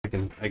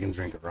can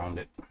drink around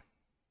it.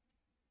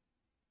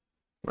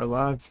 We're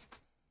live.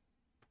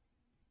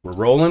 We're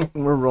rolling.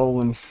 We're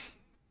rolling.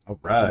 All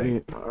right.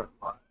 We are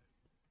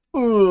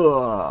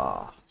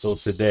live.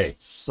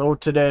 So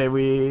today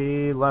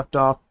we left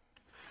off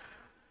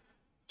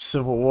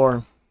Civil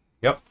War.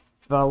 Yep.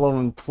 Fellow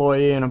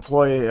employee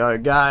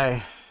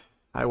guy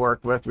I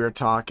worked with, we were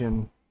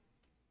talking,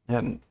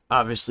 and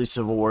obviously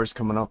Civil War is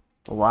coming up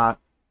a lot,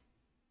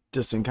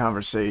 just in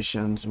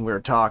conversations, and we were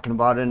talking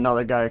about it.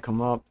 Another guy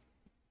come up,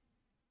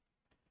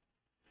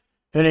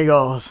 and he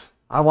goes,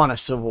 "I want a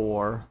Civil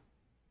War."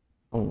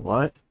 Oh,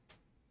 what?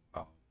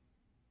 Oh.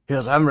 He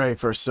goes, "I'm ready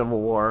for a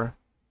Civil War."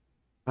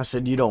 I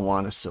said, "You don't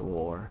want a Civil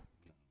War."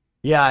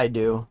 "Yeah, I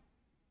do."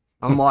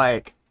 I'm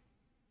like,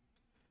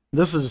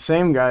 this is the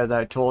same guy that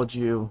I told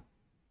you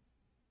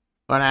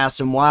when I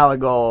asked him a while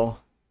ago,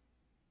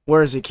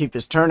 where does he keep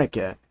his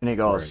tourniquet? And he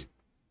goes, Right.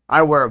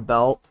 "I wear a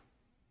belt."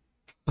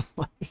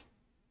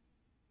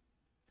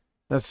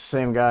 That's the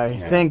same guy.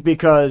 Yeah. Think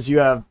because you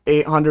have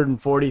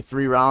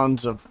 843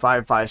 rounds of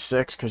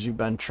 5.56 because you've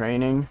been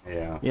training,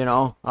 Yeah. you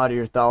know, out of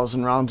your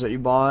 1,000 rounds that you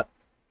bought,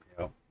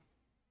 Yep.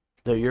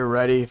 that you're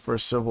ready for a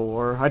Civil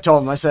War. I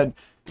told him, I said, and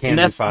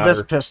Candy this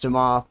fodder. pissed him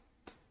off.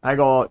 I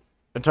go,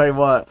 "I tell you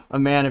what, a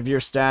man of your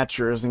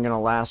stature isn't going to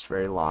last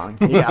very long."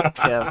 He got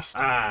pissed.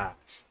 I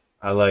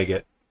like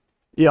it.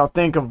 You know,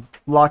 think of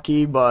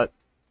Lucky, but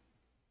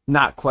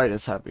not quite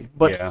as heavy,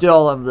 but Yeah.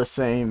 still of the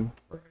same.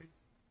 Right.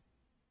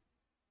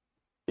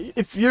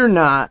 If you're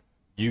not,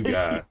 You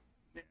got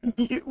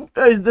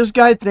this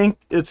guy think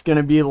it's going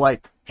to be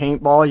like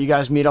paintball. You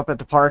guys meet up at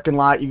the parking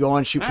lot, you go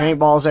and shoot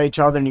paintballs at each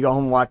other, and you go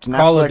home and watch Netflix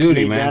Call of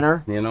Duty, and eat man.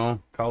 dinner. You know,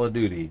 Call of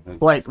Duty.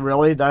 It's- Like,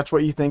 really? That's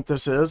what you think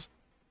this is?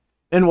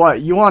 And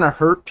what, you want to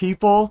hurt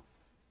people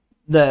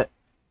that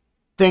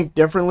think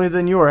differently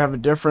than you or have a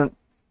different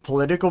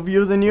political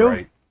view than you?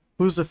 Right.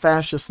 Who's the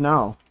fascist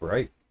now?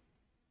 Right.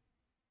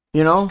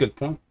 You know? Good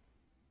point.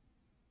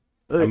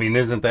 I mean,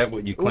 isn't that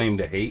what you claim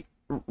to hate?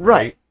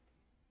 Right.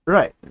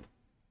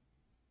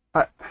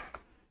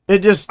 It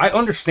just, I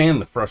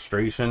understand the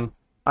frustration.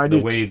 I The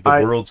do. way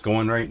the world's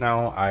going right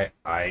now,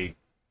 I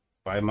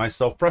find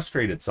myself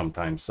frustrated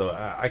sometimes. So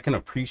I can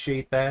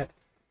appreciate that.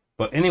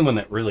 But anyone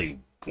that really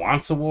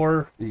wants a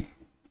war,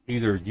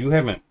 either you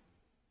haven't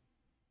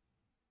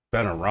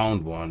been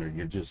around one or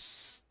you're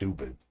just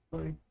stupid.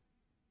 Like,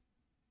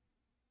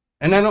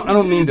 and I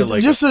don't mean to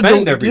like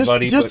offend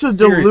everybody, just but a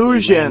seriously,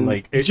 delusion, man,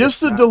 like, just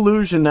it's a not-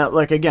 delusion that,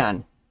 like,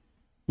 again,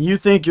 you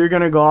think you're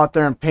gonna go out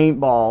there and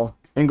paintball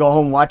and go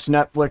home, watch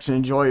Netflix, and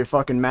enjoy your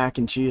fucking mac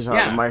and cheese out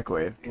of the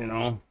microwave. You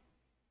know,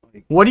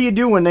 like, What do you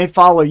do when they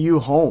follow you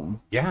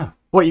home? yeah,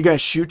 What, you gonna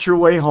shoot your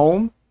way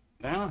home?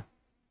 yeah.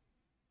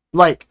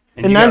 Like,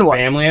 And and you then got what?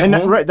 family at And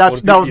home? right, What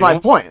if that you- was you my know?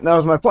 point. That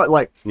was my point.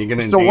 Like, You're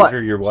gonna so what?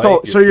 endanger your wife.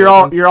 So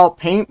your you're all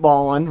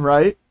paintballing,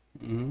 right?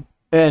 mm-hmm.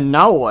 And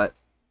now what?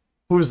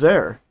 Who's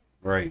there?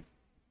 Right.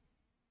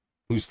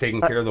 Who's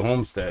taking care of the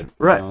homestead? you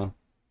right. know?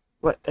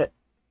 What?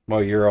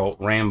 While you're out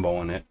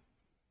Ramboing it.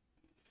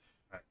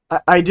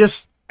 I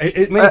just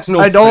It makes no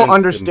I sense. don't to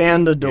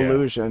understand me. the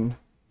delusion.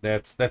 Yeah,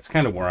 that's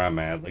kind of where I'm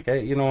at. Like,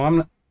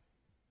 I'm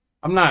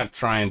not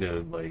trying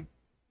to like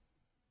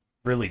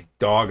really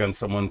dog on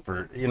someone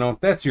for, if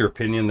that's your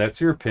opinion, that's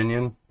your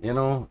opinion.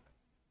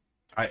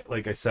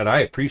 Like I said, I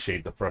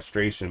appreciate the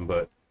frustration,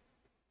 but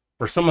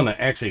for someone that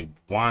actually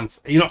wants,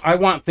 I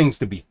want things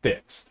to be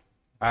fixed.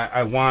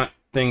 I want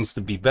things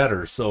to be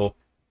better. So,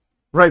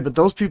 Right, but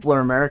those people are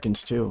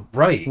Americans too.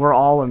 right. We're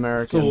all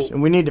Americans, So-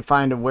 and we need to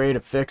find a way to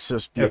fix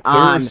this If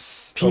beyond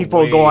there's a people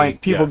way, going,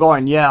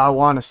 yes. "Yeah, I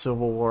want a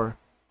Civil War."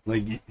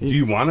 Like, do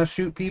you want to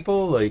shoot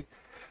people? Like,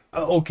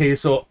 okay,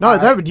 so No,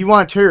 do you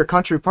want to tear your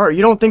country apart?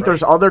 You don't think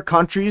there's other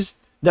countries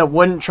that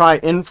wouldn't try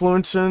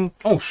influencing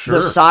oh sure,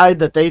 the side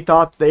that they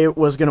thought they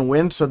was going to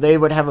win, so they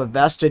would have a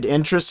vested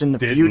interest in the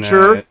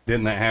future?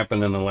 Didn't that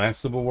happen in the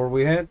last Civil War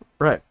we had?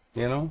 Right,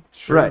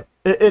 Sure. right.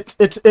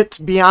 It's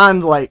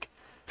beyond like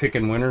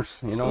Picking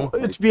winners,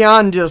 it's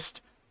beyond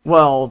just,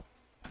 well,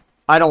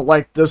 I don't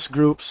like this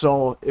group,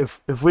 so if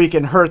we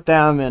can hurt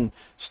them and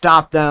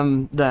stop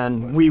them,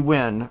 then we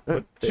win.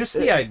 But just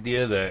the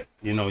idea that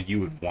you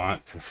would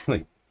want to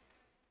like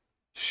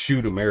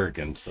shoot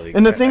Americans, like,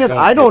 And the thing is,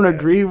 I don't get that.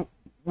 agree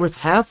with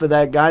half of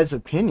that guy's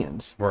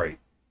opinions. Right?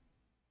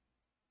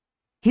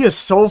 He is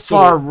so So,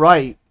 far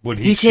right. Would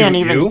He can't shoot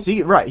even you?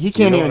 see right. He You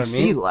can't know even what I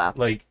see mean? left.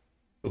 Like,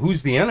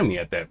 who's the enemy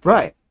at that point?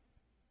 Right.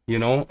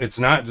 It's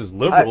not just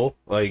liberal.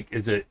 Like,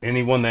 is it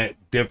anyone that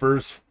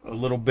differs a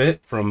little bit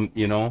from,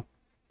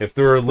 if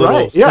they're a little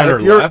Right. Yeah.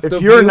 center left If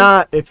of you're you?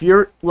 not, if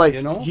you're like,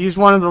 You know? he's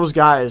one of those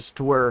guys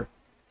to where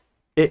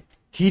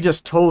he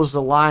just toes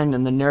the line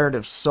in the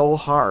narrative so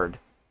hard.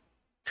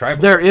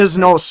 Tribal. There is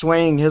no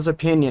swaying his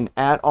opinion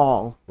at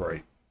all.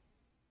 Right.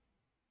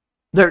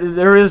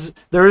 There is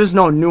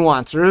no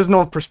nuance. There is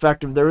no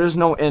perspective. There is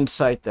no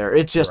insight there.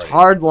 It's just Right.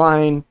 hard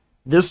line,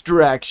 this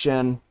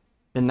direction,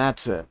 and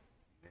that's it.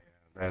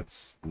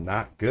 That's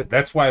not good.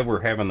 That's why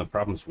we're having the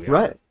problems we have.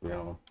 Right.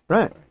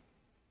 Right.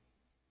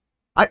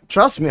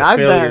 Trust me, It's a I've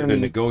failure to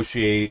been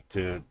negotiate,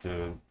 to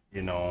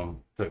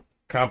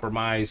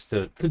compromise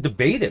to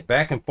debate it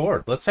back and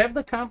forth. Let's have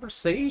the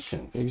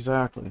conversations.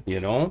 Exactly. You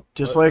know,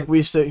 Just like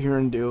we sit here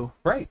and do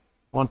right.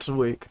 once a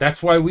week.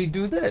 That's why we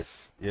do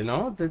this. You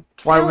know,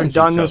 That's why we've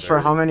done this for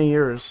how many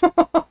years?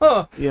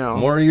 You know,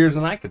 more years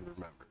than I could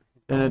remember.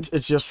 and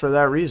it's just for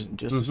that reason,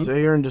 just to sit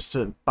here and just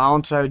to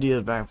bounce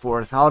ideas back and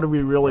forth. How do we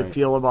really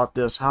feel about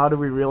this? How do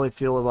we really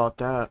feel about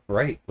that?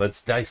 Right.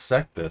 Let's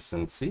dissect this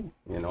and see.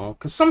 You know,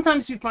 because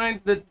sometimes you find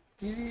that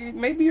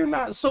maybe you're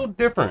not so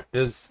different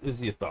as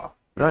you thought.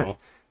 Right. Know?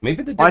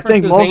 Maybe the I difference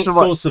think most ain't of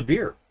so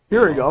severe.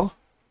 Here we go.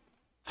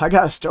 I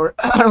got a story.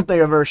 I don't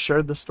think I've ever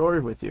shared the story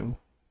with you.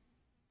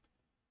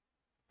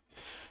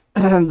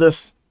 And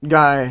this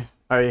guy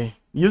I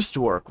used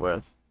to work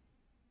with,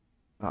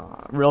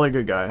 really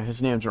good guy.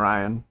 His name's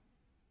Ryan.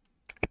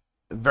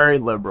 Very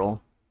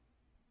liberal.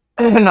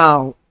 And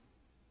now,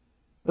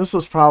 this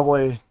was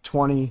probably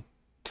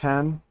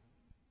 2010,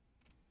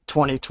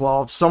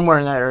 2012, somewhere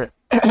in that era.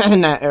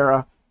 In that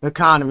era, the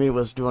economy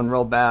was doing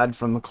real bad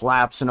from the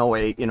collapse in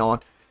 '08, you know.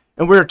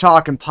 And we were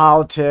talking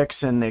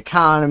politics and the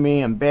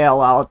economy and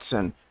bailouts,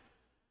 and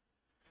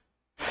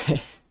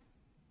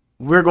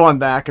we're going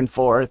back and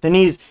forth. And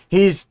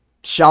he's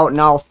shouting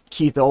out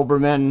Keith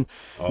Olbermann,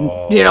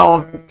 you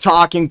know,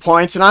 talking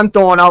points, and I'm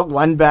throwing out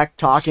Glenn Beck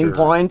talking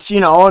points, you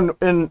know,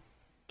 and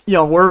you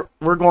know,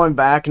 we're going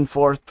back and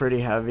forth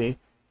pretty heavy.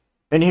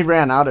 And he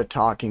ran out of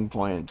talking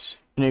points,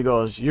 and he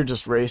goes, "You're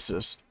just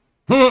racist."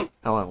 I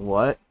went,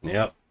 "What?"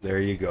 Yep, there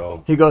you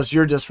go. He goes,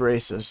 "You're just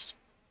racist."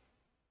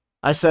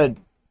 I said,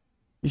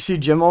 "You see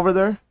Jim over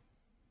there?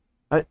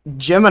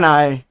 Jim and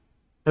I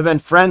have been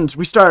friends.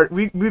 We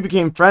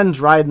became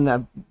friends riding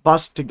that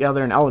bus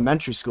together in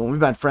elementary school, and we've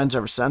been friends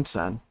ever since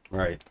then."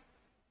 Right.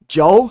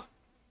 Joe's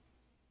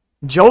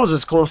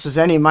as close as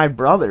any of my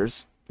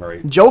brothers.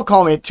 Right. Joe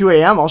called me at 2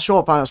 a.m. I'll show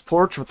up on his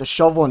porch with a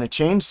shovel and a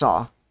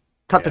chainsaw.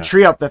 Cut the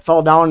tree up that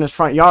fell down in his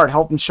front yard,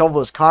 help him shovel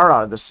his car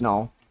out of the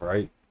snow.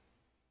 Right.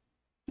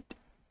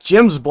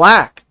 Jim's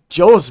black.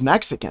 Joe's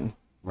Mexican.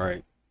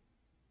 Right.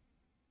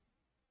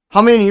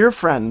 How many of your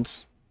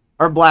friends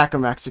are black or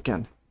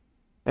Mexican?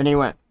 And he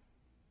went,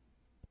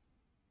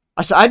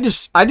 I said,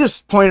 I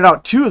just pointed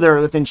out two there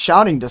within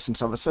shouting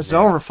distance of us. I said,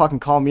 "Don't ever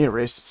fucking call me a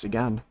racist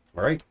again."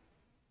 Right.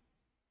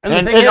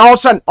 And all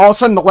of a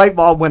sudden the light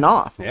bulb went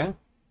off. Yeah.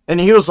 And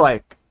he was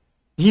like,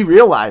 he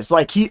realized,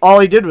 like, all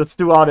he did was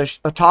threw out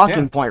a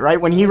talking point, right?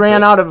 When he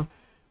ran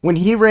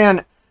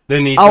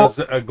then he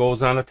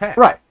goes on attack.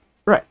 Right.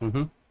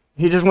 Mm-hmm.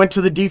 He just went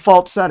to the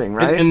default setting,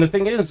 right? And the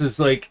thing is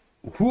like,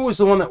 who was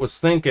the one that was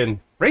thinking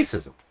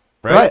racism,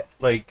 right?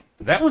 Like,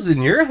 that was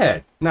in your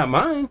head, not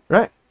mine.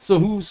 Right. So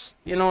who's,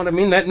 you know what I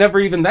mean?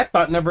 That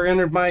thought never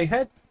entered my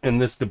head in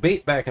this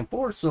debate back and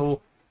forth. So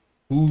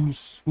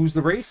who's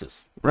the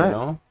racist? Right. You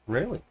know,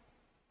 really.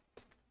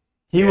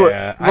 Hold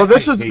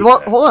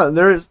on.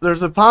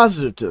 There's a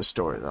positive to the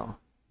story though.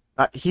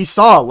 He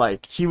saw,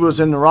 like, he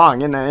was in the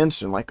wrong in that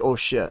instant, like, oh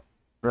shit,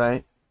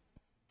 right?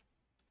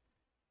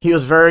 He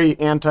was very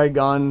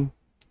anti-gun,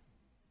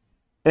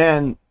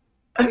 and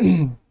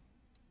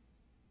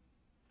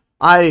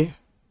I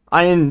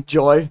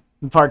enjoy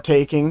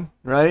partaking,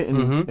 right,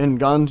 in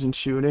guns and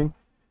shooting,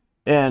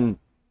 and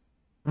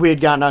we had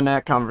gotten on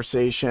that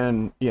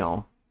conversation, you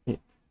know,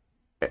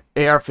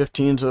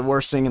 AR-15s are the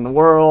worst thing in the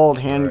world,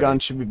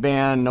 handguns should be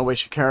banned, nobody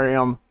should carry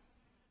them.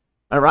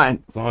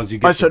 Ryan, as long as you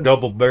get the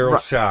double barrel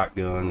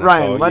shotgun, that's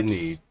all you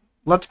need.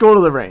 Let's go to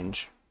the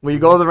range. Will you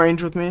go to the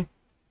range with me?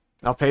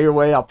 I'll pay your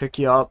way, I'll pick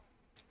you up.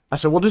 I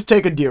said, we'll just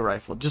take a deer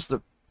rifle, just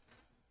the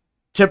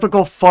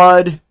typical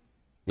FUD,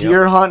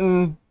 deer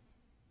hunting,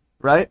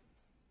 right?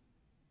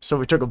 So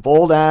we took a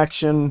bold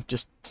action,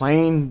 just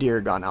plain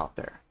deer gun out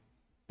there.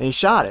 And he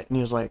shot it, and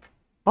he was like,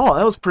 "Oh,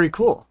 that was pretty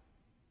cool."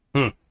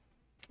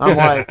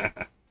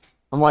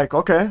 I'm like,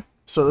 okay.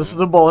 So this is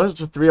a bullet.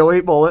 It's a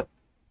 308 bullet.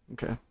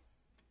 Okay.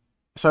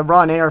 So I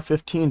brought an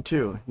AR-15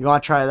 too. You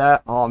want to try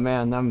that? Oh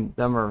man, them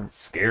are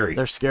scary.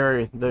 They're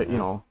scary. You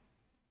know,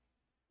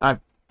 I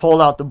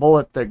pulled out the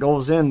bullet that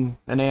goes in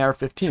an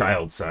AR-15.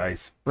 Child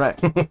size. Right.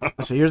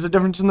 So here's the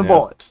difference in the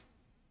bullets.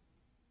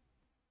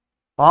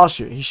 I'll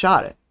shoot. He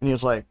shot it, and he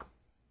was like,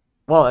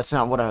 "Well, that's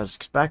not what I was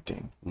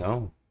expecting."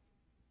 No.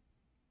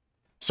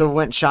 So we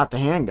went and shot the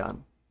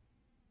handgun.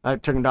 I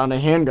took him down to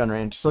the handgun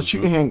range. So let's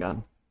shoot a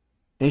handgun.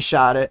 And he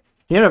shot it.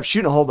 He ended up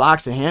shooting a whole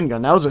box of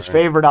handgun. That was his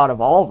favorite out of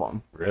all of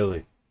them.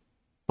 Really?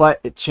 But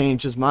it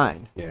changed his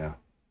mind. Yeah.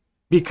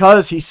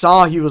 Because he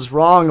saw he was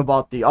wrong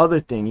about the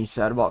other thing he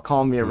said about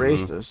calling me a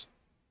racist.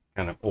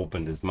 Kind of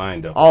opened his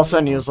mind up. All of a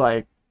sudden he was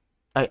like,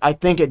 I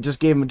think it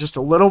just gave him just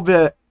a little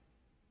bit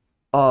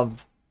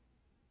of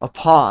a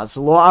pause,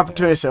 a little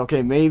opportunity to say,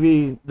 okay,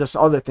 maybe this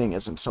other thing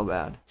isn't so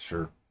bad.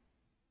 Sure.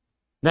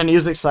 Then he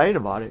was excited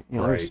about it. You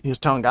know, he was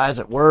telling guys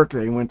at work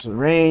that he went to the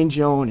range,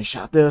 you know, and he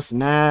shot this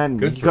and that,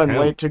 and he couldn't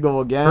wait to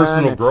go again.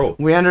 Personal growth.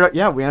 We ended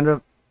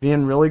up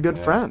being really good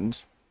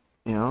friends,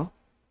 you know.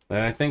 And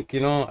I think,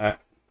 you know,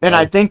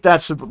 I think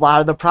that's a lot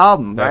of the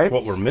problem, right? That's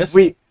what we're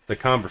missing. The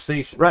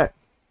conversation. Right.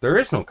 There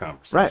is no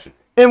conversation.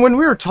 Right. And when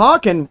we were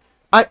talking,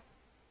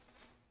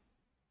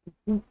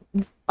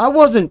 I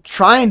wasn't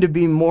trying to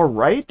be more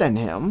right than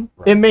him.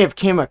 Right. It may have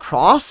came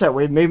across that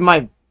way. Maybe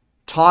my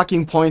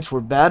talking points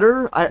were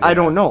better. I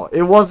don't know.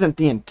 It wasn't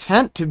the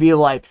intent to be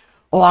like,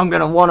 oh, I'm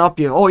gonna one up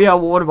you. Oh yeah,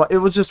 well what about? It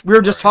was just we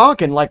were just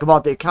talking like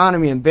about the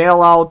economy and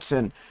bailouts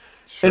and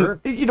Sure.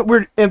 and you know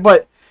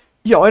but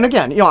you know, and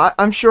again, you know,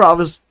 I'm sure I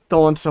was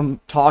throwing some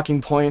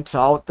talking points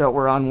out that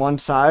were on one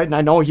side, and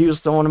I know he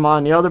was throwing them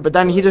on the other. But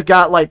then he just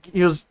got like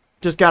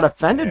just got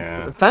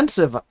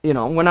offensive. You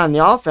know, went on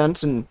the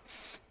offense and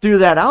threw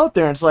that out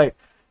there. And it's like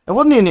it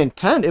wasn't an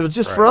intent. It was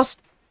just for us.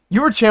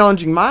 You were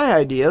challenging my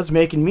ideas,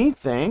 making me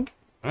think.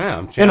 Yeah,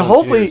 I'm and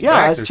hopefully,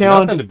 yeah, there's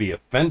nothing to be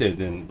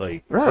offended and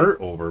like hurt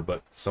over,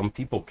 but some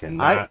people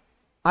cannot.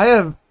 I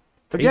have,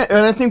 again,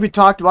 and I think we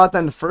talked about that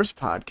in the first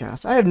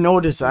podcast. I have no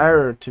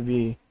desire to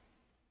be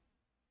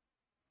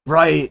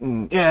right,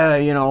 and yeah,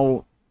 you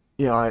know,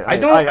 I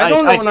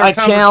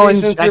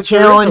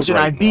challenge, and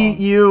I beat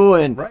you,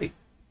 and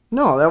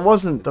no, that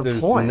wasn't the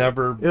point.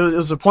 It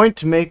was the point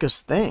to make us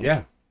think.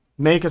 Yeah.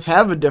 Make us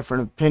have a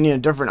different opinion, a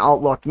different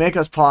outlook, make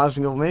us pause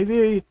and go,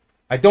 maybe.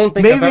 I don't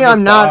think maybe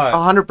I'm not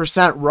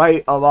 100%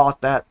 right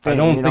about that thing. I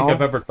don't think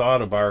I've ever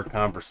thought of our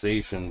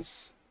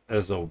conversations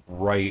as a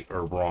right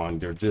or wrong.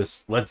 They're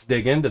just, let's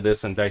dig into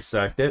this and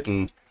dissect it.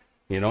 And,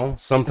 you know,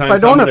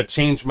 sometimes I'm going to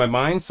change my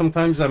mind.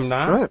 Sometimes I'm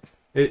not.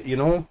 Right. You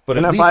know, but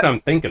at least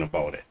I'm thinking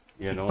about it.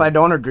 You know, if I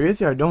don't agree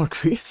with you, I don't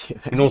agree with you.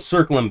 You know,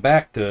 circling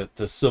back to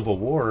Civil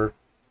War,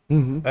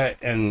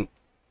 and,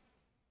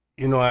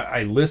 you know,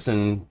 I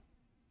listen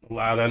a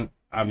lot on,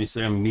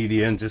 obviously, on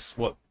media and just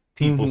what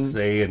people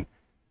say. And,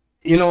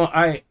 you know,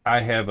 I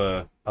have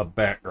a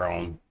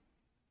background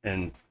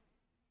in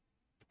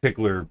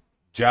particular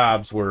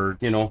jobs where,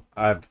 you know,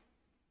 I've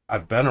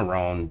been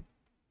around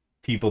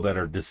people that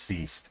are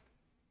deceased.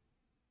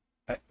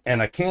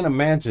 And I can't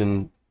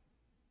imagine,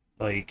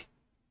 like,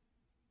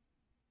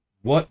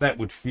 what that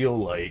would feel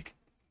like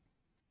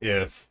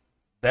if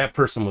that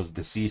person was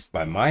deceased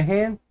by my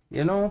hand,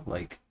 you know?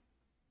 Like,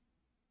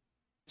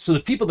 so the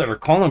people that are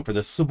calling for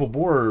the Civil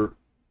War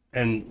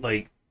and,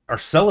 like, are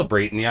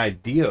celebrating the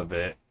idea of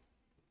it,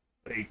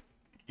 like,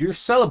 you're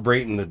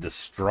celebrating the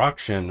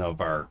destruction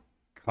of our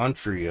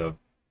country, of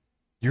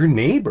your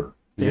neighbor.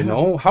 You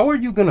know, how are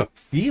you gonna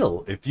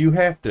feel if you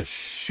have to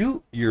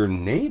shoot your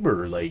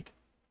neighbor? Like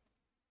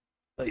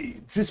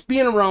just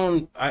being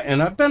around,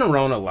 and I've been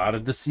around a lot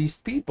of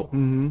deceased people,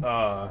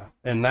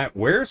 and that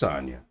wears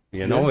on you.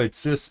 You know,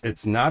 it's just,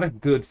 it's not a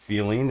good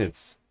feeling.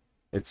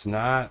 It's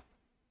not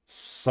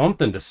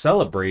something to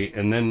celebrate.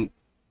 And then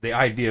the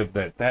idea of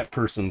that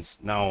person's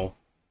now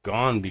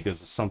gone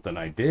because of something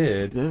I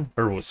did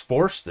or was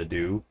forced to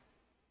do.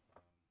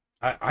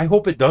 I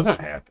hope it doesn't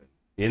happen,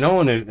 you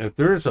know. And if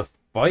there's a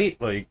fight,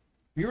 like,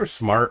 if you're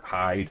smart,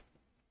 hide,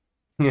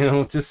 you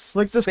know, just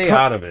like stay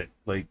out of it.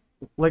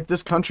 Like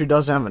this country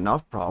doesn't have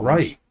enough problems,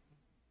 right?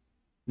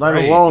 Let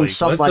alone like,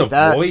 stuff like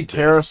that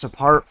tear us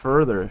apart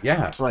further.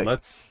 Yeah, it's like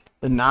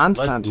the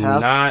nonsense.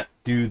 Let's not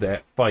do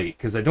that fight,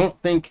 because I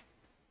don't think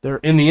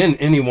in the end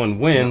anyone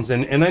wins.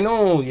 And I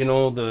know, you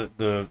know,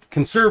 the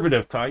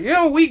conservative talk, you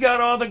know, we got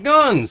all the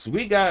guns,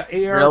 we got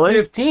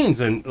AR-15s,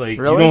 and like,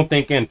 you don't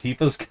think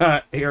Antifa's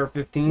got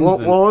AR-15s?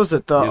 What was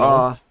it,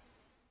 the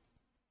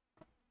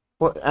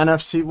what,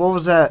 NFC, what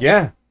was that?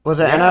 Was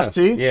it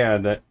NFC? Yeah,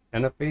 the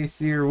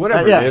NFAC or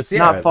whatever it is.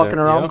 Not fucking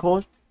around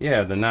coalition.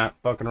 Yeah, the not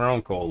fucking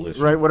around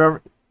coalition. Right,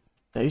 whatever.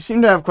 They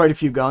seem to have quite a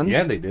few guns.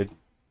 Yeah, they did.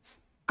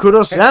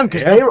 Kudos to them,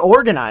 because they were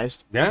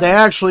organized. Yeah. They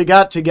actually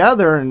got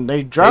together and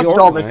they dressed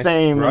all the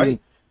same. Right. And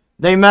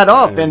they met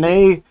up and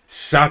they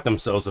shot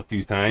themselves a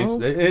few times.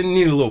 They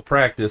needed a little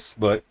practice,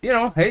 but you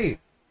know, hey,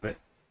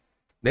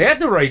 they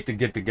had the right to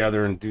get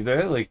together and do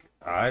that. Like,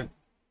 I'm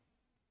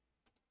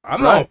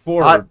all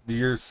for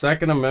your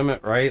Second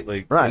Amendment, right?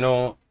 Like, you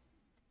know,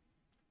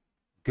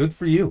 good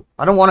for you.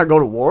 I don't want to go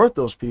to war with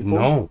those people.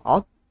 No.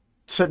 I'll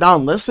sit down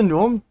and listen to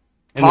them,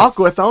 talk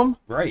with them.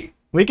 Right.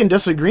 We can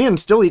disagree and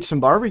still eat some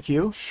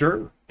barbecue.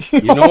 Sure.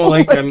 You know,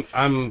 like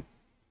I'm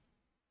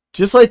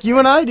just like you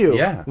and I do.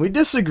 Yeah. We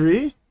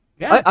disagree.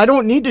 Yeah. I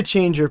don't need to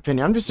change your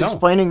opinion. I'm just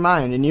explaining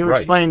mine, and you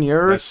explain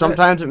yours. That's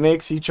sometimes it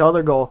makes each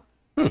other go,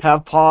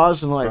 have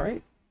pause and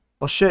like,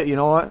 well, shit, you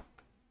know what?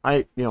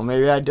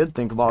 Maybe I did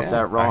think about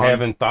that wrong. I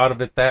haven't thought of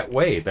it that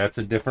way. That's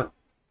a different.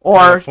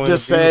 Or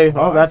just say,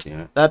 oh,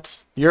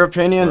 that's your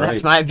opinion,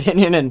 that's my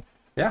opinion, and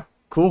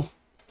cool.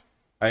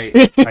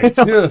 I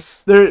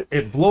just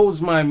it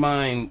blows my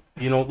mind,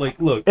 you know, like,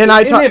 look. And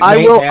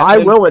I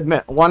will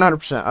admit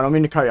 100%. I don't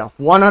mean to cut you off.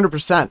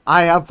 100%.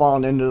 I have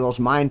fallen into those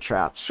mind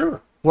traps.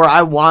 Sure. Where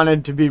I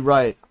wanted to be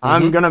right.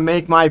 I'm gonna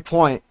make my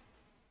point.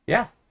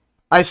 Yeah.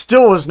 I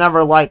still was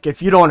never like,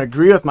 if you don't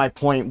agree with my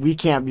point, we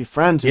can't be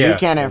friends and we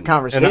can't have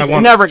conversation.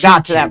 It never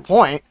got to that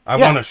point. I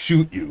want to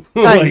shoot you.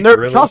 Like,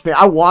 really? Trust me,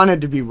 I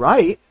wanted to be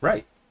right.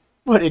 Right.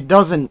 But it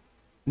doesn't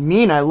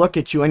mean I look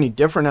at you any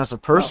different as a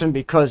person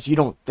because you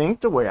don't think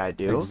the way I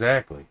do.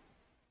 Exactly.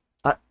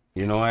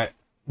 You know what?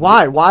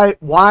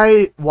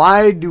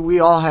 Why do we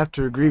all have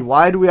to agree?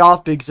 Why do we all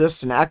have to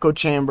exist in echo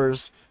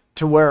chambers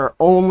to where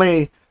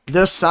only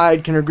this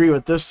side can agree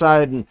with this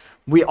side, and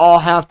we all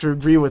have to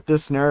agree with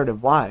this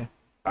narrative. Why?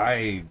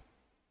 I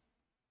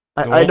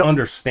I don't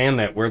understand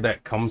that, where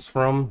that comes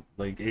from.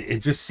 Like, it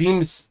just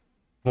seems,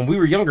 when we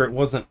were younger, it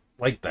wasn't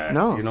like that.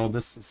 No. You know,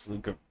 this is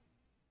like a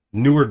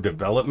newer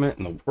development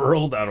in the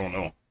world. I don't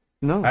know.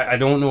 No. I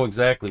don't know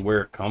exactly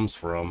where it comes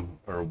from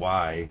or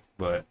why,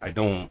 but I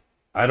don't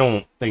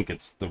think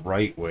it's the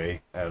right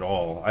way at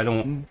all. I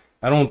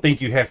don't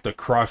think you have to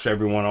crush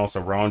everyone else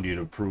around you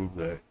to prove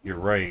that you're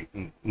right.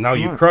 And now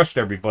you Right. crushed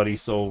everybody,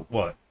 so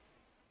what?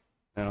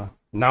 You know,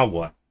 now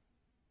what?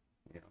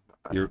 You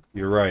know,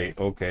 you're right.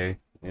 Okay,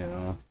 you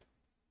know.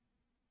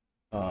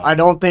 I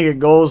don't think it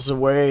goes the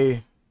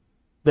way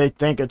they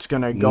think it's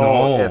gonna go.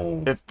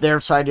 No. If their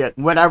side, yet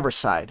whatever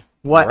side,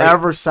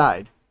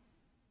 side.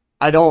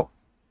 I don't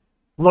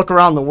look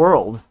around the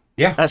world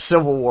Yeah, at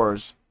civil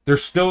wars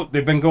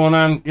they've been going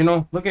on. You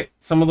know, look at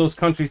some of those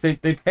countries.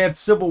 They've had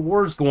civil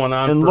wars going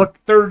on And for look-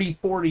 30,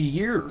 40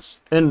 years.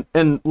 and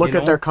look You at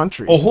know, their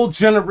countries. A whole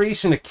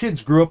generation of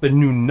kids grew up and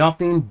knew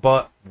nothing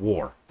but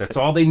war. That's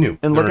all they knew.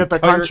 And Their look at the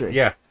entire- country.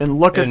 Yeah. And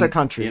look at And, the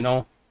country. You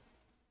know,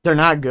 They're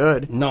not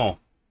good. no.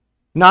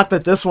 Not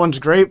that this one's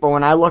great, but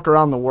when I look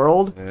around the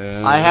world, I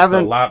It's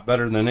haven't- a lot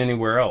better than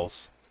anywhere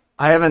else.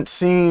 I haven't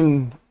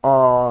seen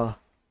a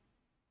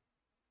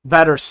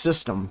better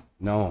system.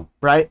 No.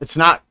 Right? It's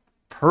not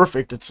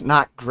perfect. It's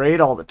not great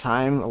all the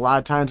time. A lot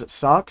of times it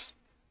sucks,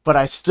 but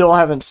I still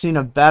haven't seen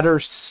a better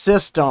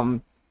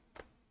system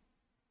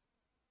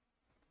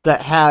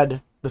that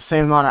had the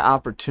same amount of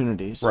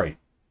opportunities. Right.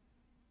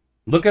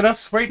 Look at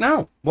us right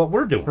now. What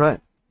we're doing. Right.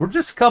 We're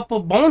just a couple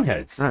of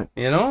boneheads. Right.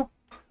 You know?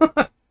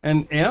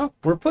 And, you know,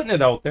 we're putting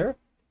it out there.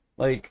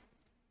 Like,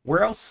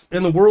 where else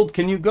in the world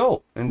can you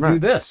go and do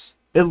Right. this?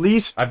 At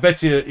least, I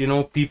bet you, you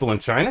know, people in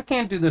China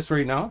can't do this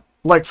right now.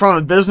 like, from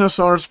a business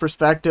owner's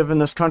perspective in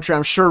this country,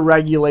 I'm sure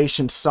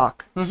regulations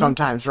suck Mm-hmm.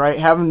 sometimes, right?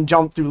 Having to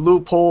jump through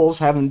loopholes,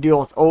 having to deal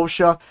with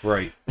OSHA.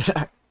 Right.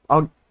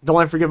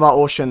 Don't forget about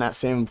OSHA and that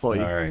same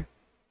employee. All right.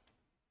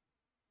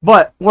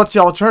 But what's the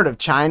alternative?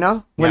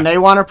 China, when Yeah. they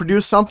want to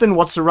produce something,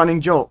 what's the running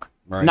joke?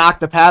 Right.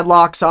 Knock the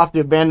padlocks off the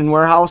abandoned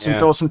warehouse and Yeah.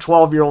 throw some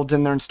 12-year-olds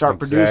in there and start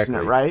producing it,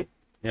 Exactly. right?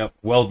 Yep.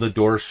 Weld the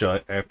door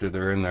shut after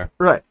they're in there.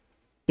 Right.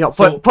 You know,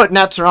 So- put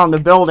nets around the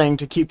building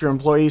to keep your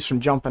employees from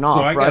jumping off,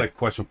 So I right? got a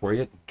question for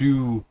you.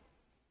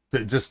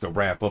 Just to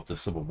wrap up the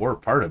Civil War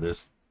part of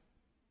this,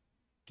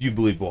 do you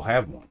believe we'll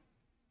have one?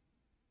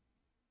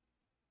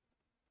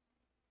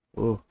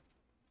 Ooh.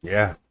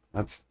 Yeah,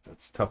 that's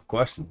a tough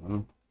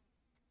question.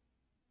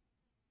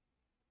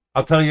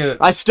 I'll tell you.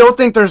 I still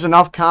think there's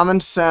enough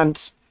common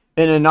sense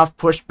and enough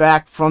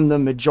pushback from the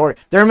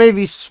majority. There may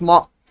be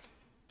small,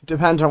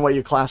 depends on what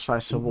you classify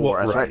civil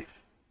war as, right?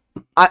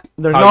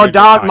 There's How no you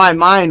doubt in define my it.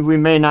 mind we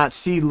may not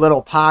see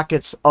little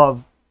pockets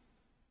of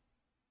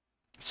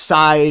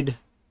side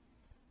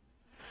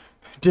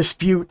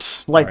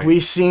disputes like Right.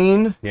 we've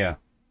seen Yeah.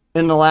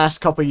 in the last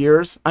couple of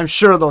years. I'm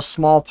sure those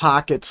small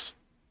pockets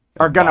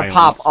are Of gonna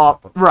violence.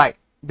 pop up, right,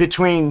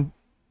 between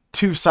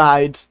two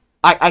sides.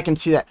 I can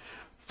see that.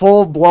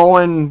 Full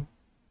blown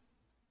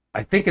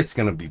I think it's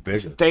going to be bigger.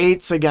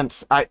 states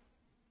against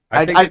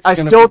think I it's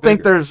gonna still be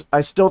think bigger.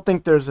 I still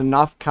think there's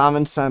enough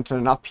common sense and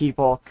enough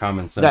people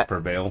Common sense that-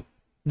 prevail.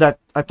 that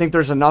I think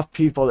there's enough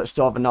people that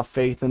still have enough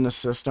faith in the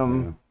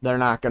system. Yeah. They're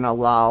not going to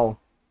allow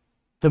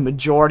the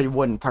majority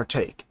wouldn't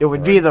partake. It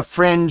would be Right. the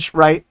fringe,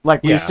 right? Like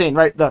Yeah. we've seen,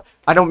 right?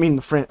 I don't mean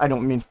the fringe.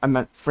 I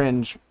meant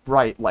fringe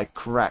right, like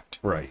correct,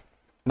 Right.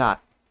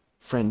 not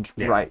fringe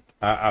Yeah. right.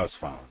 I was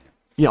following you.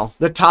 You know,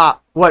 the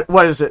top. What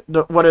is it?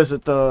 What is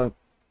it?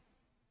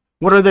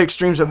 What are the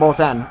extremes at both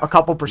ends? A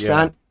couple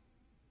percent,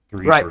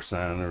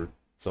 3% or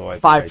so. I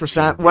think I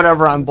 5%, seen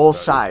whatever in on the both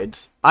study.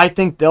 sides. I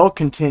think they'll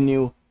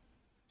continue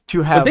to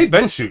But have they've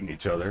been shooting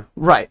each other.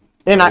 right.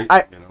 And right?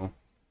 I You know,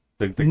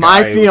 the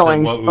my guy with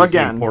feelings, what was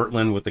again- in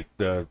Portland with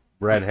the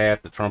red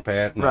hat, the Trump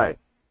hat. And right.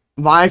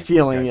 My the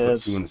feeling guy put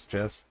is two in his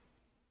chest.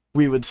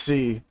 we would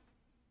see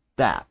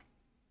that.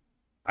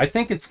 I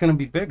think it's going to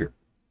be bigger.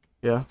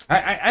 Yeah.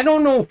 I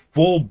don't know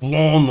full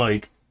blown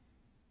like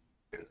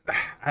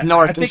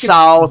North I think and it's-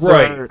 south,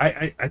 right. or-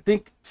 I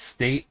think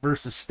state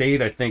versus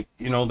state. I think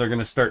they're going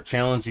to start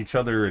challenge each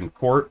other in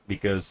court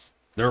because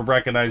they're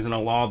recognizing a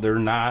law they're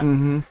not,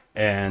 Mm-hmm.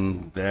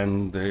 and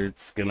then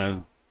it's going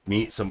to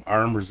meet some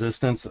armed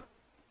resistance.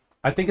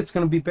 I think it's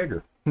going to be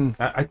bigger.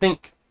 I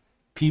think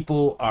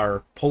people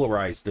are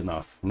polarized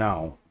enough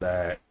now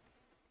that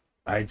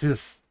I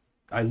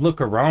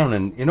look around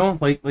and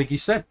like you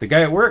said, the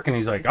guy at work and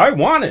he's like, I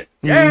want it.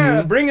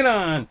 Yeah, bring it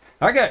on.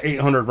 I got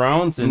 800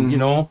 rounds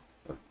and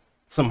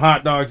some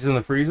hot dogs in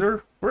the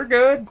freezer. We're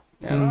good.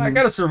 I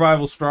got a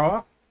survival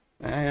straw.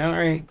 All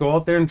right, go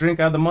out there and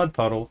drink out of the mud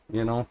puddle.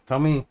 Tell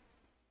me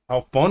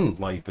how fun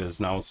life is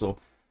now. So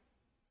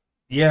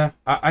yeah,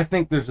 I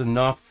think there's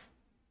enough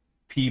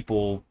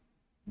people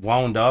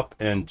wound up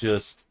and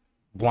just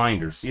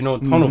blinders,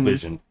 tunnel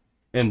vision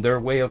in their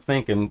way of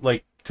thinking.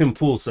 Like Tim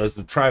Pool says,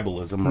 the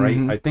tribalism,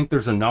 right? I think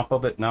there's enough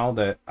of it now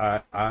that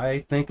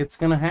I think it's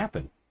going to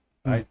happen.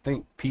 I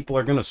think people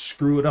are going to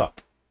screw it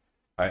up.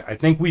 I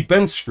think we've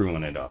been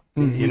screwing it up.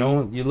 Mhm. You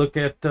know, you look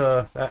at,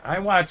 I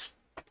watched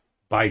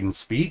Biden's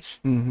speech.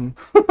 Mm-hmm.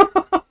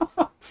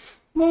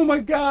 Oh my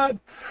God,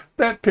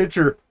 that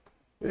picture,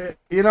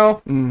 you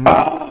know,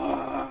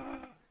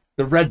 Mm-hmm.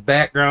 the red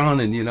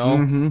background, and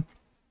Mm-hmm.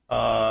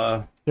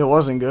 It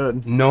wasn't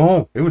good.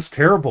 no, it was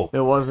terrible.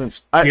 It wasn't.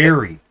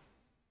 Scary.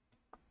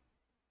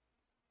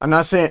 I'm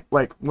not saying,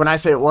 like, when I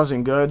say it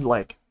wasn't good,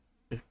 like,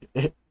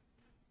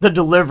 the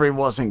delivery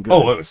wasn't good.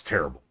 Oh, it was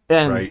terrible.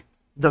 And right.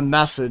 the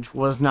message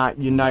was not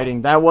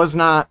uniting. That was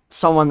not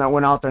someone that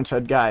went out there and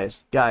said,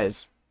 guys,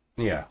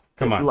 Yeah,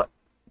 come on. let-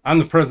 I'm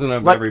the president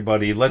of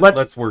everybody.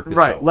 Let's work this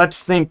right, out.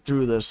 let's think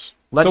through this.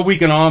 So we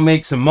can all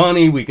make some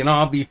money. We can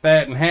all be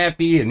fat and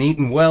happy and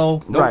eating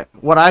well. Nope. Right.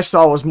 What I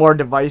saw was more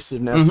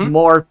divisiveness, Mhm.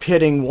 more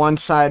pitting one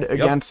side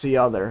against the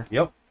other.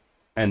 Yep.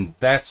 And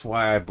that's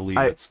why I believe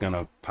it's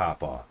gonna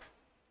pop off.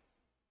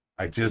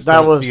 I just That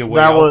don't was see a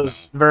way out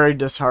was now. very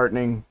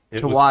disheartening It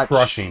to was watch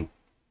crushing.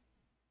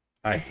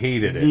 I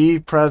hated it. the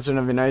president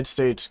of the United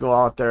States go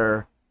out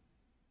there.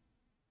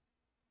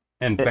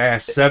 And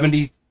bash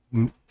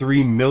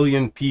 73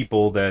 million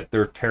people that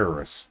they're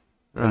terrorists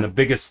and the Right.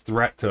 biggest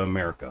threat to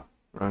America.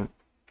 Right.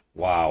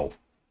 Wow.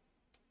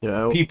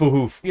 Yeah. People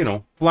who,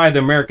 fly the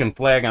American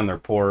flag on their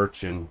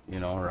porch and, or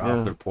Yeah.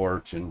 out their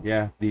porch. And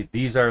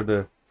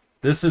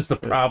this is the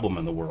problem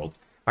in the world.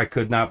 I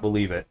could not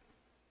believe it.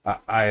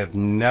 I have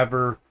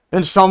never,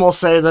 And some will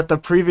say that the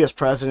previous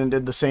president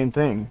did the same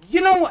thing.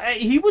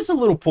 he was a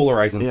little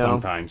polarizing Yeah.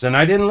 sometimes, and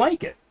I didn't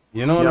like it.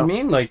 You know what I Yep.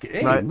 mean? Like,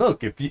 hey, Right.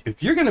 look,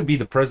 if you're going to be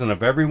the president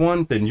of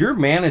everyone, then you're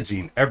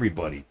managing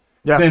everybody.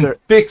 Yeah. Then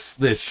fix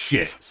this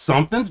shit.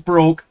 Something's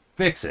broke,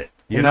 fix it.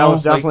 And that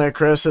was definitely a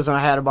criticism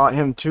I had about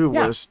him too,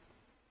 Yeah. was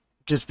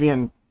just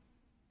being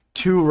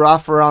too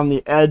rough around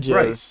the edges.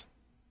 Right.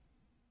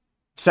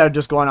 Instead of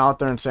just going out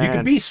there and saying, you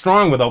can be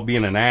strong without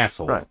being an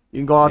asshole. right.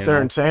 You can go out You there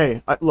know? and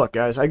say, hey, look,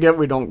 guys, I get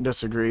we don't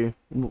disagree.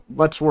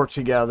 Let's work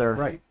together.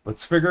 Right.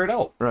 Let's figure it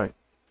out. Right.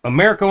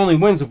 America only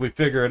wins if we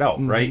figure it out,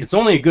 Mhm. right? It's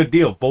only a good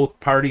deal. Both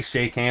parties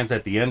shake hands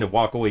at the end and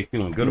walk away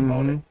feeling good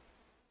about it.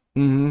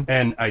 Mm-hmm.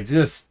 And I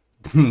just,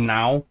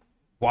 now,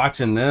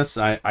 watching this,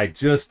 I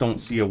just don't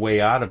see a way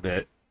out of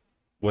it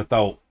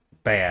without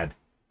bad.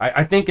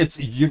 I think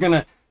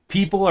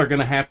people are going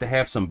to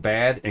have some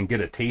bad and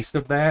get a taste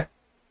of that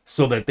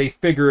so that they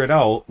figure it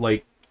out,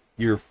 like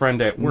your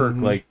friend at work,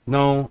 Mhm. like,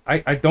 no,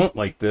 I don't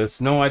like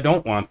this. No, I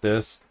don't want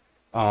this.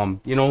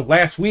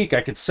 Last week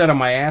I could sit on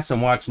my ass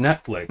and watch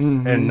Netflix,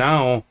 Mhm. and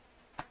now,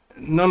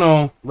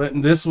 no,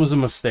 this was a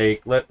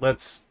mistake.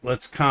 Let's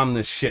calm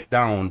this shit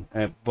down.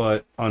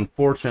 But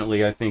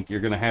unfortunately, I think you're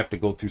gonna have to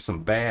go through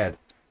some bad.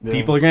 Yeah.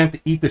 People are gonna have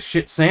to eat the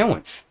shit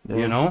sandwich.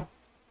 Yeah.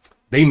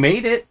 They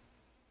made it.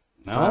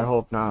 No, I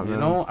hope not,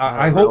 man.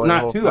 I hope really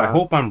not hope too. I not.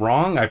 hope I'm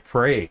wrong. I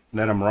pray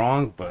that I'm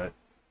wrong, but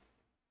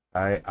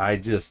I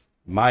just,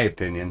 my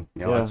opinion,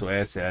 Yeah. that's what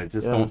I said. I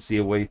just Yeah. don't see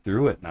a way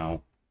through it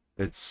now.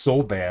 It's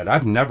so bad.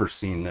 I've never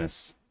seen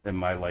this in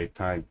my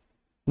lifetime.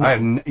 No.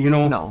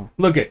 No.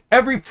 Look at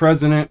every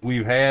president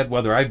we've had,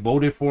 whether I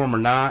voted for him or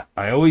not.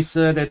 I always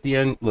said at the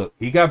end, look,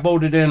 he got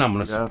voted in. I'm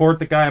going to Yeah. support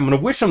the guy. I'm going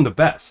to wish him the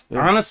best,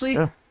 Yeah. honestly,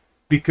 Yeah.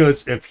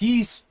 because if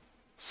he's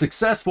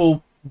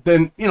successful,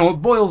 then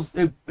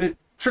it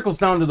trickles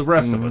down to the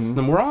rest of us. Mhm.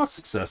 Then we're all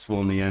successful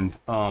in the end,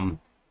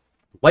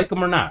 like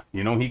him or not.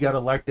 He got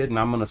elected, and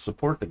I'm going to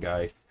support the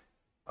guy.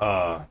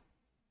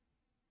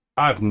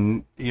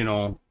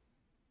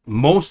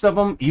 Most of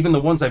them, even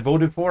the ones I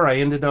voted for, I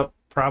ended up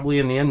probably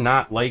in the end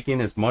not liking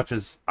as much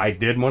as I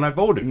did when I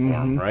voted for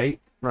him, Mhm. right?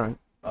 Right.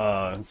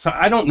 So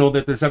I don't know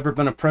that there's ever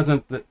been a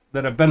president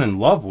that I've been in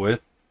love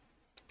with.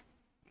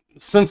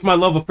 Since my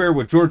love affair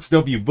with George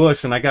W.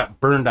 Bush, and I got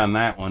burned on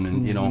that one,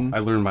 and Mhm. I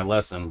learned my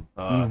lesson.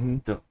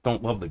 Mhm.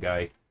 Don't love the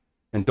guy,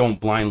 and don't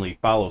blindly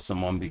follow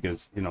someone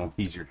because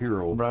he's your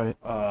hero. Right.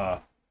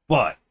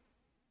 But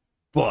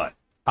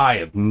I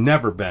have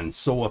never been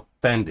so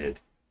offended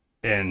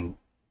and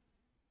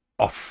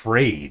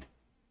afraid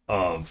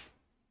of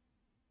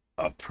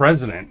a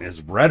president and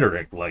his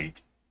rhetoric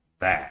like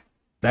that.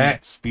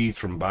 That speech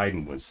from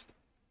Biden was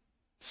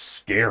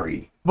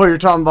scary. But you're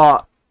talking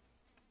about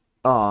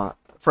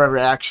for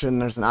every action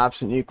there's an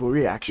opposite and equal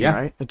reaction, Yeah.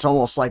 right? It's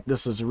almost like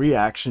this is a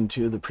reaction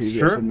to the previous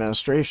Sure.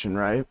 administration,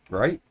 right?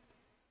 Right?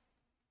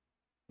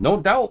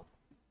 No doubt.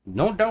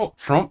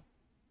 Trump,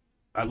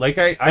 like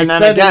I And then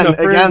said again, in the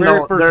very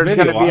though, first there's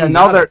video, going to be I'm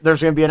not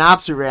there's going to be an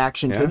opposite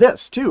reaction Yeah. to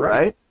this too,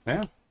 right?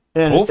 Yeah.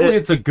 And Hopefully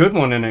it's a good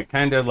one, and it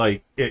kind of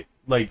like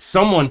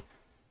someone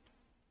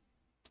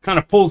kind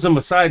of pulls him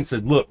aside and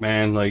said, look,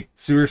 man, like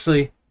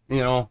seriously,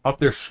 up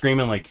there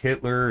screaming like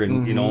Hitler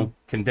and Mhm.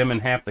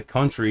 condemning half the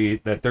country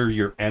that they're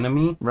your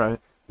enemy, right.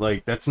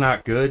 like that's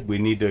not good. We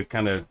need to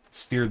kind of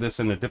steer this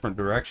in a different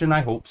direction.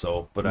 I hope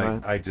so, but Right.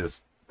 I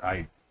just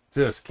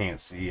can't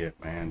see it,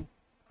 man.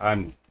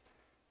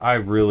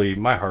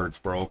 My heart's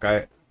broke.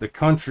 The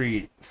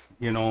country,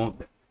 we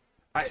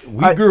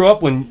grew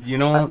up when,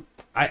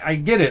 I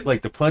get it,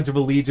 like the Pledge of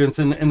Allegiance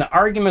and the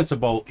arguments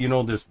about,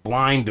 this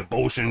blind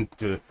devotion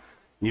to,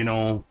 you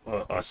know,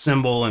 a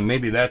symbol, and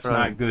maybe that's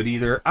Right. not good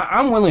either.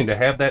 I'm willing to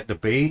have that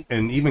debate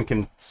and even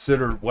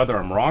consider whether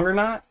I'm wrong or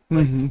not.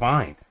 Like, Mhm.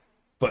 fine.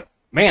 But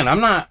man,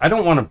 I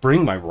don't want to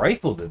bring my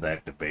rifle to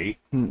that debate,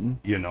 Mm-mm.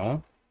 you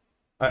know?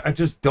 I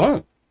just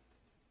don't.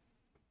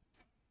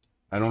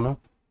 I don't know.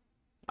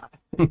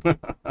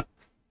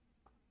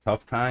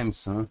 Tough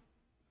times, huh?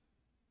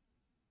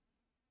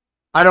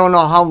 I don't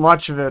know how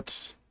much of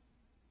it's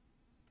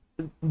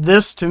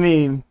this to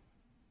me,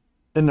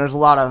 and there's a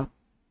lot of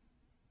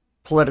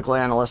political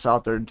analysts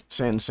out there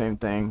saying the same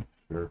thing.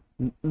 Sure.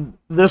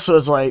 This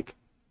was like,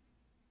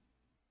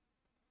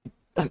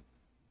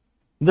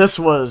 this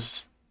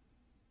was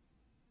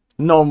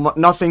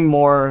nothing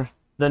more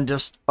than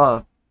just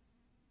a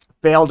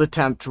failed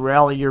attempt to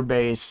rally your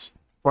base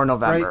for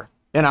November. Right.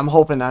 And I'm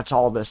hoping that's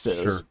all this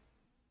is. Sure.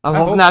 I'm I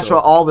hoping hope that's so.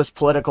 what all this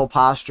political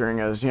posturing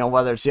is, you know,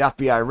 whether it's the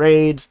FBI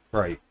raids,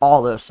 Right.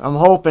 all this. I'm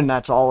hoping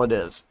that's all it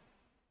is.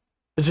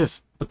 It's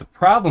just, But the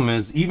problem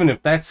is, even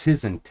if that's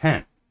his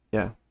intent,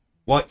 yeah.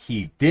 what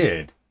he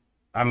did,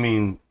 I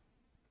mean,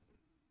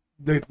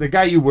 the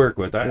guy you work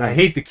with, I Yeah.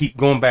 hate to keep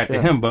going back to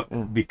Yeah. him, but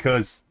Yeah.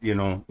 because, you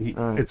know,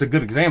 Right. it's a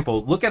good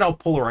example. Look at how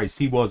polarized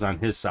he was on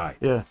his side.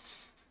 Yeah.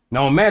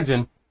 Now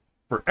imagine,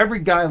 for every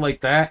guy like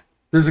that,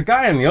 there's a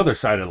guy on the other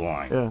side of the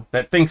line Yeah.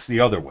 that thinks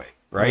the other way,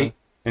 right? Yeah.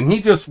 And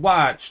he just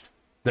watched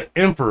the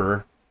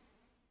Emperor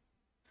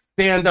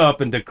stand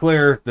up and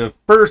declare the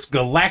first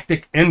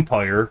galactic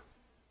empire.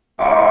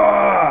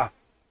 Ah!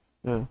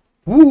 Yeah.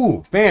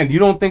 Woo! Man, you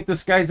don't think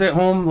this guy's at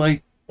home,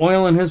 like,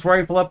 oiling his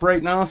rifle up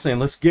right now, saying,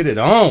 let's get it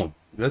on.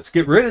 Let's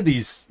get rid of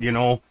these, you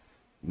know,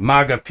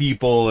 MAGA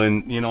people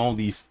and, you know,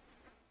 these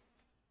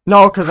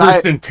No, because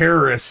Christian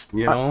terrorists,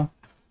 you know?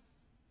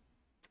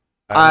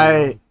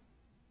 I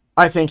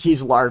think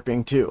he's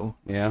LARPing too.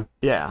 Yeah.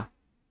 Yeah.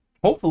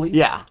 Hopefully.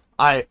 Yeah.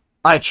 I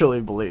truly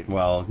believe.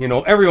 Well, you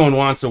know, everyone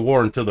wants a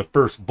war until the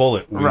first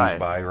bullet wins Right.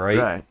 by, right?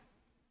 Right.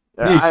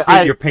 You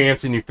shit your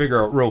pants and you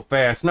figure out real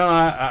fast.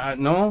 No,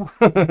 no.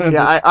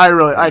 Yeah,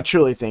 I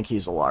truly think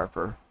he's a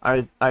LARPer. I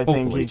think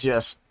Hopefully. he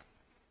just,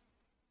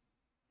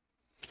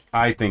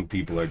 I think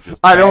people are just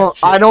I don't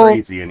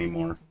crazy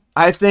anymore.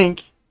 I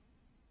think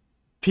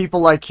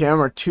people like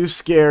him are too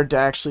scared to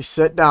actually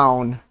sit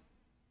down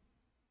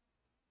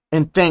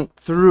and think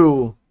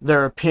through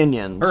their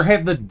opinions, Or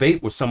have the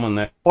debate with someone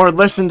that, or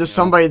listen to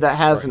somebody that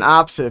has an right.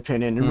 opposite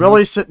opinion, and Mhm.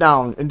 really sit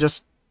down and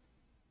just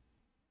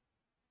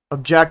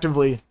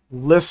objectively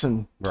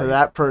listen to Right.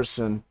 that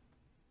person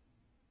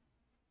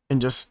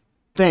and just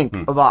think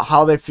Hmm. about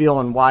how they feel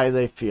and why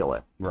they feel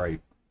it. right,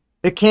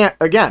 It can't,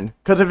 again,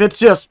 because if it's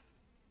just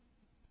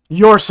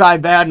your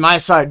side bad, my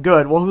side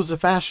good, well, who's the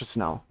fascist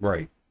now?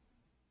 right.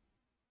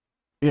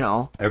 You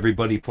know?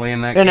 Everybody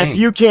playing that And game. if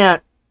you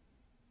can't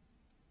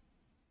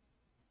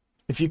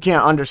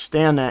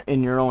understand that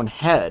in your own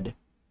head,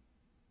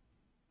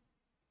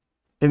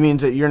 it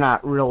means that you're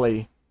not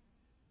really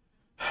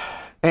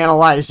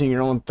analyzing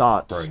your own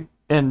thoughts Right.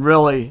 and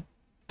really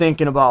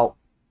thinking about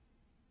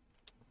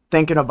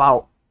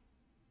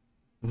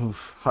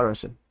how do I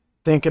say,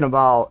 thinking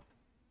about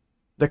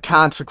the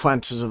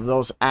consequences of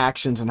those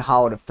actions and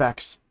how it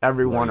affects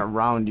everyone Right.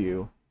 around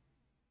you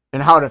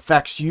and how it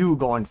affects you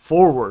going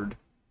forward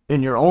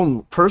in your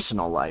own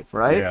personal life,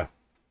 right?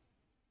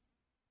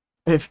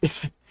 Yeah.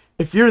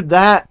 If you're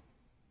that,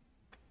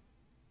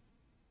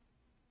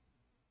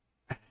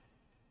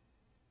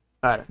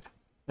 I don't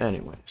know.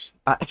 Anyways,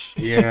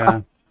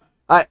 Yeah.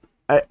 I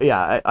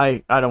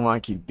don't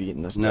want to keep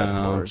beating this dead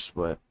No. horse,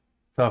 but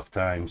Tough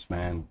times,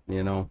 man.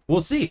 You know,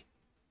 we'll see.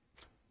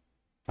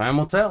 Time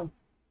will tell.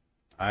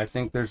 I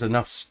think there's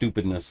enough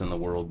stupidness in the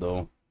world,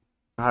 though.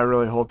 I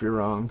really hope you're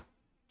wrong.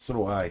 So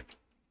do I.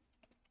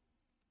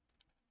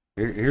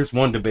 Here's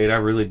one debate I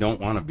really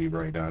don't want to be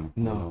right on.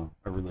 No. You know,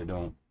 I really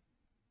don't.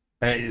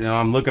 Hey, you know,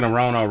 I'm looking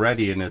around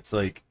already, and it's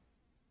like,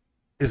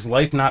 is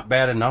life not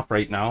bad enough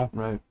right now?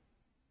 Right.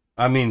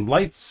 I mean,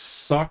 life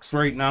sucks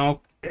right now.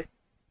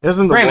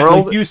 Isn't the Granted,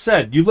 world? like you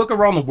said, you look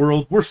around the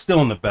world, we're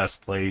still in the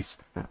best place.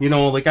 You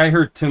know, like I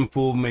heard Tim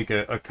Pool make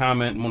a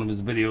comment in one of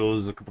his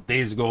videos a couple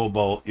days ago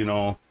about, you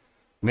know,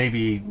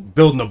 maybe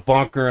building a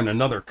bunker in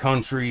another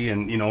country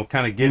and, you know,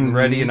 kind of getting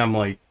ready. And I'm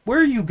like,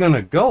 where are you going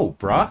to go,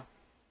 bruh?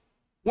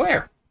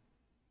 Where?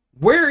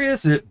 Where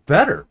is it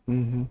better?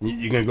 Mm-hmm.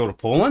 You going to go to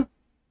Poland?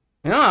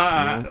 You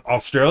know,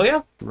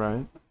 Australia?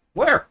 Right.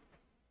 Where?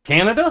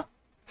 Canada?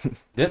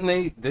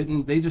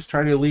 Didn't they just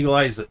try to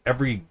legalize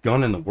every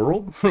gun in the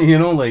world? You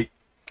know, like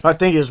I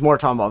think it's more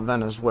talking about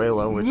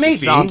Venezuela, which maybe,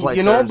 sounds like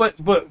you know, there's-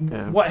 but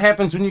yeah. what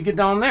happens when you get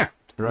down there?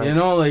 Right. You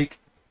know, like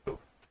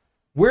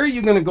where are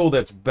you going to go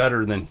that's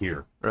better than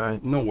here?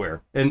 Right.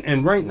 Nowhere.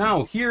 And right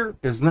now here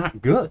is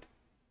not good.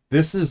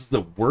 This is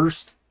the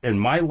worst in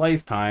my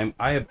lifetime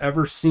I have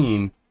ever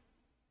seen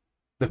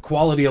the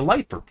quality of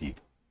life for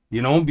people.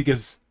 You know,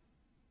 because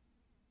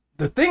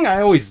the thing I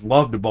always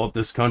loved about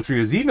this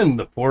country is even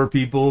the poor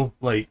people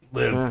like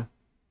live Yeah.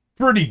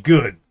 pretty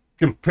good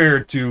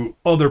compared to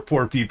other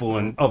poor people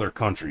in other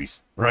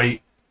countries,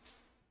 right?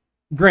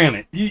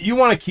 Granted, you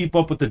want to keep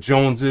up with the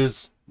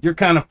Joneses. You're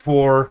kind of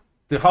poor.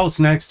 the house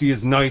next to you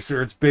is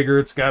nicer, it's bigger,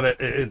 it's got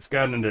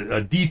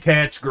a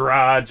detached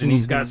garage, and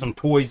he's got some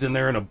toys in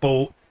there and a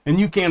boat, and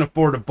you can't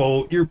afford a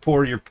boat. You're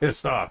poor, you're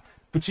pissed off.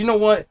 But you know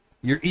what?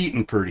 You're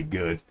eating pretty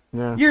good.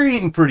 Yeah. You're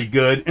eating pretty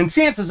good, and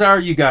chances are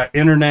you got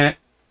internet,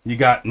 you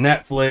got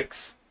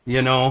Netflix,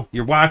 you know,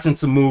 you're watching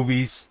some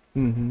movies.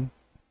 Mm-hmm.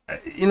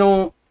 You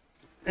know,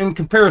 in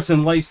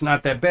comparison, life's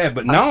not that bad.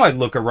 But now I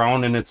look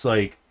around and it's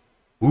like,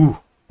 ooh,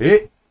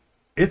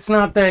 it's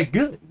not that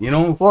good, you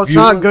know. Well, it's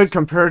not good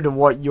compared to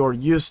what you're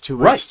used to.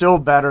 Right. It's still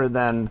better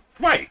than.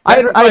 Right. I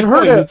had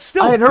heard it.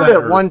 I had heard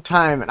better. it one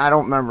time, and I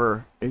don't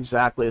remember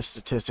exactly the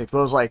statistic, but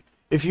it was like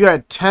if you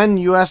had $10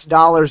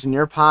 US in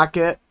your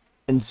pocket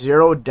and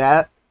zero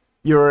debt,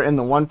 you were in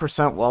the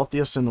 1%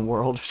 wealthiest in the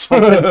world, or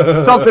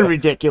something, something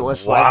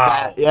ridiculous like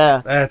that.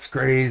 Yeah, that's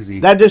crazy.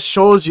 That just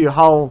shows you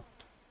how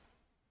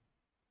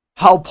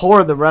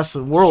poor the rest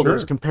of the world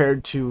is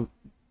compared to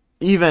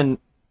even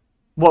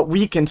what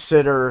we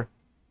consider,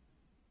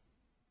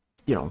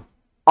 you know,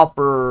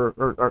 upper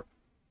or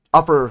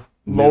upper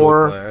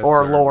lower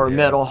or lower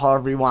middle,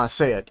 however you want to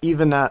say it.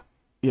 Even that,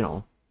 you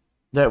know,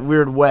 that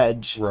weird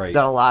wedge that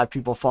a lot of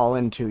people fall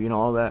into, you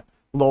know, that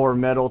lower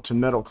middle to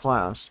middle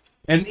class.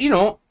 And, you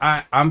know,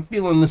 I'm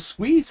feeling the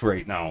squeeze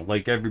right now,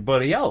 like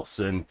everybody else.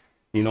 And,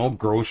 you know,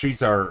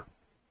 groceries are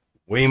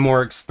way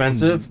more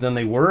expensive than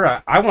they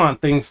were. I want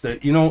things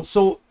that, you know,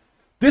 so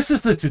this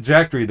is the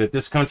trajectory that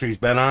this country's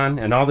been on,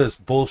 and all this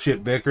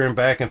bullshit bickering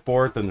back and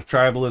forth and the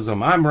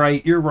tribalism. I'm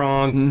right, you're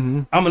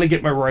wrong. I'm going to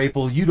get my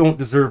rifle. You don't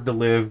deserve to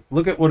live.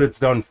 Look at what it's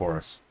done for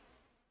us.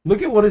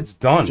 Look at what it's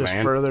done, just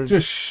man. Further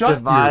just shut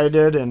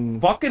divided your and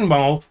fucking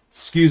mouth.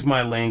 Excuse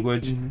my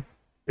language.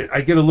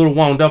 I get a little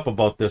wound up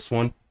about this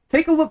one.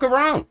 Take a look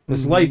around.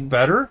 Is life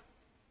better?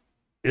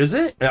 Is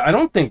it? I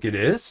don't think it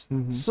is.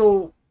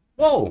 So,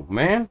 whoa,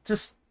 man,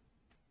 just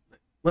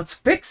let's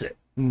fix it.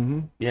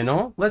 You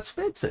know, let's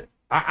fix it.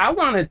 I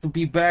want it to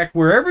be back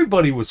where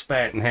everybody was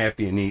fat and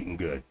happy and eating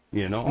good,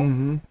 you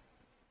know?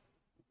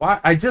 Why?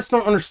 I just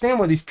don't understand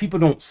why these people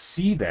don't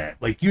see that.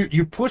 Like,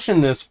 you're pushing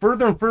this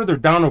further and further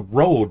down a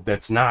road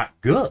that's not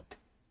good.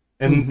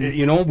 And,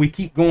 you know, we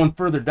keep going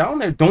further down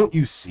there. Don't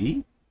you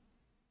see?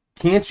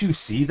 Can't you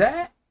see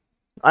that?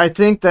 I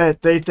think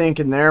that they think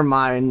in their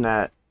mind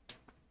that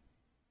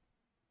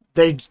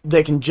they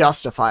can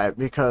justify it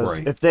because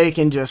if they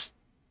can just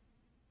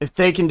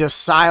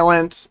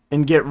silence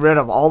and get rid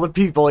of all the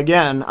people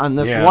again on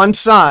this one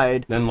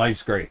side, then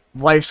life's great.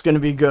 Life's going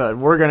to be good.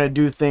 We're going to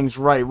do things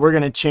right. We're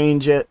going to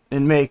change it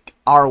and make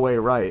our way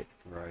right.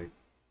 Right.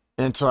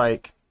 And it's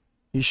like,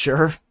 you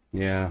sure?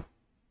 Yeah.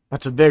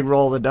 That's a big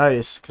roll of the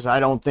dice because I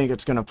don't think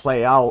it's going to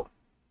play out.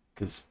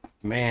 Because,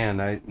 man,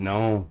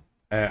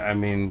 I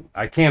mean,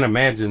 I can't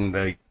imagine,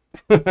 like,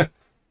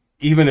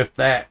 even if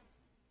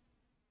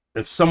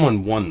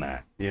someone won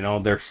that, you know,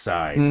 their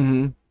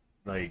side,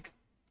 like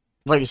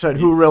you said,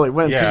 who really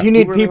wins? Because Yeah, you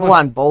need who really people wins?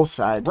 on both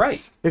sides.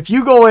 Right. If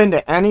you go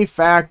into any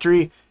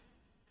factory,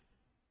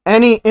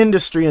 any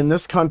industry in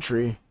this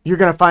country, you're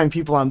going to find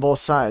people on both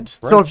sides.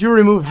 Right. So if you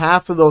remove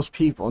half of those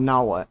people,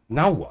 now what?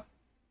 Now what?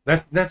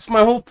 That's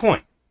my whole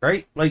point,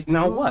 right? Like,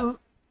 now what?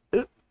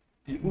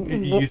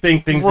 You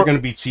think things are going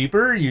to be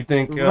cheaper? You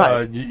think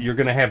you're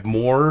going to have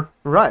more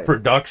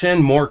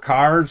production, more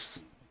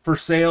cars for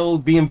sale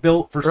being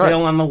built for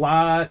sale on the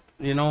lot?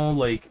 You know,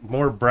 like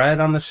more bread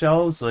on the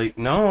shelves? Like,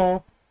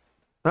 no.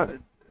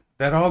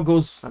 That all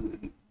goes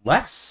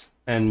less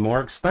and more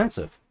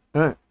expensive.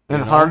 And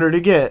harder to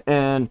get.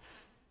 And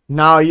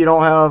now you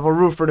don't have a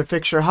roofer to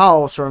fix your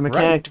house or a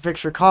mechanic to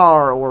fix your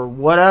car or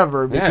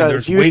whatever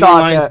because you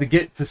thought lines that to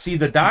get to see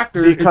the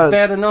doctor. It's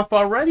bad enough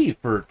already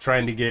for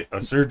trying to get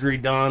a surgery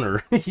done,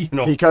 or you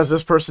know, because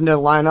this person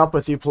didn't line up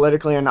with you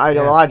politically and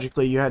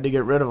ideologically, you had to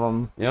get rid of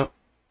them.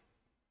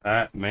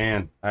 Yep.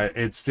 Man,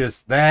 it's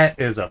just that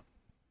is a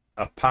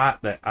pot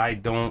that I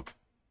don't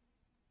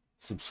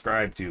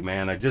subscribe to,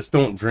 man. I just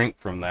don't drink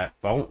from that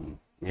fountain.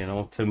 You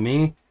know, to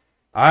me,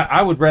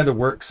 I would rather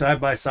work side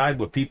by side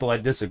with people I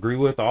disagree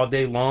with all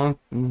day long,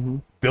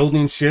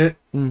 building shit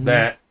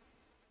that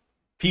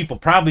people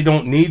probably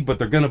don't need, but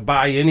they're going to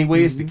buy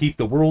anyways to keep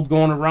the world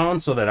going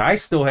around so that I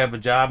still have a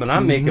job and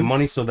I'm making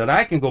money so that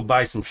I can go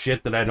buy some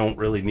shit that I don't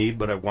really need,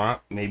 but I want,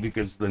 maybe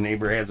because the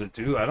neighbor has it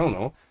too. I don't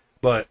know.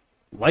 But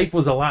life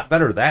was a lot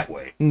better that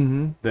way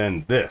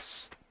than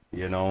this,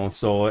 you know?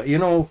 So, you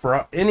know,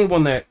 for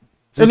anyone that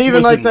just and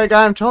even like that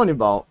guy I'm telling you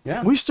about,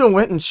 we still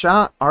went and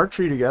shot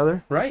archery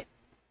together. Right.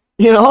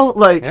 You know,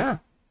 like,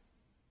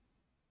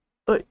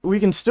 like we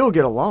can still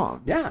get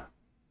along. Yeah.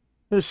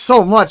 There's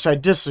so much I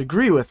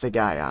disagree with the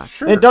guy on.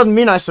 Sure. It doesn't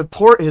mean I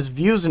support his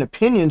views and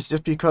opinions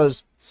just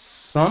because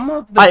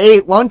I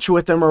ate lunch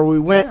with him or we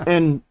went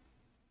and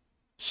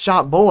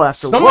shot bull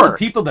after Some work. of the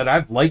people that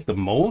I've liked the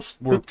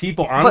most were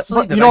people,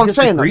 honestly, that you know I what I'm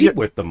saying, disagreed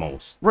with the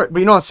most. Right, but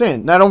you know what I'm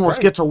saying? That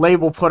almost gets a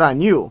label put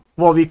on you.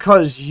 Well,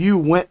 because you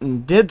went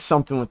and did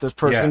something with this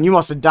person, you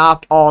must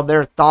adopt all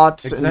their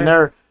thoughts and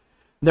their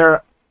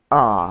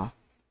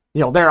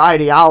you know, their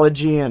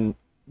ideology and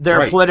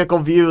their political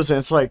views, and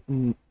it's like,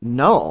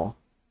 no.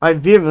 I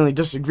vehemently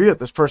disagree with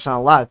this person on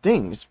a lot of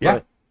things,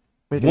 but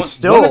we can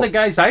One of the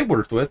guys I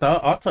worked with,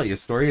 I'll tell you a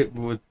story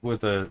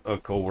with a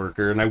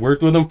coworker, and I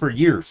worked with him for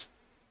years,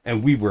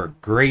 and we were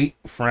great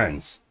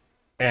friends,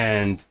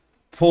 and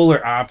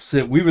polar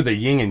opposite. We were the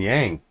yin and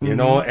yang, you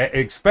know.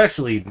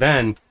 Especially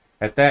then,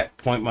 at that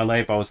point in my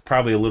life, I was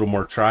probably a little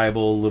more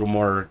tribal, a little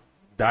more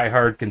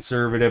diehard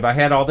conservative. I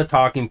had all the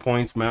talking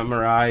points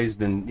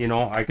memorized, and you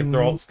know, I could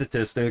throw out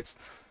statistics,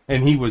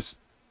 and he was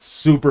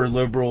super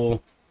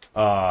liberal,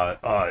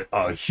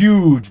 a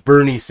huge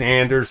Bernie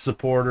Sanders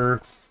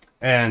supporter.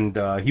 And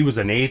he was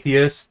an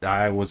atheist.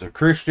 I was a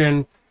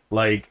Christian.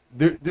 Like,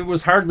 there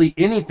was hardly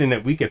anything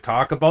that we could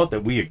talk about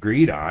that we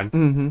agreed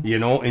on, you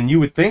know, and you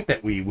would think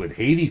that we would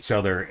hate each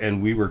other,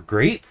 and we were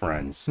great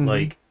friends.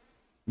 Like,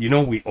 you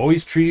know, we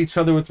always treat each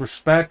other with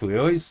respect. We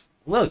always,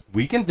 look,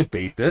 we can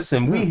debate this,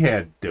 and we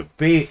had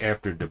debate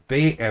after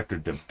debate after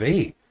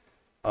debate.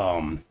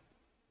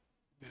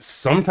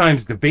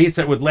 Sometimes debates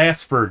that would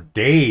last for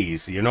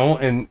days, you know,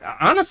 and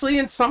honestly,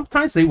 and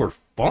sometimes they were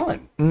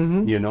fun,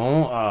 you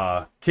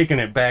know, kicking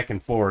it back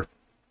and forth.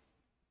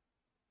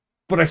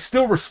 But I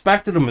still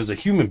respected him as a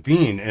human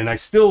being, and I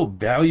still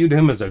valued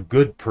him as a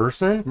good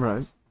person,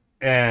 Right.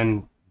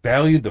 and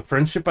valued the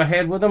friendship I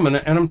had with him. And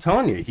I'm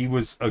telling you, he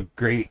was a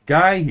great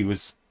guy. He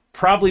was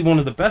probably one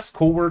of the best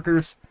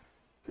coworkers,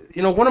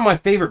 you know, one of my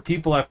favorite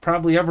people I've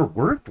probably ever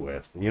worked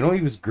with. You know,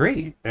 he was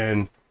great,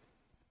 and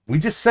we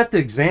just set the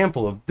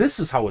example of this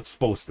is how it's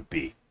supposed to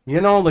be.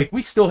 You know, like,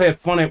 we still had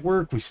fun at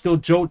work. We still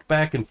joked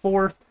back and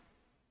forth.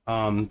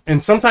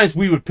 And sometimes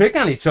we would pick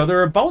on each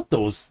other about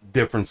those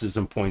differences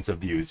and points of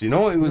views. You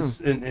know, it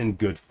was in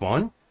good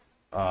fun.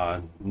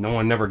 No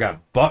one never got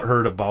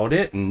butthurt about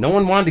it, and no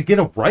one wanted to get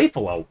a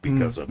rifle out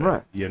because of it.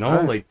 Right. You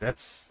know, like,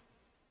 that's...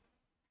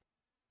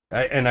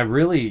 and I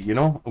really, you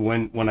know,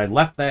 when I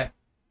left that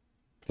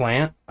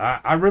plant,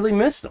 I really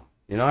missed him.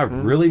 You know, I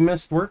really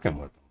missed working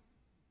with him.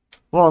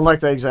 Well, and like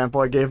the example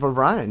I gave of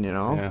Ryan, you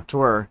know, to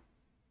where,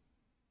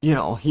 you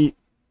know, he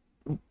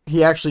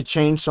actually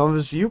changed some of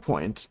his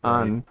viewpoints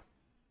on,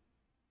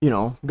 you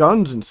know,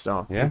 guns and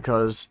stuff. Yeah.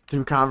 Because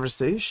through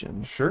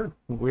conversation, Sure.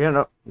 we ended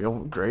up, you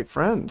know, great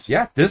friends.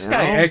 Yeah, this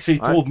guy know, actually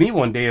told me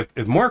one day,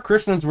 if more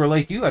Christians were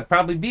like you, I'd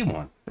probably be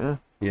one. Yeah.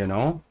 You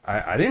know,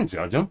 I didn't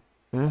judge him.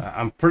 Yeah.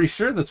 I'm pretty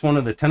sure that's one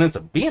of the tenets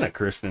of being a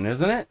Christian,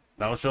 isn't it?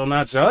 Thou shalt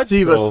not judge.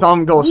 See, so... but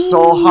some go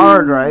so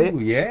hard, right?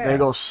 Yeah. They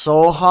go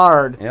so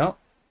hard Yep.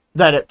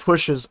 that it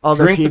pushes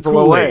other Drink people the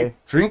Kool-Aid. away.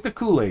 Drink the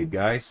Kool-Aid,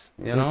 guys.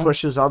 You know, It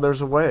pushes others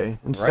away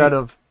instead Right.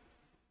 of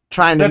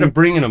trying instead to. of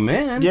bringing them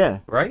in. Yeah.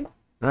 Right.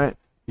 Right.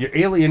 You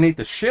alienate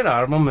the shit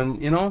out of them,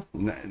 and you know.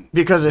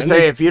 Because they and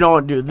say, if you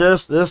don't do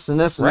this, this, and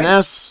this, and Right.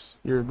 this,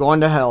 you're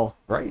going to hell.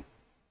 Right.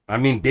 I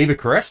mean, David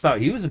Koresh thought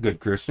he was a good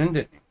Christian,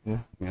 didn't he? Yeah.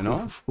 You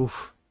know.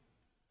 Oof.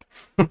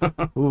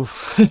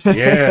 Oof.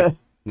 Yeah.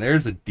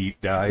 There's a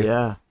deep dive.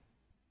 Yeah.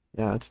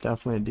 Yeah, it's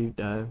definitely a deep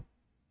dive.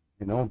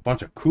 You know, a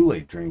bunch of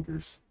Kool-Aid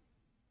drinkers.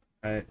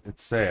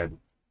 It's sad.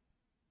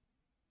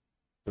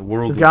 The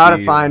world. We've would got to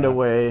be, find a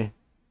way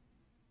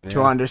to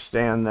yeah,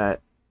 understand that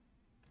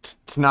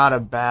it's not a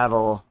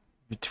battle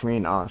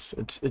between us.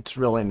 It's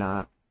really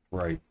not.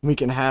 Right. We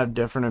can have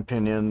different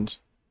opinions.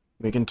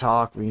 We can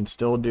talk. We can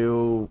still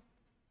do,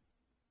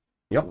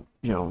 Yep.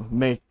 you know,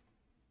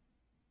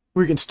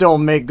 we can still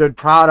make good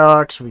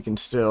products. We can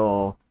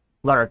still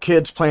let our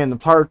kids play in the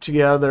park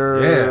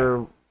together.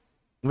 Yeah.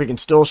 We can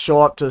still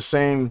show up to the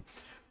same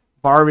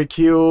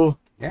barbecue,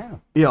 Yeah.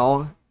 you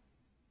know,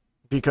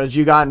 because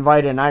you got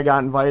invited and I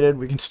got invited.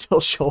 We can still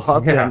show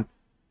up Yeah. and,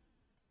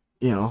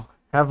 you know,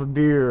 have a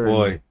beer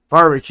Boy. and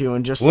barbecue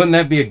and just, Wouldn't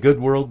that be a good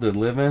world to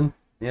live in?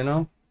 You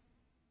know,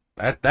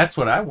 that's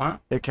what I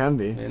want. it can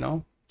be. You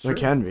know, It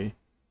can be.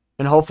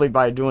 And hopefully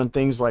by doing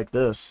things like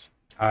this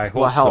I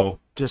will hope help. so.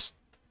 Just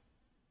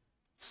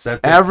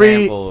Set the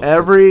example. of-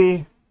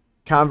 every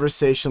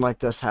conversation like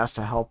this has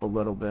to help a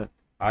little bit.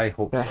 I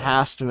hope It so.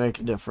 has to make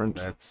a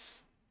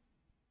difference.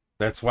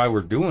 That's why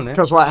we're doing it.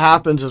 Because what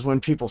happens is when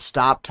people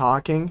stop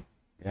talking,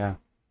 Yeah.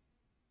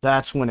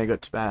 that's when it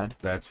gets bad.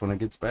 That's when it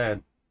gets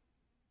bad.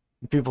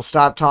 People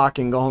stop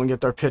talking, go home and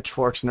get their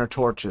pitchforks and their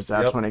torches.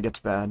 That's Yep. when it gets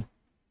bad.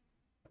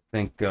 I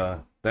think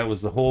that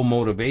was the whole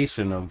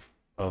motivation of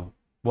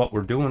what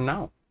we're doing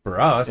now. For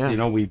us, Yeah. you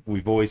know,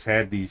 we've always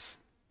had these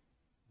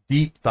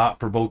deep,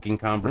 thought-provoking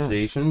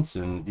conversations,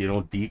 and you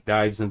know, deep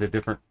dives into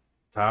different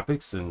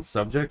topics and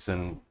subjects,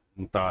 and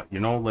thought, you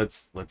know,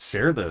 let's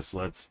share this.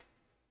 Let's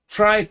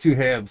try to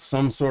have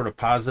some sort of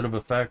positive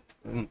effect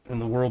in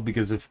the world,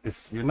 because if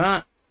you're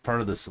not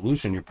part of the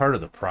solution, you're part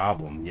of the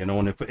problem, you know.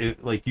 And if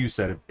it, like you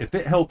said, if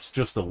it helps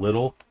just a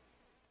little,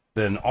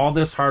 then all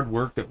this hard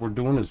work that we're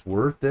doing is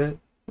worth it,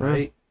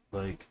 right?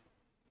 Like,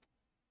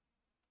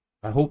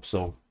 I hope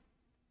so.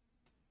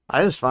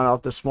 I just found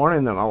out this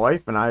morning that my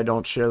wife and I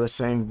don't share the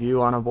same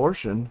view on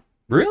abortion.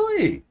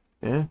 Really?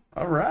 Yeah.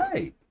 All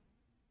right.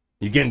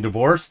 You getting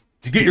divorced?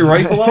 Did you get your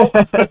rifle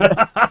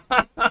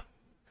out?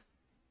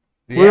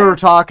 We were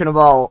talking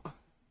about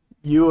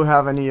you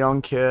having a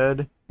young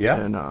kid. Yeah.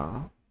 And,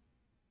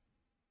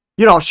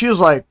 you know, she was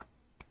like,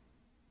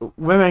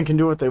 women can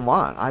do what they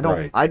want.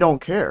 I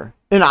don't care.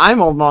 And I'm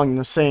along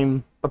the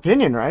same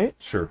opinion, right?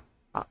 Sure.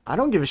 I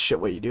don't give a shit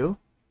what you do.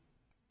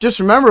 Just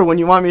remember, when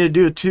you want me to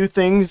do two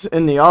things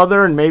in the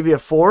other and maybe a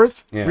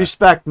fourth, Yeah.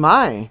 respect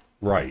my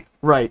Right.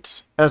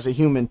 rights as a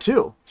human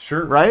too,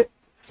 Sure. right?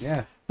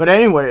 Yeah. But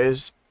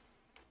anyways,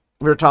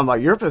 we were talking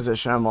about your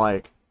position. I'm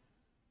like,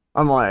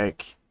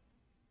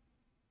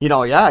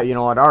 yeah,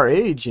 at our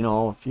age,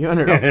 if you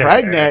ended up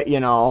pregnant,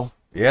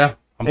 Yeah.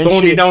 I'm And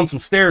throwing she- you down some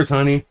stairs,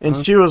 honey. and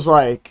Huh? she was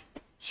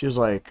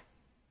like,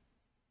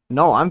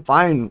 no, I'm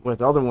fine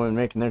with other women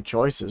making their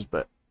choices,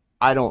 but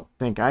I don't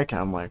think I can.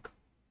 I'm like,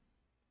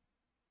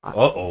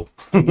 Uh-oh.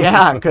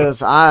 yeah,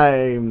 because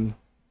I'm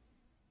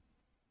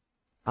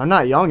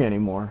not young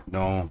anymore.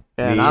 No.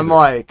 And me I'm either.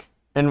 like,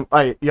 and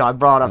I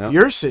brought up Yep.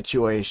 your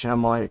situation.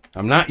 I'm like,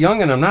 I'm not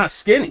young and I'm not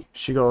skinny.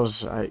 she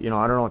goes, I don't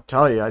know what to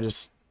tell you. I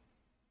just,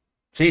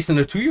 Chasing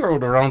a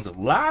 2-year-old around's a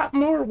lot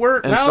more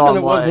work And now so than it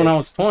I'm was when like- I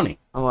was 20.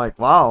 I'm like,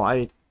 wow,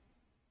 I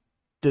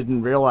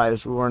didn't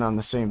realize we weren't on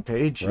the same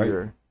page Right.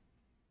 here.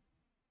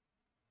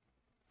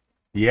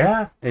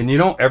 Yeah. And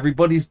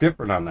everybody's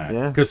different on that.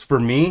 Yeah. Because for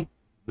me,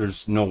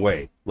 there's no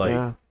way. Like,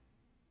 Yeah,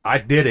 I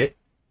did it.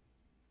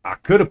 I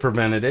could have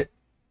prevented it.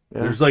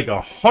 yeah. There's like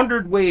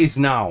 100 ways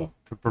now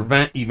to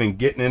prevent even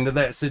getting into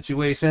that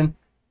situation.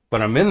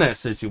 But I'm in that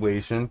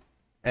situation.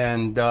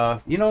 And,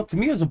 to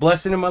me, it was a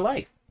blessing in my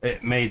life.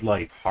 It made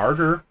life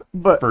harder,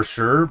 But for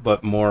sure,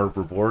 but more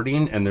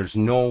rewarding. And there's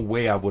no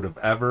way I would have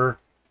ever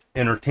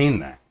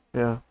entertained that,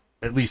 yeah,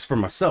 at least for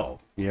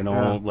myself. Yeah.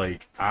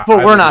 Like, I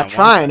but we're did not want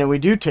trying, that. and we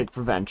do take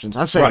preventions.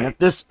 I'm saying Right. if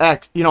this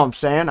act, you know what I'm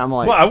saying? I'm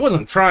like, Well, I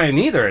wasn't trying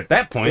either at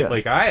that point. Yeah.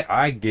 Like,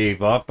 I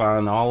gave up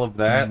on all of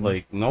that. Mhm.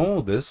 Like,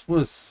 no, this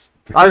was.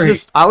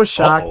 I was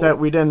shocked Uh-oh. that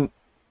we didn't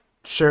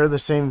share the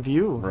same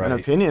view Right. and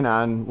opinion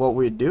on what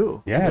we'd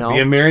do. Yeah, you know?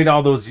 being married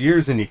all those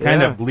years and you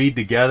kind Yeah. of bleed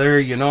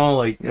together,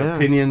 like Yeah.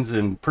 opinions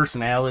and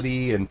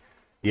personality and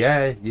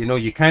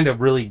you kind of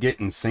really get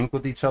in sync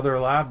with each other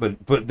a lot,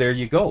 but there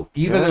you go.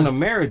 Even Yeah. in a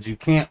marriage, you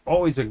can't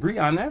always agree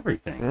on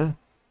everything. Yeah,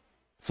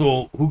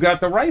 So who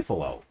got the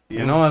rifle out?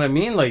 You know what I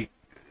mean? Like,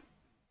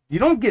 you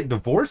don't get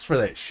divorced for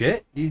that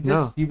shit. You just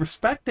No. you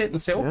respect it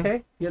and say, Yeah.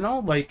 okay,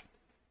 like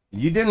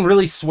you didn't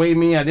really sway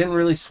me, I didn't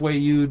really sway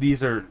you.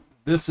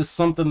 This is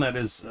something that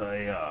is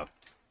a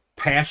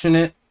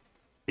passionate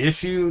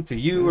issue to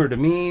you or to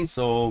me.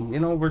 So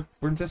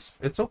we're just,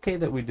 it's okay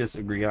that we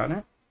disagree on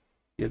it.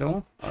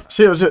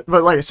 see,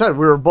 but like I said,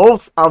 we were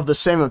both of the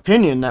same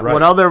opinion that Right.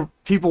 what other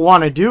people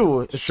want to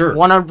do is Sure.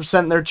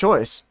 100% their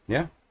choice.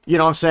 Yeah. You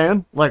know what I'm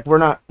saying? Like, we're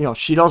not,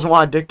 she doesn't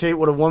want to dictate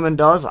what a woman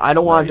does. I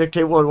don't want Right. to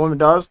dictate what a woman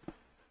does.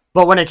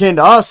 But when it came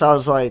to us, I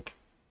was like,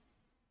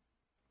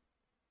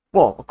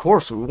 well, of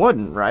course we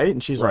wouldn't, right?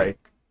 And she's Right.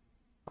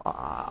 like,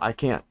 I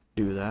can't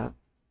do that.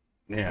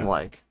 Yeah. I'm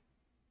like,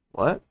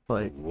 what?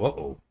 Like,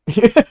 Whoa.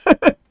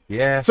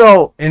 Yeah.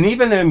 so, And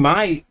even in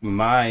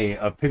my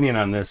opinion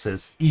on this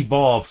has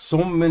evolved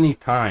so many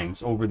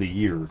times over the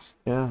years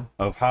yeah,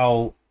 of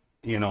how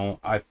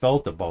I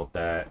felt about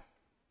that.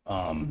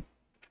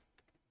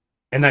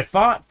 And I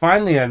thought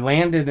finally I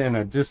landed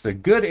in just a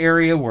good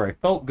area where I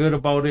felt good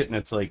about it. And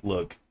it's like,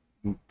 look,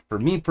 for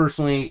me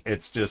personally,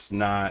 it's just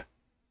not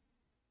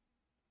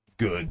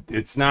good.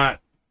 It's not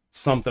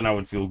something I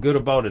would feel good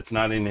about. It's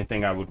not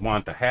anything I would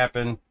want to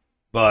happen.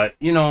 But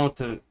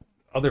to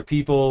other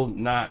people,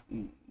 not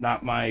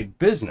my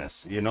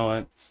business.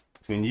 It's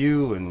between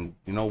you and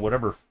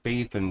whatever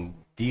faith and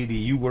deity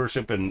you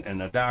worship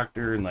and a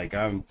doctor, and like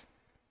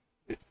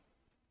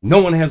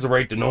no one has the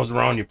right to nose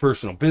around your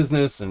personal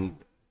business. And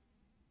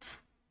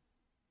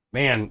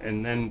man,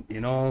 and then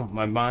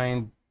my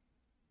mind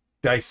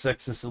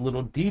dissects this a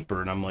little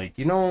deeper, and I'm like,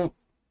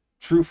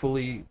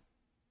 truthfully,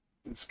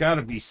 there's got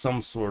to be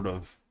some sort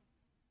of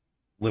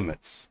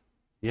limits,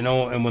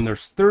 and when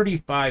there's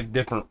 35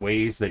 different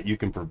ways that you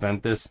can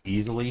prevent this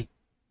easily,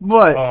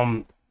 but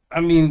I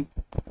mean,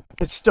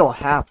 it still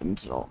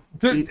happens, though.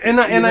 and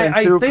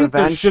I through think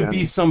there should be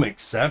prevention. some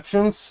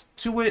exceptions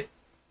to it.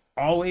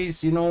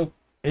 Always,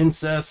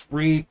 incest,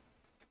 rape.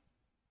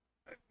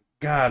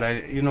 God,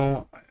 I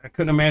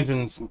couldn't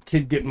imagine some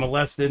kid getting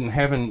molested and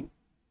having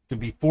to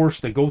be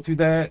forced to go through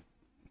that.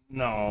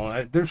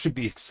 No, there should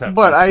be exceptions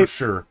for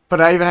sure. But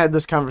I even had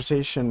this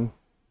conversation.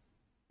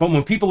 But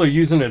when people are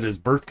using it as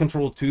birth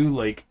control too,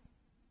 like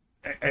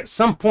at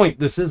some point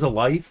this is a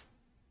life,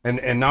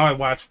 and now I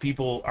watch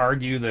people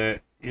argue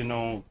that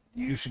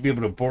you should be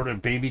able to abort a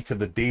baby to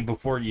the day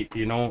before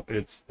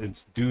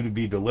it's due to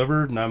be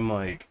delivered, and I'm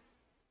like,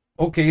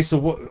 okay, so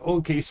what?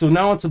 Okay, so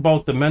now it's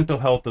about the mental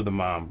health of the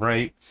mom,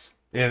 right?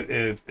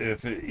 If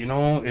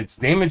it's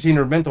damaging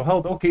her mental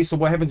health, okay, so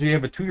what happens when you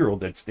have a 2-year-old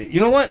that's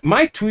what?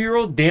 My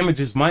 2-year-old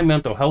damages my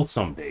mental health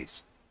some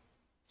days.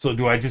 So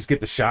do I just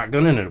get the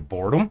shotgun and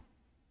abort him?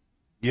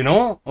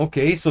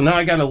 Okay, so now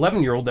I got an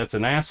 11-year-old that's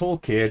an asshole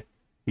kid.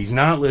 He's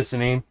not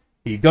listening.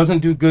 He doesn't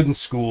do good in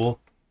school.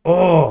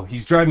 Oh,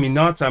 he's driving me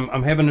nuts. I'm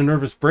having a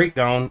nervous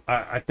breakdown.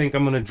 I think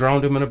I'm going to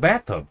drown him in a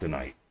bathtub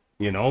tonight,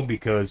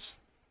 because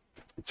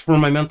it's for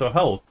my mental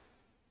health.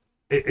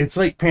 It's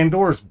like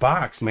Pandora's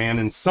box, man.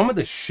 And some of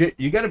the shit,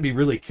 you got to be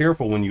really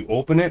careful when you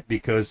open it,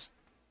 because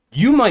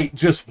you might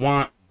just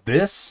want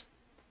this,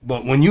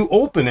 but when you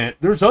open it,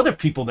 there's other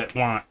people that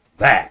want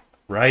that,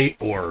 right?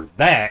 Or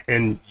that,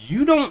 and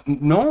you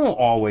don't know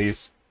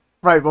always.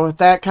 Right, but with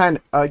that kind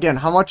again,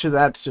 how much of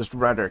that's just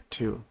rhetoric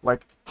too?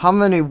 Like, how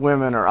many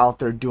women are out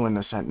there doing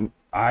this? And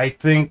I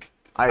think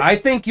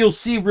you'll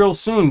see real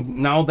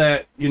soon, now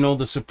that, you know,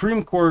 the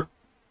Supreme Court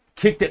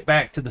kicked it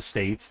back to the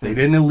states. They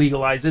didn't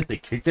illegalize it. They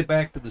kicked it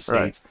back to the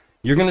states. Right.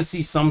 You're going to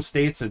see some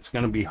states it's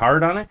going to be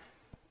hard on it.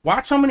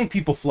 Watch how many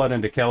people flood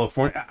into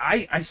California.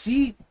 I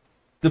see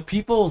the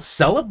people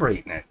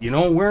celebrating it, you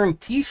know, wearing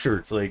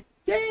T-shirts like,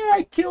 yeah,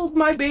 I killed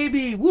my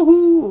baby,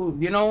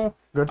 woohoo, you know.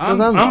 Good for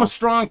them. I'm a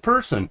strong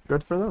person.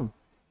 Good for them.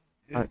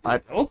 Okay,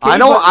 I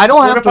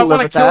don't have to live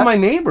with that. Kill my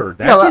neighbor.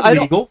 That's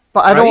illegal.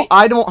 But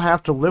I don't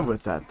have to live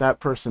with that.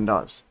 That person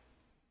does.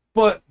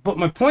 But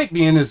my point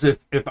being is, if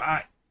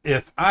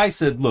I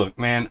said, look,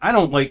 man, I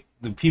don't like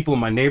the people in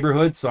my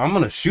neighborhood, so I'm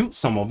going to shoot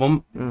some of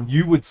them,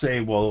 you would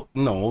say, well,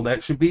 no,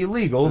 that should be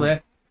illegal.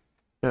 That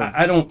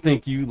I don't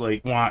think you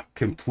like want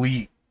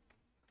complete.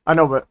 I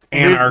know, but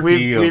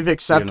anarchy. We've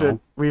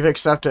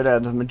accepted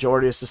as a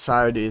majority of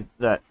society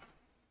that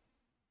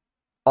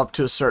up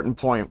to a certain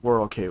point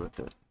we're okay with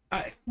it.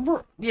 I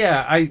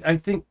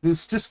think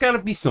there's just got to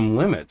be some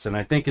limits, and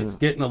I think it's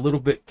getting a little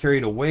bit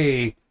carried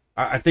away.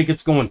 I think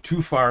it's going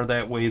too far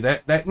that way.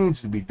 That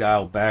needs to be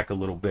dialed back a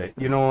little bit.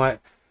 You know what?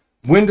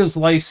 When does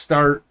life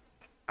start?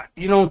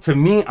 You know, to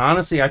me,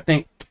 honestly, I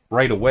think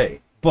right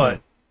away.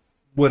 But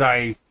would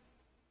I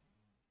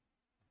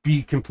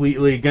be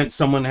completely against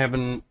someone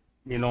having,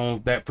 you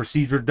know, that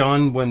procedure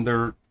done when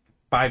they're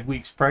 5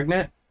 weeks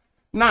pregnant?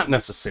 Not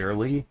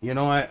necessarily. You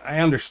know, I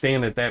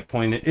understand at that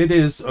point it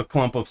is a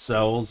clump of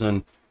cells,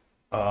 and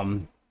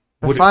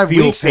would 5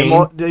 weeks they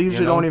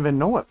usually don't even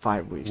know at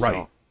 5 weeks. Right.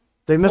 So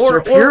they miss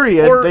their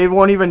period, they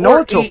won't even know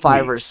until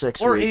 5 or 6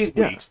 weeks. Or 8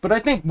 weeks. But I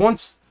think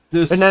once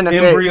this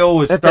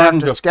embryo is starting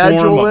to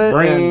form a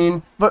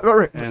brain,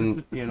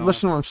 and you know,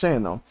 listen to what I'm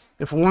saying though.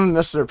 If a woman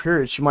misses her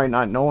period, she might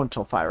not know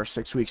until 5 or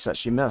 6 weeks that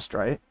she missed,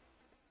 right?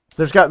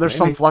 There's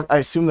some I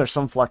assume there's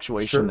some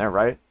fluctuation there,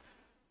 right?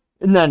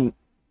 And then,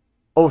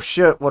 oh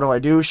shit,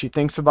 what do? She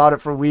thinks about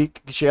it for a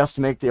week. She has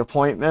to make the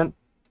appointment.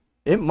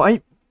 It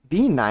might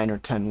be 9 or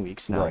 10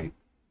 weeks now. Right.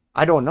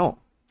 I don't know.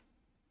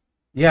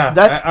 Yeah,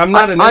 I'm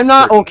not. I'm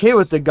not okay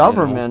with the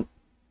government.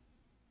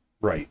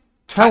 You know? Right.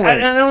 I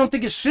don't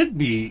think it should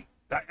be.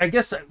 I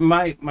guess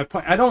my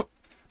point. I don't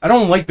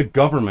like the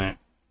government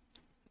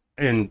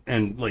and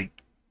like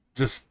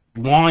just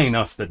lawing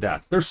us to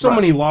death. There's so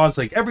many laws.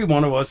 Like every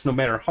one of us, no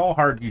matter how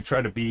hard you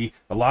try to be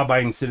a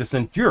law-abiding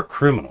citizen, you're a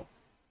criminal.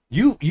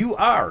 You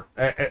are.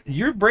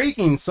 You're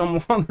breaking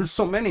some law. There's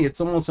so many.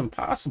 It's almost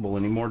impossible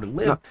anymore to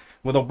live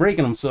without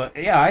breaking them. So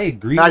yeah, I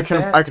agree. I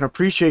can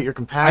appreciate your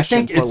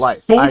compassion for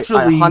life.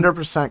 Socially, I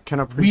 100%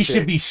 can appreciate. We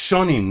should be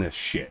shunning this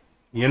shit.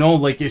 You know,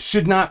 like it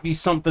should not be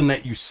something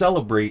that you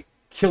celebrate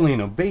killing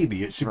a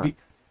baby. It should be.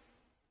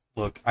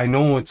 Look, I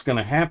know it's going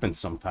to happen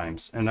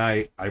sometimes, and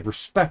I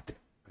respect it.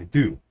 I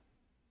do.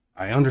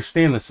 I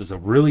understand this is a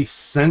really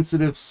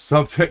sensitive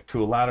subject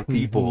to a lot of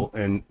people,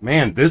 and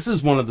man, this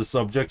is one of the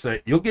subjects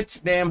that you'll get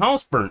your damn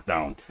house burnt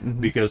down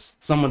because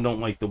someone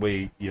don't like the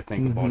way you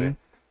think about it.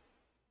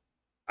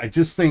 I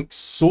just think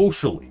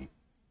socially,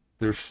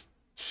 there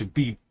should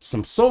be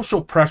some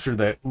social pressure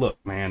that, look,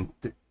 man,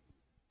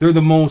 they're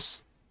the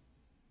most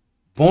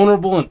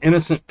vulnerable and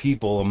innocent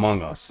people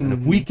among us, and if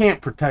we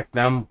can't protect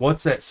them,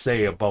 what's that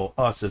say about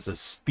us as a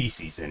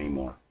species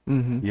anymore?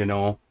 You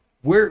know,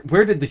 where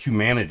did the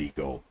humanity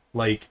go?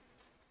 Like,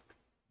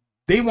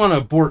 they want to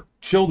abort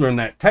children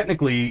that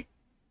technically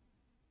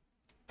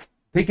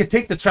they could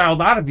take the child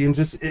out of you and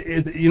just,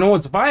 you know,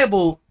 it's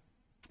viable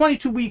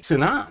 22 weeks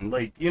and on.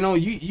 Like, you know,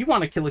 you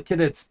want to kill a kid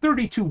that's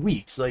 32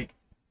 weeks. Like,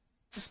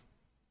 just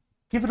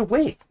give it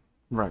away.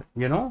 Right.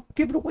 You know,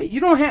 give it away. You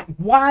don't have,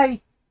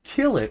 why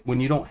kill it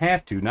when you don't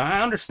have to? Now,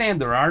 I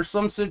understand there are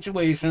some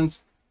situations,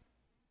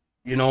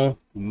 you know,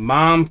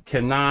 mom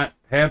cannot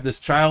have this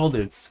child,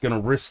 it's going to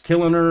risk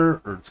killing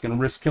her, or it's going to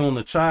risk killing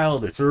the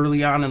child, it's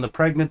early on in the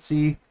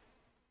pregnancy.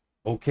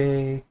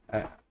 Okay,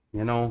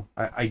 you know,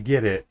 I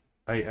get it.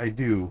 I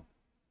do.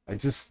 I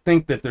just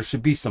think that there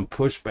should be some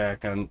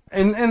pushback on,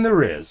 and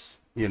there is,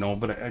 you know,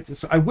 but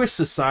I wish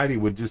society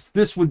would just,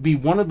 this would be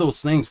one of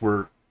those things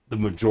where the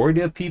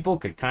majority of people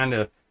could kind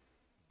of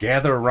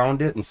gather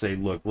around it and say,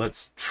 look,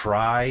 let's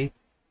try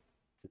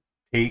to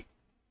take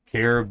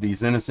care of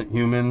these innocent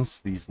humans,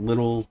 these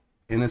little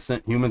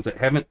innocent humans that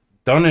haven't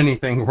done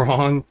anything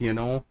wrong, you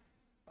know.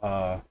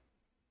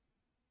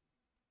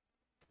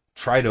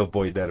 Try to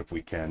avoid that if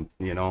we can,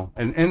 you know.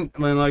 And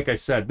like I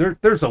said,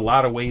 there's a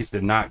lot of ways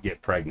to not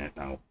get pregnant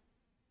now.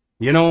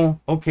 You know,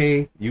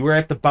 okay, you were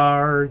at the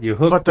bar, you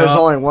hooked up. But there's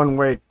only one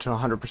way to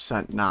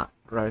 100% not,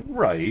 right?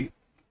 Right.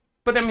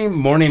 But I mean,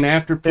 morning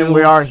after pills, and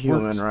we are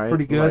human, right?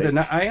 Pretty good, and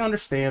I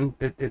understand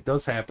it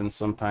does happen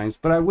sometimes,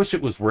 but I wish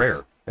it was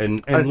rare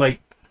and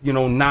like, you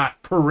know,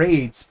 not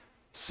parades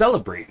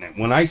celebrating it.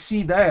 When I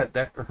see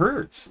that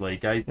hurts.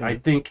 Like I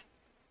think,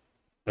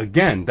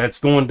 again, that's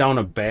going down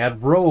a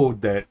bad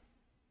road that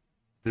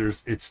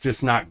it's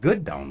just not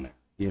good down there,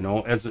 you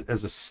know, as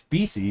a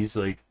species,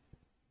 like,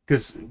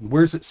 because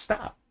where's it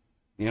stop?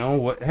 You know,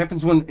 what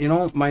happens when, you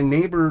know, my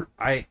neighbor,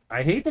 I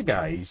hate the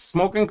guy. He's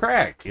smoking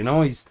crack, you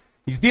know, he's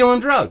dealing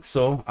drugs.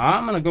 So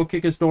I'm going to go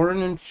kick his door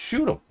in and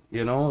shoot him.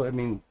 You know, I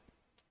mean,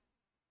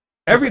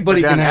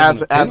 everybody Again, can have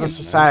as an opinion, a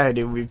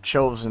society, we've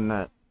chosen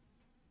that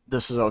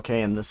this is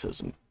okay and this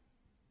isn't.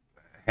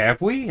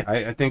 Have we?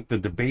 I think the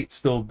debate's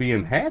still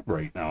being had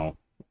right now.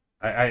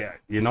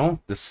 You know,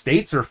 the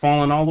states are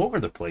falling all over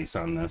the place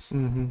on this.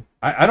 Mm-hmm.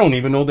 I don't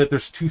even know that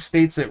there's two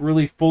states that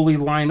really fully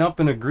line up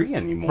and agree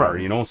anymore.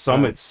 Right. You know,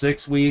 some Right. it's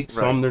 6 weeks,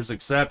 Right. some there's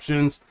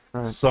exceptions,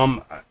 Right.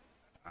 some,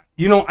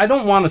 you know, I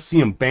don't want to see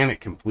them ban it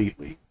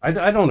completely. I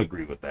don't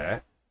agree with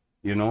that.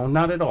 You know,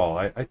 not at all.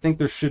 I think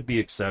there should be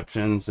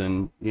exceptions,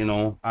 and, you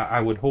know, I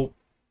would hope,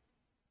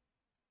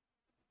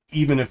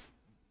 even if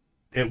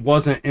it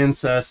wasn't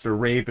incest or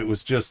rape, it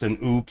was just an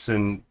oops,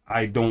 and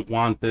I don't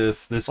want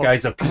this. This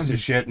guy's a piece of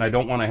shit, and I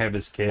don't want to have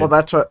his kid. Well,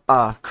 that's what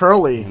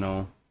Curly, you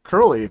know,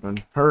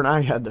 even her and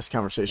I had this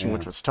conversation, Yeah.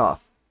 which was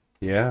tough.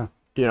 yeah,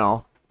 You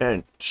know,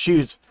 and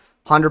she's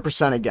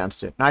 100%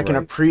 against it. And I can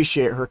Right.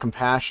 appreciate her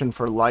compassion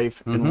for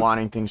life and Mhm.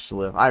 wanting things to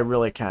live. I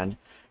really can.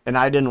 And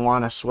I didn't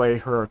want to sway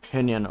her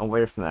opinion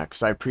away from that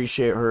because I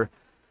appreciate her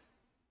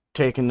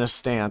taking this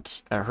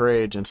stance at her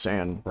age and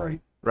saying, right,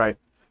 right.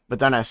 But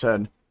then I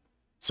said,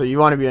 so you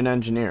want to be an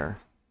engineer?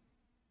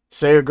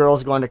 Say a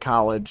girl's going to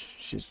college.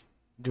 She's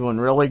doing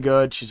really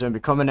good. She's going to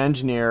become an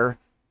engineer,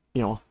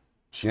 you know,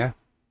 yeah,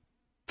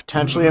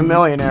 potentially a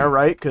millionaire,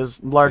 right?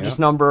 Because largest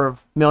Yeah. number of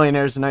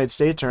millionaires in the United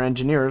States are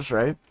engineers,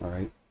 right? all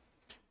right,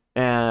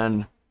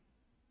 And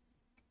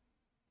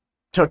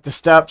took the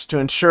steps to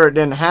ensure it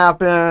didn't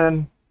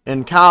happen.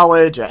 In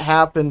college, it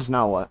happens.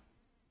 Now what?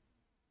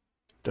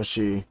 Does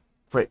she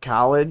quit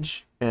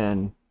college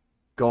and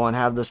go and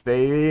have this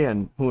baby?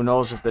 And who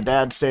knows if the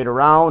dad stayed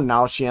around?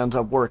 Now she ends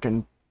up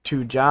working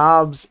 2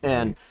 jobs.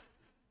 And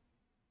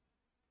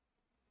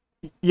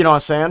you know what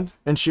I'm saying?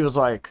 And she was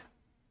like,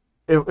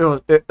 it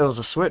was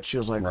a switch. She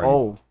was like, Right.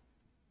 oh,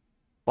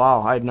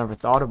 wow, I'd never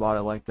thought about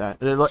it like that.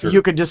 Sure.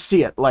 You could just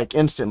see it, like,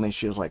 instantly.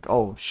 She was like,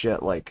 oh,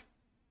 shit, like,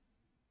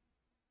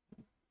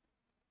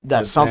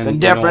 that's And, something you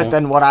different know,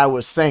 than what I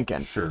was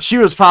thinking. Sure. She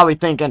was probably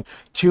thinking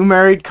 2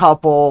 married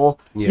couple,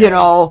 Yeah. you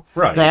know,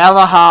 Right. they have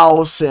a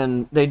house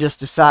and they just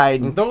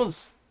decide. And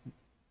those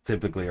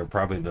typically are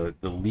probably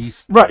the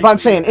least. Right, but I'm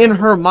likely. saying in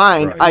her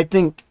mind, Right. I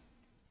think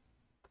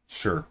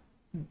Sure.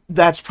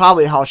 that's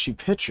probably how she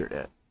pictured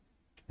it.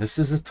 This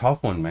is a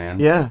tough one, man.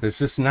 Yeah. There's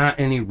just not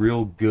any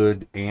real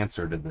good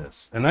answer to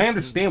this. And I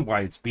understand why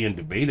it's being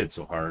debated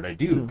so hard. I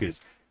do, because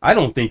I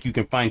don't think you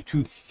can find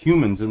 2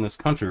 humans in this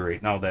country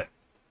right now that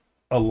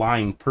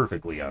align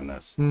perfectly on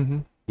this. Mm-hmm.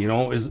 You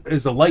know,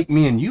 as alike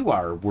me and you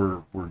are,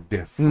 we're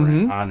different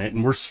Mhm. on it,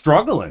 and we're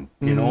struggling,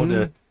 you know,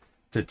 Mhm.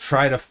 to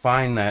try to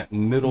find that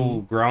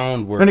middle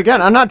ground where. And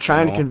again, I'm not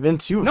trying to know,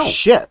 convince you of no.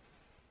 shit.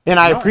 And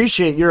I No.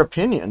 appreciate your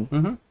opinion.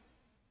 Mhm.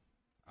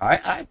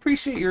 I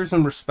appreciate yours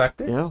and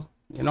respect it. You know,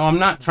 You know, I'm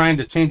not trying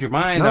to change your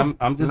mind. No,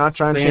 I'm just not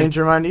trying to saying change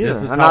your mind this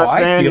either. is I'm how not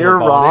I saying feel you're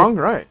about wrong, it.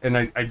 right? And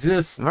I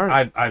just,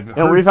 Right. I've And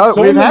heard we've so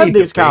had many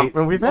these debates.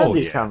 we've had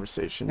these Yeah.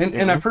 conversations. And you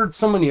and know? I've heard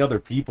so many other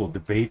people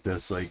debate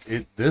this. Like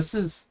this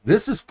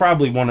is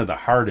probably one of the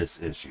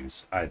hardest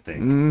issues I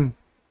think Mm,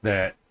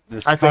 that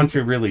this I think-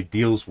 country really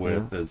deals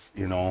with. Is,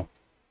 you know,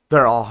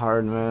 they're all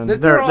hard, man.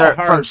 They're all They're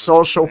hard, from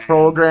social man.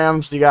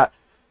 programs. You got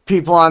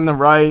people on the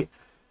right,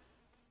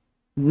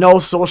 no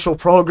social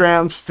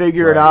programs,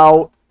 figure it Right.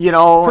 out. You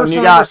know, and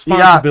Personal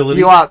responsibility.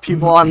 you got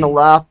people on the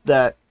left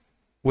that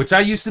which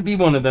I used to be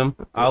one of them.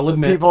 I'll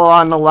admit. people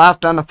on the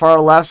left, on the far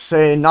left,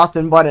 say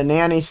nothing but a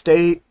nanny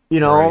state. You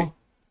know, Right.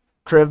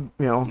 crib,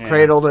 Yeah.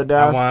 cradle to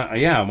death.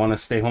 I want to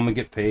stay home and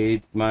get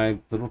paid my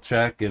little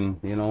check, and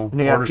you know, And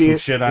you got order some pe-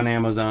 shit on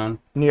Amazon.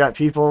 And you got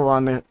people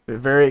on the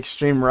very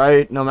extreme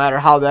right. No matter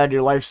how bad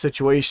your life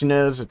situation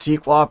is, it's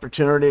equal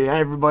opportunity.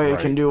 Everybody Right.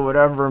 can do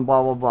whatever, and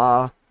blah blah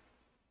blah.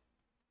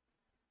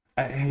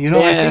 I think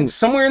And-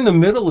 somewhere in the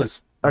middle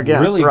is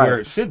Again, really right. where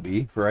it should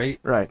be, right?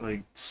 Right.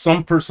 Like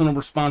some personal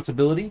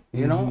responsibility.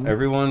 You know, Mhm.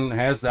 everyone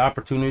has the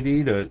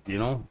opportunity to, you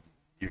know,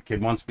 your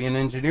kid wants to be an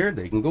engineer,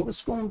 they can go to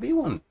school and be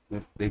one.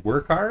 If they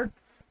work hard,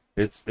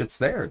 it's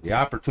there. The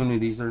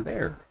opportunities are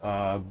there.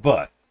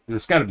 But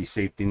there's got to be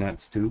safety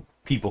nets too.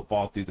 People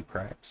fall through the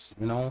cracks.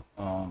 You know.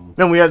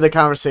 Then we had the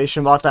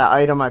conversation about that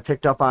item I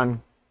picked up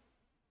on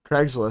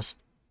Craigslist,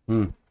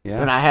 Yeah.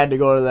 and I had to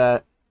go to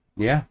that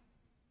Yeah.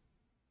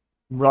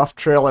 rough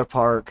trailer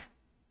park,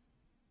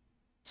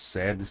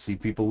 Sad to see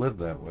people live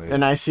that way.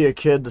 and I see a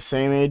kid the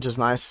same age as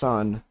my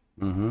son,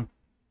 Mm-hmm.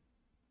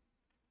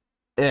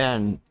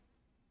 and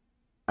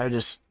I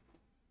just,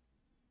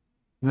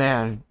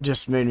 man,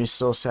 just made me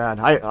so sad.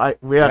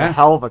 We had Yeah. a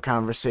hell of a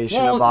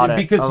conversation Well, about it.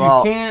 because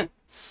about, you can't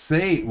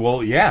say,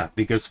 well, yeah,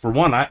 because for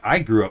one, I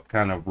grew up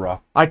kind of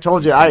rough. I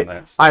told you, some of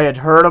that stuff. I had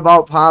heard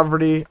about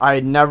poverty. I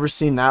had never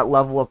seen that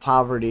level of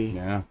poverty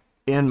Yeah,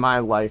 in my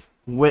life.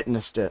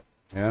 Witnessed it.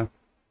 yeah.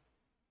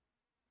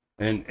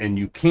 And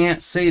you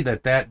can't say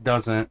that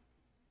doesn't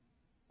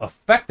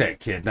affect that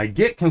kid. And I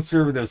get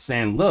conservatives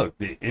saying, look,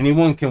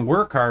 anyone can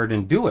work hard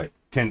and do it.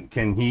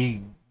 Can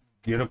he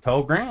get a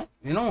Pell Grant?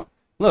 You know,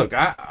 look,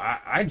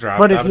 I dropped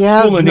But if out he of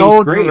has school in no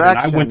 8th grade and I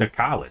direction, went to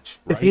college.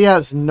 Right? If he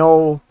has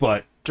no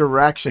but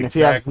direction, if he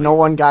has exactly. no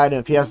one guiding,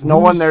 if he has no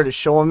one there to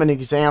show him an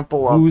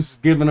example of who's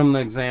giving him the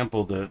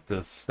example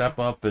to step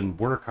up and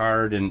work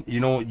hard, and you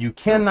know, you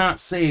cannot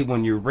say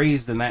when you're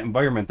raised in that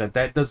environment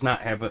that does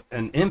not have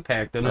an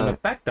impact and an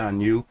effect on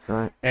you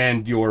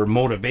and your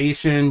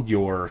motivation,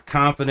 your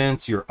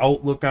confidence, your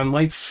outlook on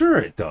life. Sure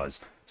it does.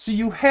 So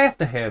you have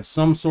to have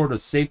some sort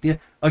of safety.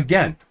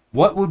 Again,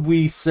 what would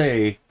we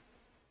say?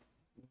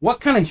 What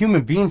kind of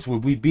human beings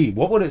would we be?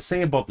 What would it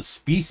say about the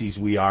species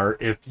we are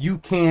if you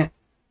can't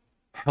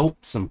help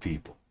some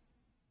people?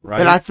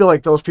 Right. And I feel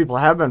like those people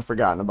have been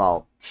forgotten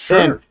about. Sure.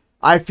 And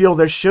I feel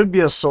there should be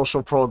a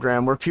social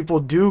program where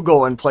people do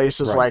go in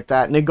places like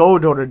that, and they go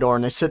door to door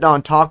and they sit down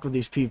and talk with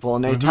these people,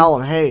 and they tell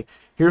them, hey,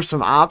 here's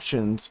some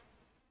options.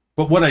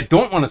 But what I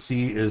don't want to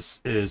see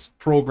is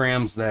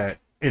programs that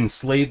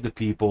enslave the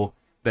people,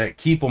 that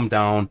keep them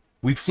down.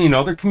 We've seen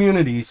other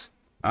communities.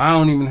 I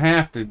don't even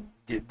have to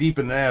get deep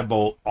into that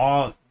about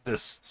all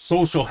this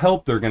social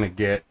help they're going to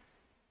get,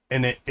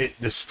 and it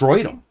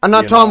destroyed them. I'm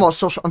not talking about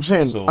social.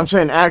 I'm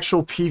saying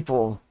actual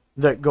people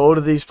that go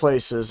to these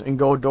places and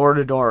go door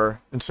to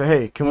door and say,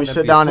 hey, can we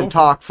sit down and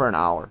talk for an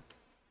hour?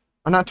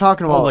 I'm not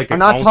talking about. Like I'm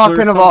not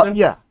talking about.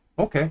 Yeah.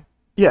 Okay.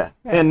 Yeah.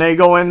 And they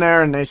go in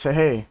there and they say,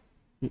 hey,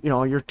 you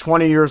know, you're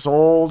 20 years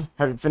old.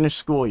 Have you finished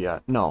school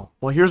yet? No.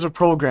 Well, here's a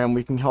program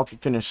we can help you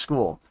finish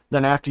school.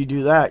 Then after you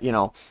do that, you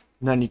know,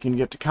 then you can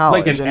get to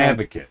college. Like an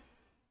advocate.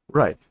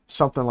 Right.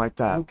 Something like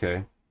that.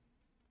 Okay.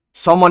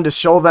 Someone to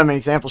show them an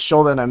example,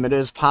 show them it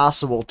is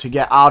possible to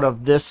get out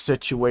of this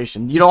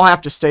situation. You don't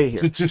have to stay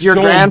here. Your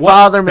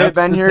grandfather may have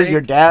been here,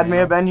 your dad may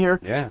have been here,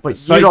 but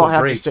you don't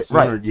have to stay.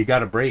 Right. You got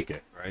to break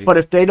it, right? But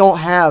if they don't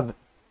have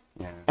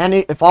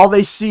any, if all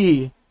they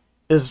see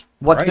is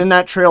what's in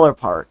that trailer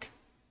park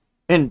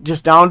and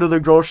just down to the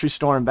grocery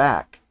store and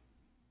back,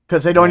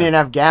 because they don't even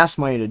have gas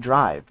money to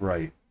drive.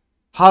 Right.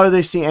 How do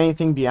they see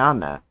anything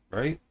beyond that?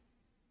 Right.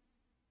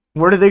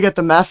 Where do they get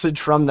the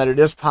message from that it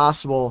is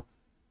possible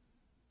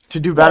to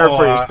do better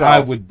for yourself? I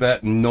would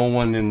bet no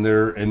one in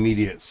their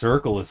immediate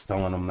circle is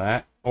telling them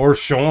that or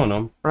showing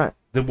them. Right.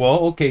 That, well,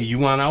 okay, you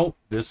want out?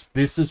 This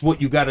is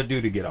what you got to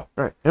do to get out.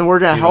 Right. And we're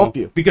going to help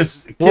you.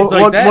 Because kids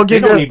like that, they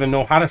don't even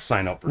know how to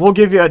sign up. We'll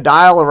give you a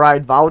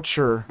dial-a-ride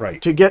voucher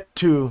right. to get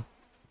to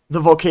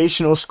the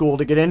vocational school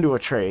to get into a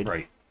trade.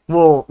 Right.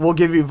 We'll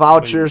give you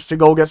vouchers to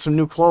go get some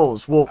new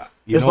clothes.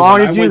 As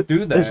long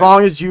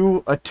as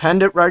you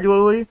attend it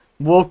regularly,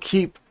 we'll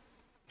keep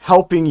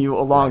helping you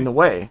along the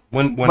way.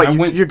 When I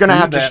went, you're gonna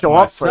have to show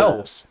up for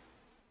this.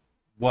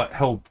 What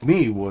helped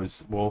me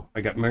was, well,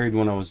 I got married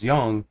when I was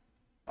young,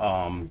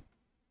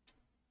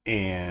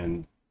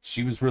 and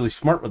she was really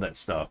smart with that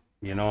stuff,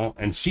 you know,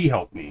 and she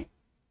helped me,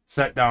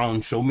 sat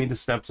down, showed me the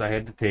steps I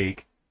had to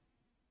take,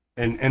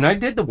 and I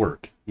did the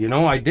work, you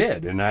know, I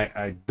did, and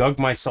I dug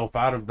myself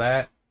out of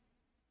that.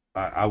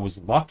 I was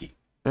lucky.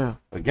 Yeah.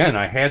 Again,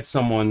 I had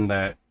someone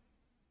that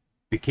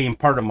became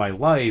part of my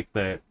life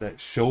that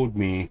showed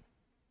me,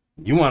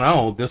 you want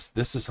out,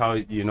 this is how,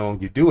 you know,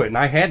 you do it. And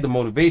I had the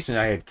motivation.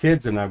 I had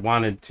kids, and I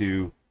wanted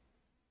to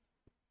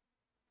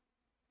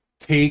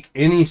take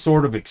any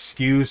sort of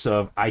excuse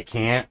of I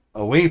can't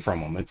away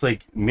from them. It's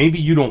like, maybe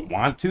you don't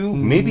want to,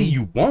 maybe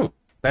you won't.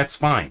 That's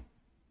fine.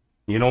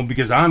 You know,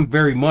 because I'm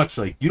very much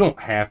like, you don't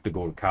have to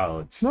go to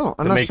college to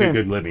make a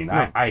good living.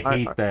 No, I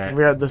hate that.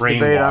 We had this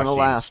debate on the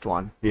last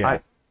one. Yeah,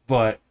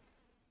 but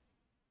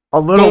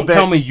don't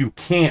tell me you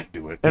can't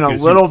do it. And a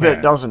little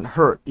bit doesn't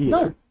hurt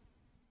either.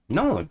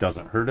 No, it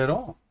doesn't hurt at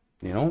all.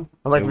 You know,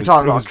 like we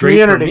talked about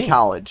community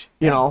college.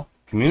 You know,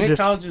 community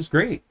college is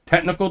great.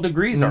 Technical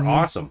degrees are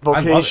awesome.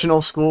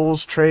 Vocational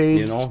schools, trades.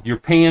 You know, you're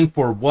paying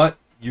for what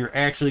you're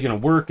actually going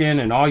to work in,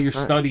 and all your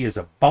study is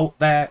about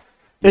that.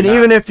 And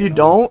even if you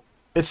don't,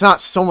 it's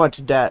not so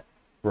much debt.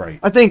 Right.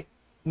 I think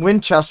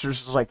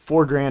Winchester's is like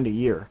 $4,000 a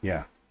year.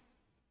 Yeah.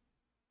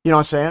 You know what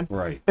I'm saying?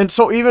 Right. And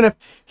so even if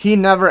he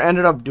never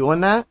ended up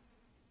doing that,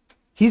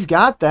 he's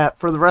got that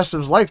for the rest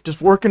of his life,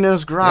 just working in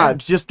his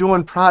garage, just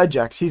doing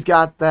projects. He's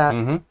got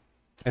that.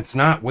 It's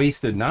not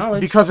wasted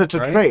knowledge. Because it's a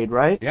trade,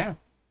 right? Yeah.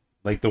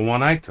 Like the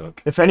one I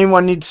took. If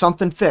anyone needs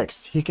something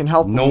fixed, he can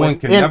help. No one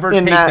can never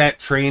take that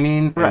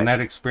training and that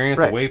experience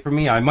away from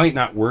me. I might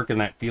not work in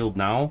that field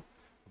now,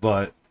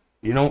 but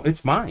you know,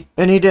 it's mine.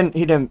 And he didn't,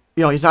 you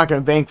know, he's not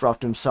going to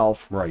bankrupt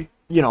himself. Right.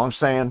 You know what I'm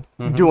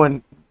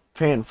saying?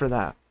 Paying for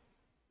that.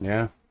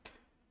 Yeah.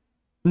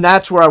 And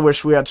that's where I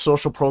wish we had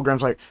social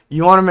programs like,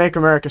 you want to make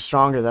America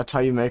stronger, that's how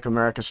you make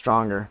America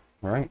stronger.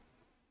 Right.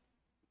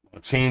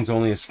 A chain's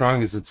only as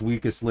strong as its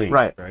weakest link.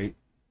 Right. Right.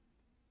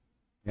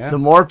 Yeah. The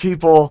more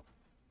people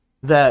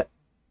that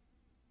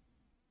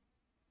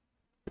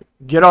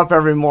get up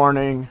every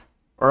morning,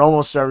 or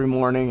almost every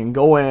morning, and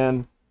go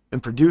in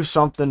and produce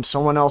something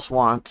someone else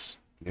wants.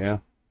 Yeah.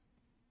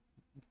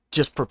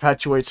 Just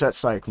perpetuates that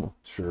cycle.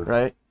 Sure.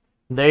 Right?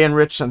 They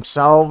enrich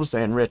themselves,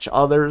 they enrich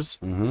others.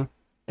 And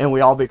and we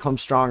all become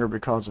stronger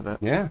because of it.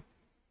 Yeah.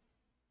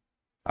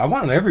 I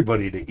want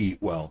everybody to eat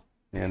well,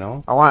 you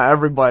know? I want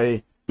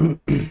everybody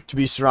to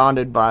be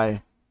surrounded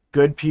by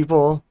good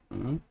people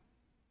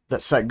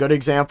that set good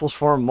examples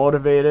for them,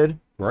 motivated.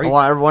 Right. I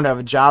want everyone to have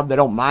a job they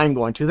don't mind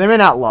going to. They may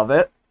not love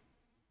it,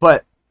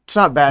 but it's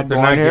not bad They're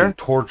going not here. getting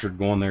tortured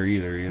going there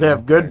either. You They know?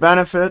 have good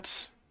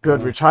benefits,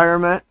 good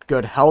retirement,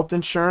 good health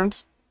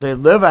insurance. They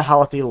live a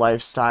healthy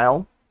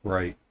lifestyle.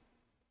 Right.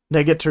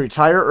 They get to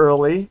retire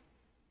early,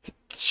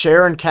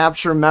 share and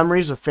capture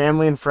memories of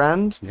family and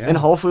friends, and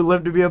hopefully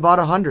live to be about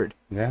 100.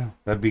 Yeah,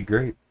 that'd be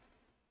great.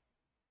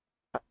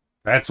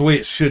 That's the way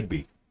it should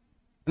be.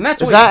 And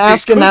that's Is what that it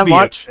asking could that be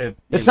much? if,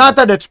 It's you know, not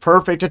that it's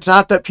perfect. It's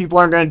not that people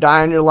aren't going to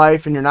die in your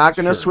life and you're not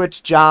going to Sure.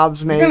 switch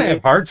jobs, you're maybe. gonna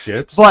have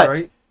hardships, But-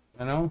 right?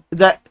 You know?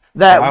 that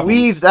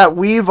Problems.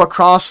 weave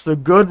across the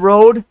good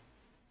road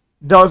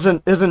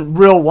isn't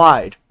real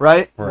wide,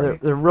 right? Right.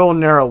 They're real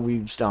narrow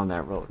weaves down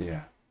that road.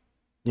 Yeah.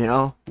 You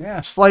know?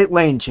 Yeah. Slight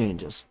lane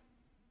changes.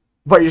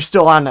 But you're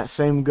still on that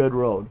same good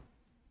road.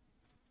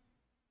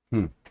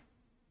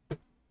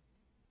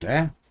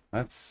 Yeah.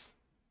 That's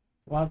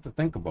a lot to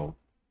think about,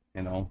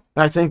 you know.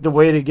 And I think the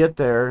way to get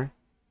there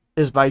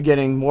is by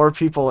getting more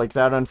people like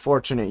that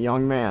unfortunate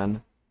young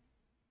man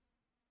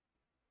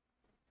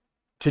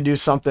to do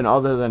something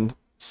other than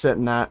sit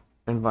in that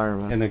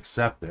environment. And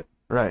accept it.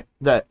 Right.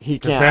 That he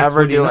 'Cause can't that's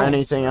ever what he do knows,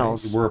 anything right?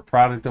 else. We're a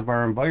product of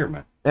our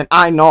environment. And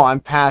I know I'm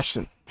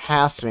passing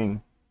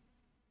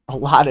a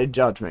lot of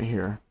judgment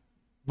here.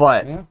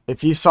 But Yeah.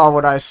 if you saw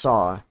what I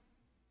saw,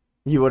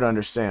 you would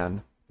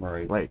understand.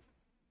 Right. Like,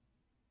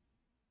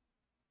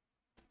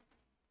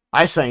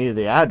 I sent you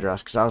the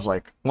address because I was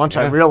like, once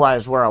I Yeah.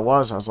 realized where I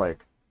was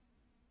like,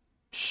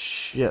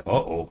 shit.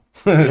 Uh-oh.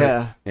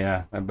 Yeah.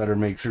 Yeah, I better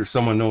make sure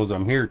someone knows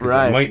I'm here because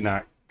Right. I might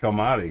not come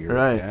out of here.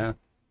 Right. Yeah.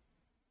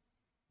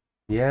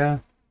 Yeah.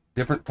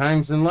 Different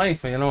times in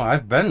life, you know,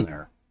 I've been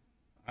there.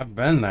 I've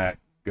been that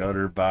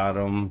gutter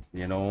bottom,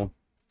 you know.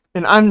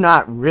 And I'm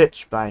not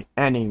rich by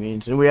any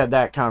means. And we had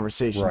that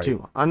conversation Right.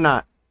 too. I'm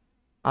not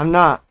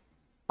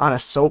on a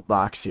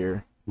soapbox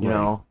here, you Right.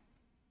 know.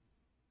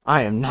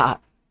 I am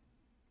not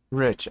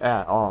rich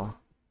at all.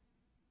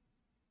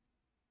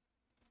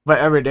 But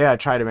every day I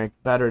try to make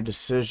better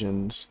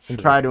decisions and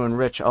Sure. try to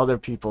enrich other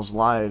people's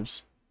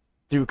lives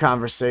through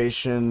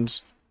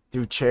conversations,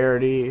 through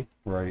charity,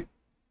 Right.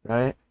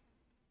 right?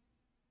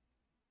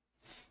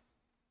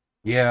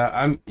 Yeah,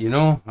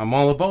 I'm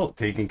all about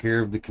taking care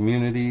of the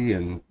community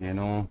and, you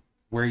know,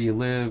 where you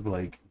live,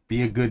 like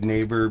be a good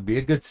neighbor, be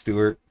a good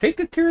steward, take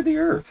good care of the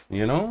earth,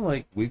 you know,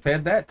 like we've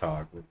had that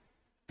talk.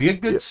 Be a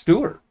good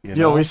steward, you You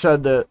know. know, we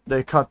said that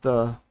they cut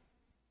the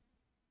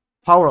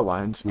power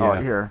lines out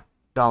Yeah. here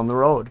down the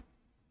road.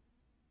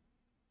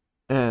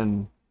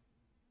 And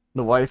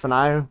the wife and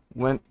I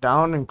went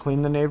down and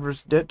cleaned the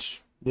neighbor's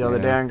ditch the other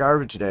Yeah. day on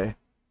garbage day.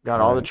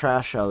 Got all the Right.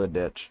 trash out of the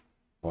ditch.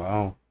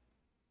 Wow.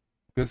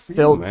 Good for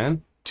Filled- you,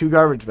 man. 2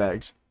 garbage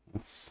bags,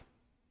 It's,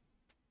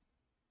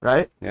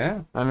 right?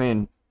 yeah, I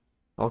mean,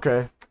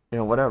 okay, you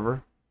know,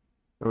 whatever.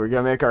 Are we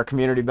going to make our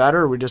community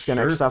better, or are we just going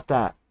to Sure. accept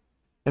that?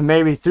 And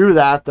maybe through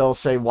that, they'll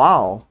say,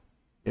 wow,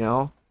 you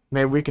know,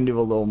 maybe we can do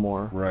a little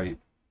more. right.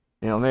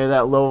 You know, maybe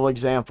that little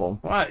example.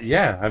 Well,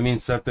 yeah, I mean,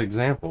 set the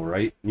example,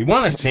 right? You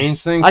want to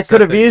change things. I set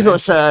could have the easily example.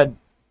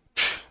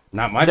 said,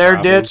 Not my their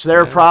problem. ditch,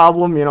 their Yeah.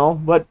 problem, you know,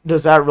 but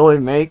does that really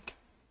make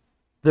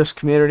this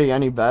community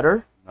any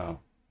better? No.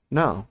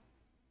 No.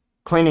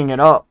 Cleaning it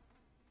up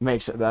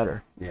makes it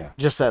better. Yeah.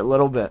 Just that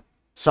little bit.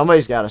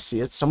 Somebody's got to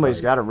see it. Somebody's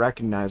Right. got to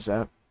recognize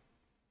that.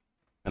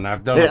 And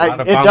I've done It- a lot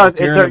of it does-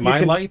 volunteering you in my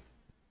can- life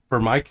for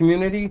my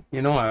community.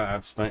 You know,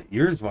 I've spent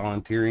years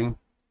volunteering.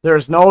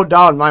 There's no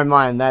doubt in my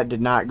mind that did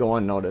not go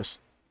unnoticed.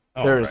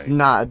 Oh, There's right.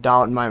 not a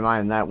doubt in my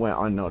mind that went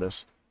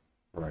unnoticed.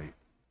 Right.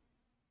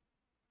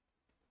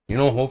 You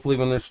know, hopefully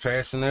when there's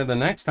trash in there the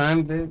next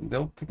time,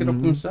 they'll pick it up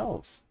Mhm.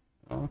 themselves.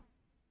 You know?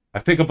 I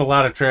pick up a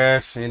lot of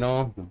trash, you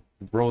know, the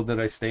road that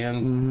I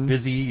stand's Mhm.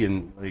 busy,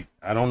 and like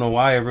I don't know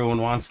why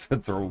everyone wants to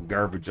throw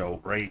garbage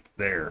out right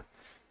there.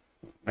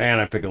 Man,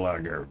 I pick a lot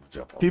of garbage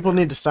up. People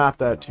need to stop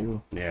that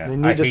too. Yeah, They I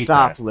need to hate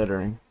stop that.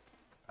 littering.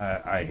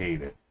 I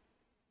hate it.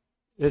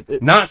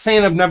 It, Not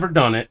saying I've never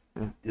done it.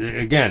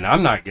 Again,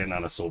 I'm not getting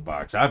on a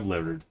soapbox. I've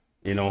littered.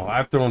 You know,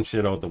 I've thrown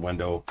shit out the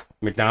window.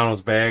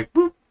 McDonald's bag,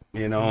 boop,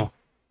 you know.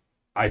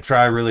 I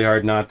try really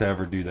hard not to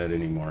ever do that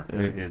anymore. Yeah.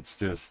 It's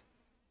just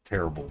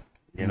terrible.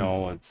 You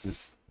know, it's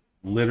just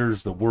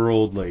litters the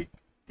world. Like,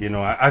 you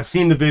know, I've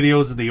seen the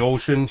videos of the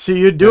ocean. see,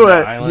 you do And the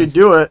it, islands.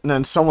 and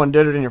then someone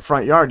did it in your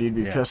front yard, you'd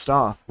be Yeah. pissed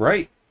off.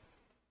 Right.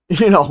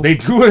 You know, They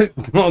do it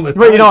all the time.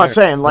 but you know what I'm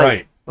saying?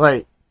 Right.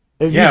 Like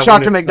if Yeah, you when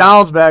chucked a it's,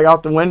 McDonald's bag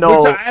out the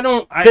window Which I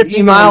don't. 50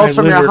 even when I miles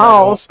from your littered,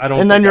 house, I don't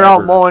and then think you're I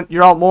out ever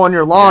mowing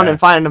your lawn Yeah. and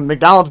find a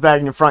McDonald's bag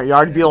in your front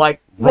yard, you'd be like,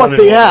 what running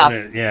the over F?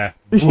 it, yeah,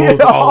 You blows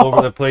all know?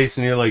 over the place,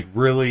 and you're like,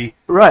 really,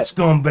 Right,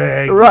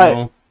 scumbag, Right. You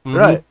know? Mhm.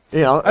 right.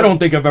 You know, I don't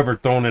think I've ever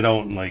thrown it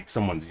out in like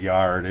someone's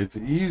yard. It's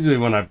usually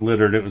when I've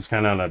littered, it was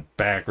kind of on a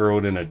back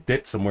road in a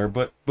ditch somewhere.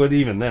 But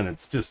even then,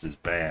 it's just as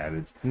bad.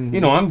 It's Mhm.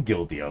 you know, I'm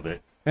guilty of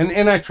it.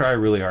 And I try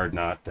really hard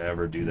not to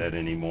ever do that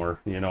anymore.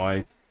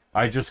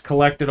 I just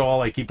collect it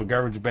all. I keep a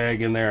garbage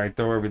bag in there. I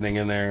throw everything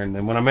in there, and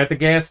then when I'm at the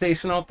gas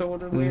station, I'll throw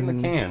it away in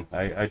the can.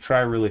 I try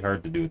really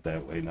hard to do it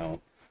that way now.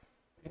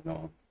 You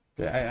know,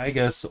 I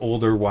guess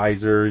older,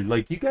 wiser,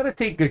 like you got to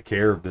take good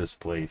care of this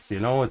place.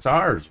 It's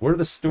ours. We're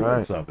the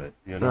stewards of it.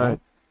 Right.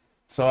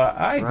 So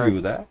I agree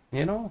with that.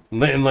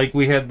 And like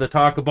we had the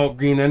talk about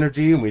green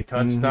energy, and we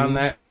touched on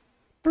that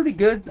pretty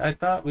good. I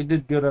thought we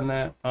did good on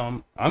that.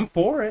 I'm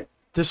for it.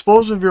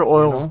 Dispose of your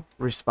oil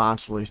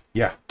responsibly.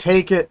 Yeah.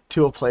 Take it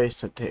to a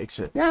place that takes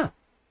it. Yeah.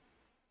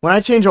 When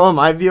I change oil in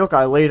my vehicle,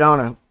 I lay down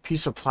a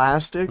piece of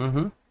plastic.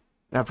 So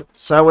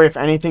that way, if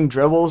anything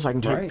dribbles, I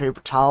can take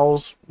paper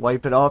towels,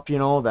 wipe it up,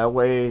 that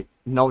way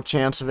no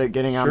chance of it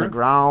getting on the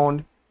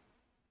ground.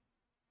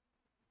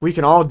 We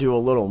can all do a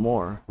little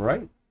more.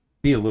 Right.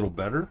 Be a little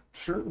better.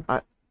 Sure.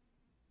 I'm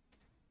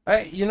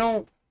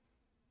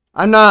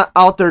not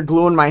out there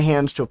gluing my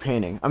hands to a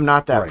painting. I'm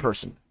not that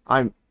person.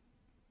 I'm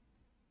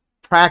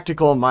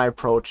practical in my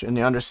approach and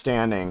the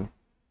understanding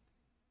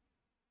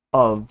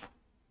of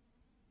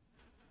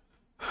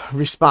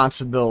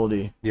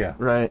responsibility. Yeah.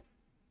 Right.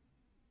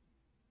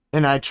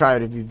 And I try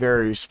to be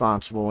very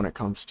responsible when it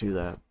comes to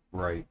that.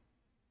 Right.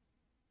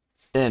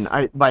 And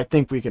I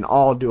think we can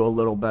all do a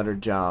little better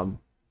job.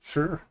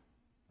 Sure.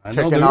 I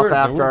know picking up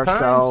after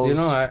ourselves.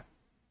 Times,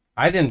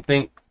 I didn't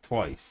think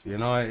twice.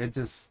 It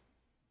just,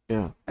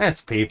 that's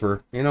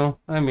paper.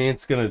 I mean,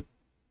 it's gonna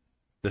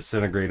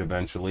disintegrate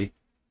eventually.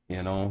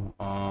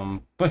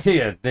 But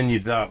yeah, then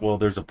you thought, well,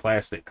 there's a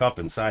plastic cup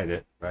inside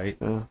it, right?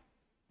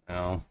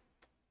 Yeah.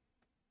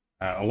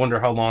 I wonder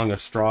how long a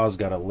straw's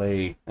got to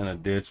lay in a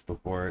ditch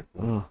before it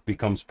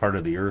becomes part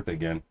of the earth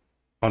again.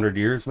 100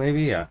 years,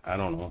 maybe? Yeah, I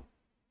don't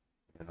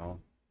know.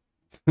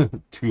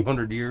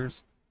 200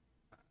 years?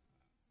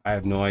 I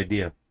have no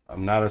idea.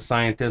 I'm not a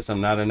scientist.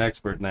 I'm not an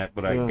expert in that,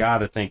 but I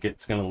gotta think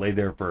it's gonna lay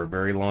there for a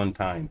very long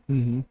time.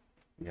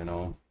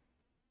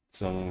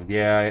 So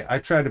yeah, I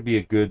try to be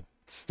a good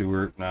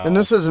steward now. And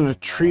this isn't a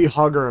tree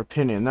hugger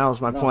opinion. That was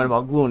my point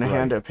about gluing a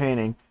hand to a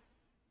painting.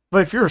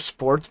 But if you're a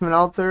sportsman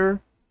out there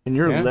and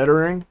you're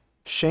littering,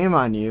 shame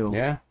on you.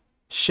 Yeah.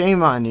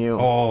 Shame on you.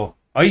 Oh,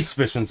 ice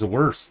fishing's the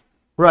worst.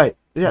 Right.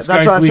 Yeah,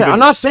 that's what I'm saying. I'm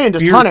not saying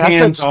just hunting. I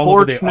said sportsmen. All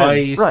over the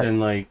ice and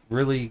like,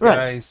 really,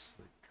 guys?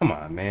 Come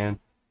on, man.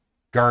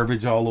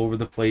 Garbage all over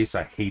the place.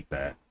 I hate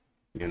that.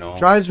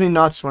 Drives me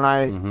nuts when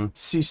I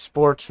see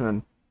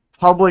sportsmen.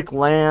 Public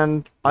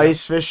land,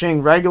 ice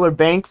fishing, regular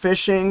bank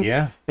fishing.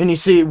 Yeah. And you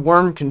see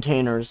worm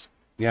containers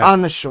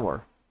on the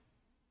shore.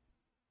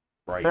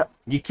 Right.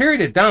 You carried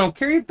it down,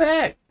 carry it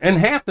back. And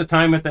half the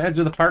time at the edge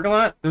of the parking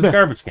lot, there's a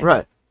garbage can.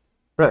 Right.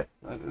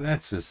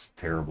 That's just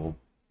terrible.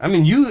 I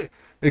mean,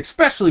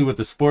 especially with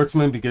the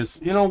sportsmen, because,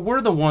 we're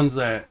the ones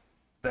that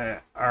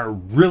are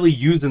really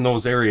using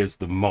those areas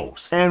the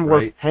most. And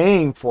we're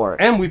paying for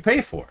it. And we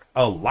pay for it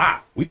a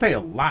lot. We pay a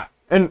lot.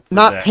 And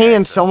not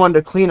paying someone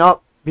to clean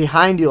up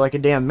behind you like a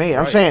damn maid.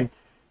 I'm saying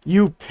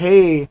you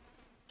pay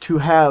to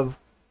have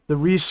the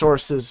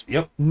resources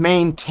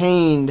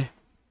maintained,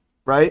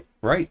 right?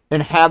 Right.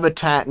 And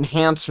habitat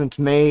enhancements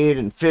made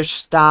and fish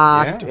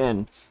stocked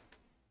and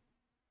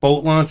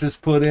boat launches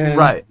put in.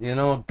 Right.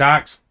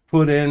 Docks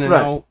put in and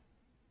out.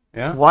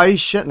 Yeah. Why are you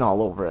shitting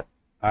all over it?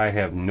 I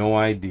have no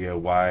idea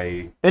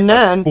why. And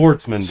then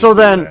sportsman. So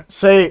then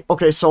say,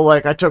 okay, so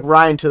like I took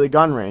Ryan to the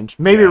gun range.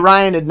 Maybe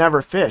Ryan had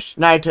never fished.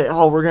 And I take,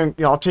 we're gonna,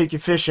 I'll take you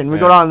fishing. We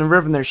go down the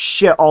river and there's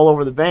shit all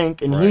over the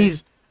bank, and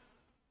he's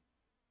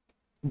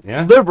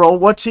liberal.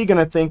 What's he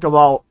gonna think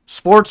about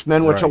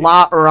sportsmen, which a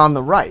lot are on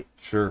the right?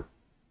 Sure.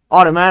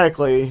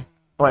 Automatically,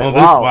 like, well,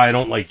 this is why I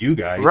don't like you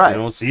guys.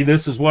 Right. See,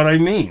 this is what I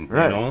mean.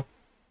 Right.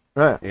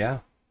 Right. Yeah.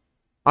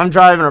 I'm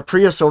driving a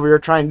Prius over here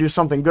trying to do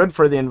something good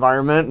for the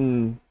environment,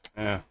 and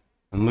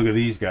and look at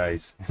these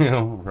guys,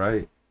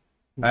 right?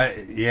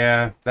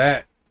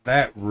 That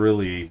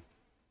really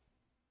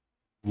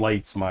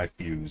lights my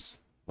fuse.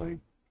 Like,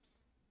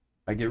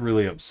 I get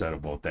really upset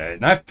about that,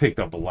 and I've picked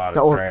up a lot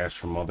of trash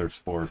from other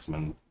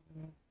sportsmen.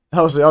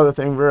 That was the other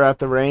thing. We were at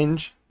the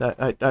range.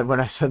 When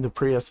I said the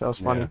Prius, that was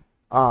funny.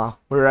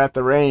 We were at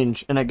the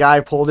range, and a guy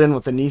pulled in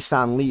with a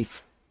Nissan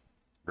Leaf.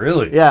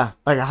 Really? Yeah,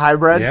 like a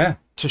hybrid. Yeah.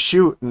 To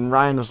shoot, and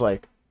Ryan was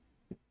like,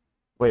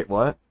 "Wait,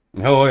 what?"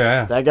 Oh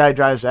yeah. That guy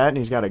drives that, and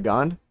he's got a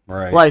gun.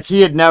 Right. Like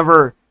he had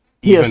never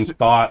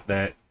thought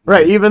that.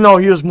 Right. Even though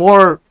he was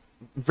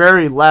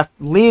very left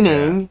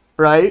leaning.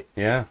 Right.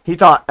 Yeah. He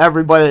thought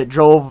everybody that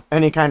drove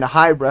any kind of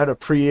hybrid, a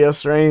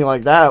Prius or anything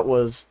like that,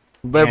 was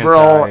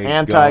liberal,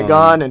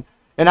 anti-gun,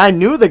 and I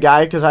knew the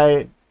guy because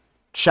I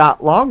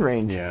shot long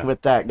range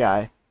with that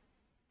guy.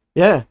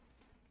 Yeah.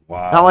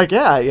 Wow. I'm like,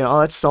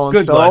 that's so and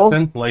good so.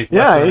 Life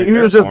yeah, he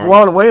was just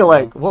blown away.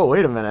 Like, whoa,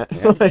 wait a minute.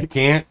 You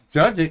can't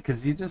judge it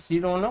because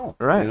you don't know.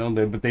 Right.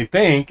 But they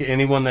think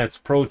anyone that's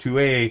pro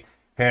 2A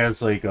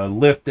has like a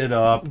lifted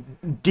up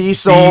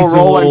diesel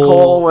rolling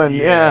coal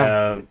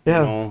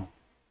and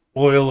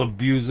oil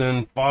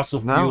abusing, fossil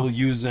fuel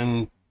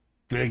using,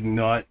 big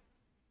nut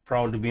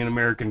proud to be an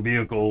American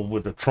vehicle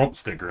with a Trump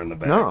sticker in the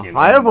back. No, You know?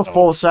 I have a No.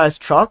 full-size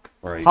truck.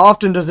 Right. How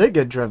often does it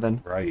get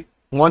driven? Right.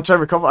 Once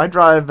every couple. I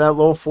drive that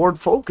little Ford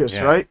Focus,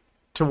 Yeah. right,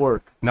 to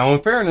work. Now,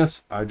 in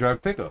fairness, I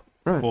drive pickup,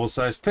 Right.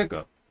 full-size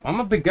pickup. I'm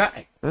a big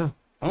guy. Yeah.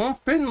 I don't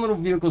fit in little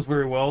vehicles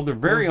very well. They're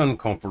very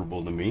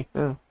uncomfortable to me.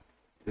 Yeah.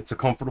 It's a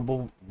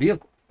comfortable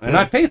vehicle, and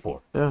Yeah. I pay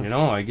for it. Yeah. You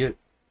know, I get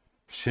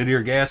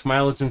shittier gas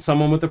mileage than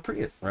someone with a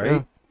Prius, right?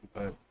 Yeah.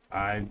 But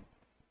I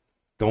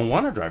don't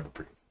want to drive a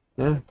Prius.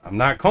 Yeah. I'm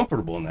not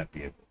comfortable in that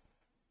vehicle.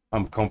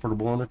 I'm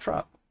comfortable in a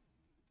truck.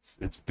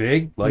 It's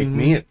big, like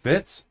me, it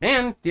fits,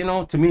 and you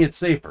know, to me, it's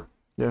safer.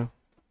 Yeah.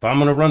 If I'm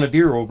gonna run a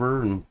deer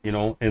over, and you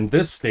know, in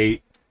this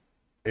state,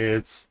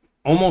 it's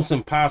almost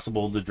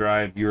impossible to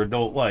drive your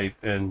adult life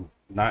and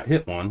not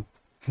hit one.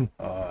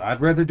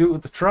 I'd rather do it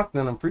with the truck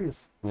than a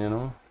Prius, you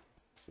know.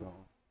 So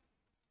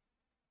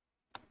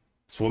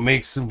it's what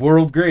makes the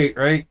world great,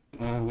 right?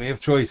 We have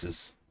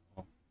choices.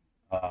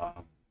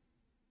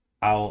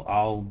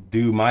 I'll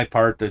do my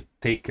part to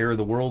take care of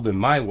the world in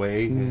my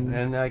way,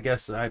 and I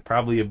guess I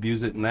probably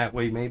abuse it in that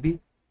way, maybe.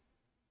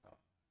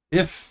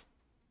 If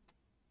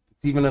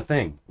it's even a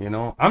thing, you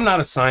know. I'm not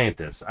a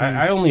scientist.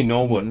 I only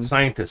know what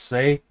scientists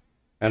say,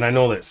 and I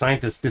know that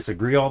scientists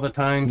disagree all the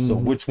time. So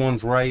which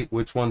one's right,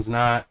 which one's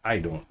not, I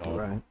don't know.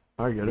 Right.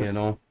 I get it. You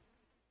know,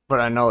 But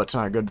I know it's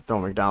not good to throw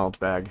a McDonald's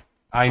bag.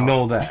 I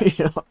know that.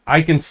 You know,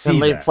 I can see and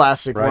leave that.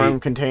 plastic right? worm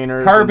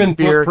containers, Carbon and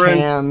beer footprint,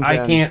 cans. I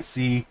and- can't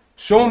see.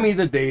 Show me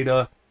the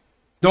data.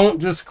 Don't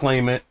just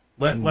claim it.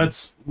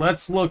 Let's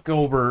look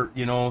over.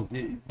 You know,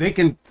 they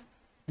can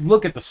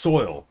look at the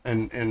soil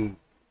and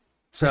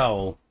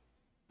tell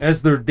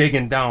as they're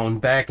digging down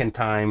back in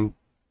time,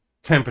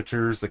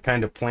 temperatures, the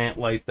kind of plant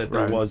life that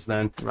there Right. was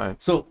then.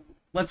 Right. So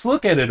let's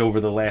look at it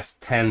over the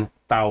last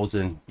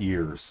 10,000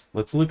 years.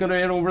 Let's look at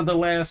it over the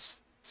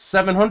last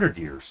 700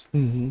 years.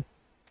 Mm-hmm.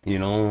 You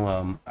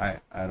know, I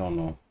don't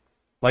know.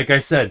 Like I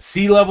said,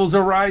 sea levels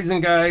are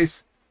rising,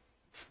 guys.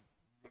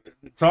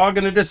 It's all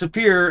going to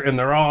disappear, and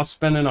they're all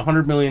spending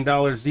 $100 million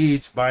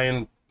each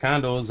buying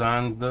condos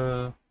on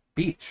the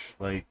beach.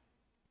 Like,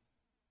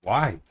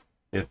 why?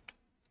 If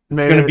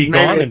Maybe, gonna be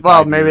gone in well,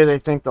 5 maybe years. they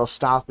think they'll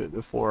stop it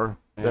before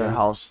their Yeah.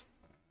 house,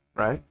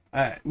 right?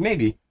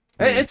 maybe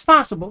it's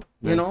possible.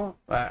 Yeah. You know,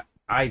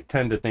 I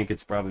tend to think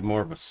it's probably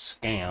more of a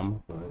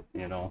scam, but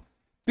you know,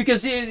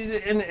 because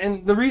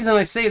and the reason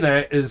I say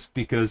that is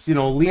because you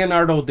know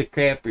Leonardo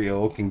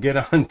DiCaprio can get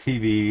on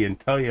TV and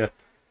tell you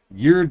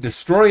you're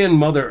destroying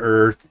Mother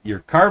Earth, your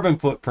carbon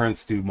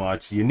footprint's too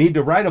much, you need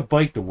to ride a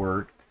bike to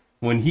work.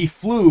 When he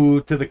flew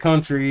to the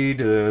country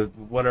to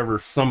whatever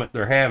summit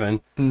they're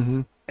having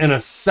Mm-hmm. in a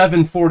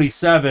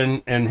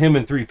 747 and him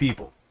and 3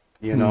 people,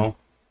 you know,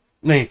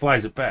 and then he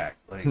flies it back.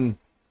 Like,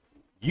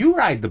 you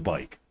ride the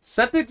bike,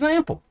 set the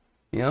example.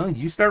 You know,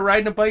 you start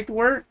riding a bike to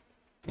work,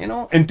 you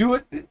know, and do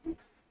it.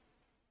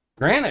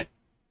 Granted,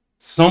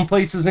 some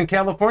places in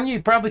California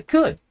you probably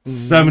could.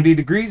 70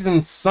 degrees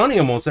and sunny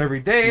almost every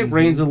day. It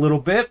rains a little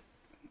bit,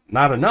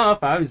 not enough.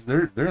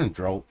 They're in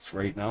droughts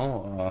right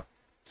now.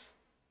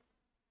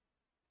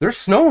 There's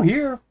snow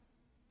here.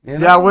 You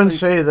know, Yeah, I wouldn't like,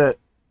 say that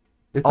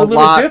it's a little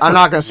lot. different, I'm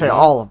not going to say you know?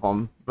 all of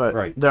them, but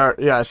Right. there.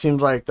 Yeah, it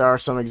seems like there are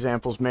some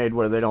examples made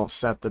where they don't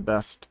set the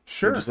best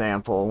Sure.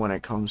 example when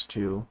it comes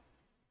to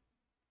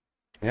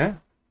Yeah.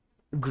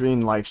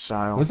 green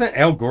lifestyle. Wasn't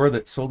Al Gore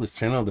that sold his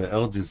channel to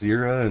Al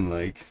Jazeera and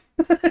like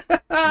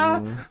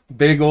Mm.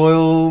 big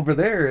oil over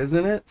there,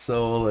 isn't it?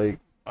 So like,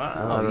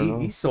 I wow, don't know.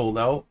 he sold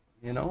out,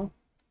 you know.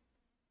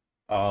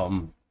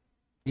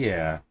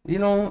 Yeah, you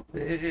know,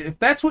 if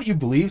that's what you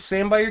believe,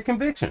 stand by your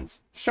convictions.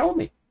 Show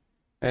me,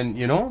 and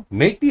you know,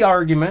 make the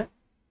argument.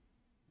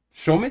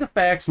 Show me the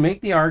facts.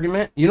 Make the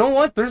argument. You know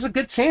what? There's a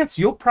good chance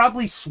you'll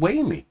probably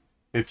sway me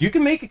if you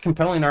can make a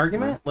compelling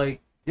argument.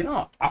 Like, you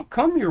know, I'll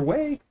come your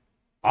way.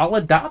 I'll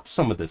adopt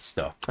some of this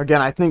stuff.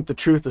 Again, I think the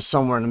truth is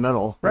somewhere in the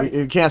middle. Right.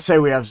 You can't say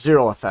we have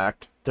zero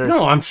effect. There's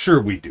No, I'm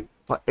sure we do.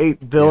 what,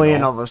 8 billion You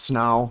know. of us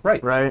now.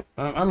 Right. Right.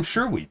 I'm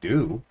sure we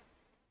do.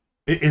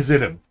 Is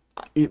it a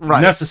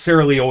Right.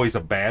 necessarily always a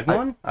bad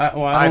one? I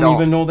I don't don't-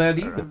 even know that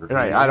either.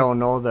 Right. you know? I don't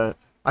know that.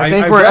 I I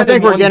think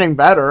read we're one- getting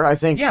better. I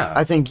think Yeah.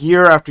 I think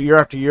year after year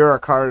after year our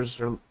cars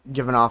are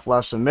giving off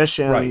less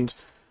emissions. Right.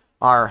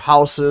 Our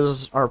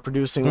houses are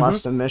producing Mm-hmm.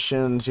 less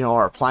emissions. You know,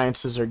 our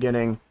appliances are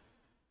getting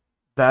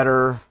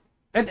better.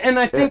 And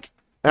I think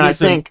And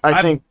listen,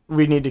 I think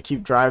we need to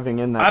keep driving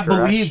in that I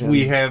believe direction.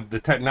 we have the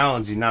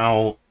technology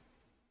now.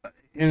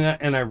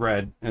 And I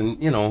read,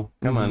 and you know,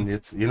 come on,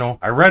 it's you know,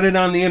 I read it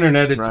on the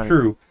internet. It's Right.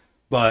 true,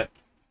 but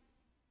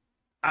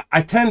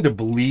I tend to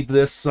believe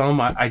this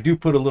some. I do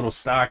put a little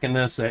stock in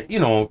this. That you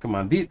know, come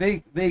on,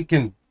 they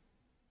can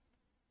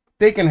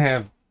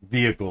have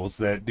vehicles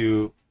that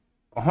do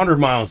 100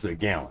 miles a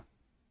gallon.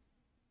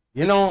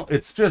 You know,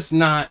 it's just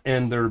not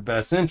in their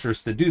best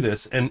interest to do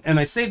this. And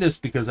I say this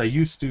because I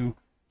used to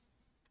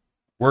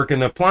work in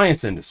the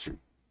appliance industry.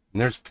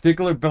 And there's a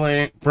particular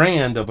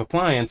brand of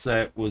appliance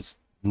that was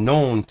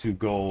known to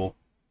go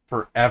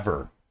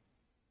forever.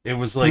 It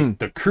was like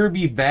the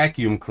Kirby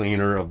vacuum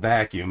cleaner of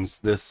vacuums,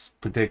 this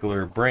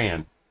particular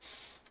brand.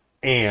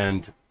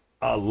 And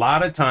a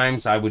lot of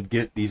times I would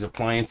get these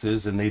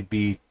appliances and they'd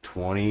be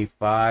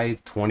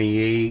 25,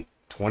 28,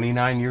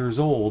 29 years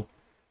old.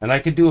 And I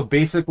could do a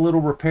basic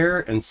little repair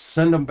and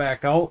send them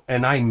back out.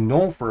 And I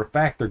know for a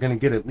fact they're going to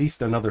get at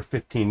least another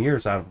 15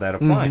 years out of that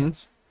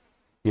appliance.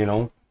 You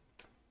know?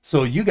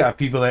 So you got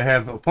people that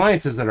have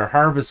appliances that are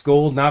Harvest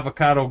Gold and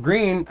Avocado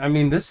Green. I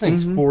mean, this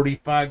thing's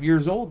 45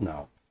 years old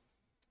now.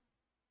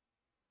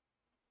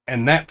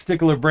 And that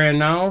particular brand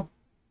now,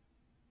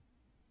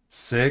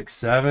 6,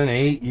 7,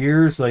 8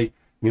 years. Like,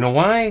 you know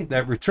why?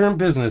 That return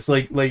business.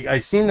 Like I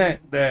seen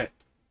that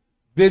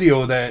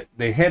video that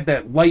they had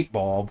that light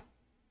bulb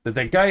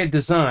that guy had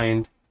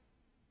designed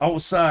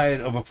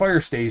outside of a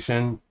fire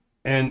station,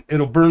 and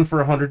it'll burn for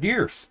 100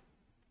 years.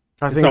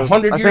 I think it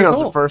was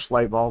the first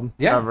light bulb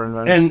ever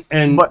invented.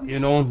 And but you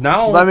know,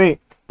 now let me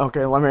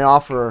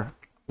offer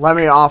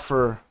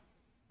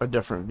a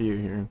different view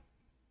here.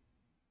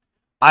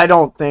 I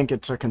don't think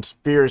it's a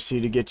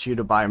conspiracy to get you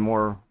to buy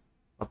more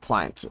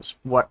appliances.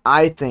 What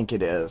I think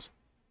it is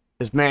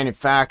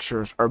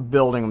manufacturers are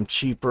building them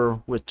cheaper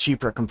with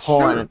cheaper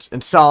components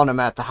and selling them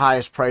at the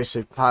highest price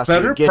they possibly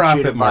better get profit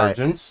you to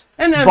margins.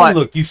 And I mean,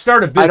 look, you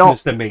start a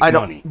business to make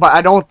money. But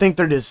I don't think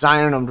they're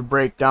designing them to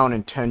break down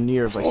in 10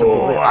 years. Like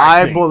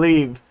I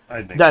believe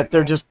that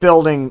they're just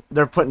building.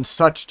 They're putting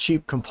such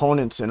cheap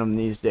components in them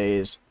these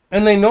days,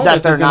 and they know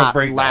that they're not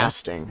break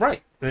lasting. Down.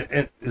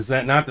 Right? Is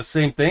that not the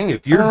same thing?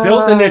 If you're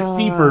building it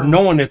cheaper,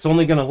 knowing it's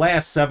only going to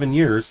last 7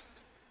 years.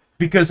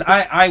 Because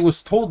I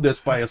was told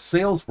this by a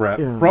sales rep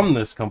from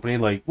this company,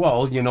 like,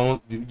 well, you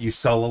know, you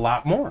sell a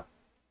lot more.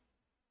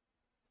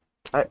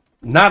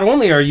 Not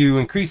only are you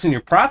increasing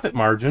your profit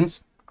margins,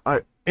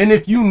 and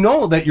if you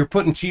know that you're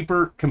putting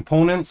cheaper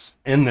components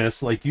in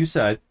this, like you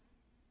said,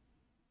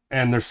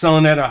 and they're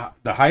selling at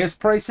the highest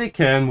price they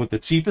can with the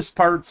cheapest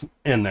parts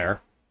in there,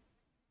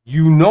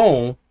 you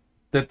know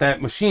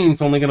that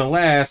machine's only going to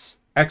last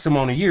X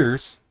amount of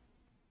years.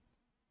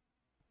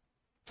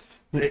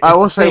 I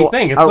will say same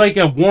thing. It's like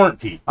a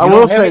warranty.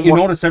 You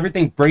notice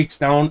everything breaks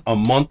down a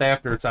month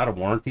after it's out of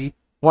warranty.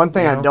 One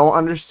thing I don't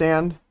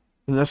understand,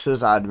 and this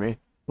is odd to me,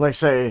 like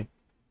say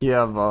you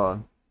have a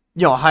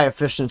high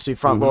efficiency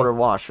front loader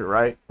washer,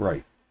 right?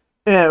 Right.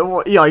 And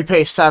you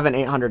pay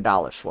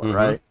 $700-800 for it,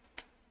 right?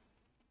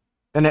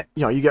 And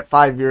you get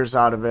 5 years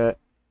out of it,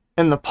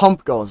 and the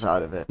pump goes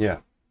out of it. Yeah.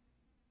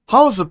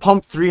 How is the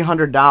pump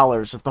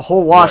 $300 if the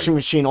whole washing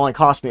machine only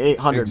cost me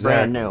 $800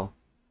 brand new?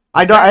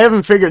 I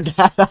haven't figured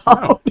that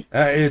out. No,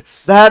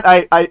 it's that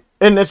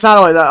and it's not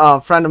only that. A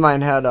friend of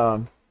mine had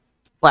a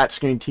flat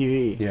screen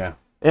TV. Yeah.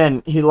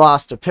 And he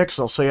lost a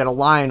pixel, so he had a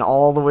line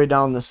all the way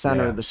down the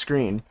center of the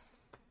screen.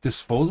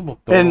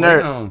 Disposable.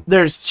 And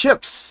there's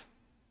chips.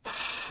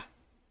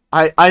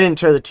 I didn't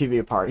tear the TV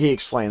apart. He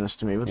explained this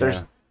to me, but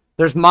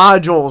there's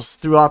modules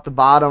throughout the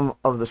bottom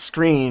of the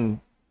screen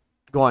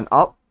going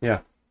up. Yeah.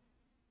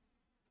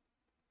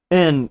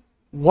 And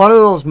one of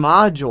those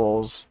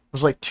modules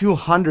was like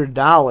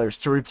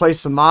 $200 to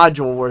replace the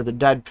module where the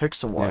dead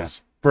pixel was.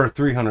 For a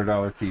 $300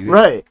 TV.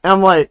 Right. And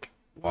I'm like,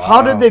 wow.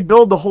 How did they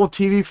build the whole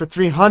TV for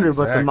 $300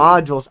 but the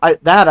modules? I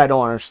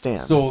don't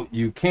understand. So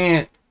you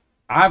can't,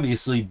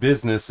 obviously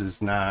business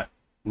is not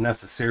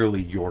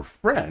necessarily your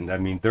friend. I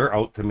mean, they're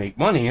out to make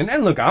money.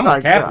 And look, I'm a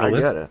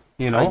capitalist. I get it.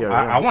 You know,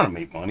 I want to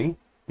make money.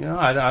 You know,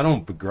 I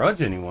don't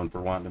begrudge anyone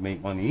for wanting to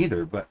make money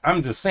either. But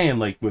I'm just saying,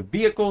 like with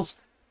vehicles,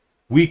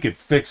 we could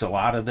fix a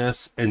lot of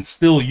this and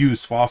still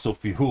use fossil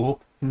fuel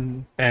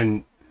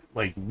and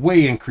like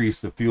way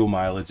increase the fuel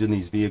mileage in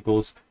these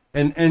vehicles.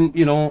 And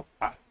you know,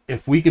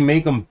 if we can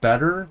make them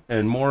better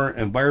and more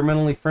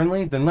environmentally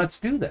friendly, then let's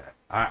do that.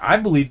 I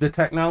believe the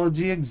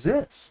technology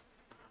exists.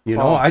 You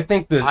know, I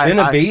think the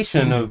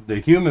innovation of the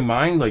human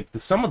mind, like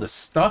some of the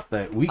stuff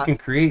that we can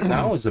create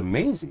now is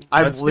amazing.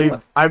 I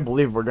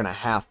believe we're going to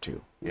have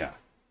to. Yeah.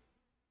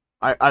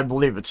 I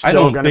believe it's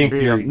still going to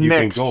be a mix. You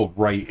can go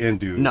right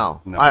into...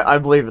 No. I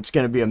believe it's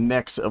going to be a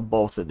mix of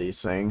both of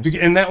these things.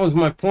 And that was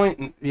my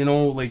point. You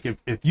know, like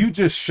if you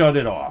just shut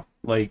it off,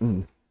 like,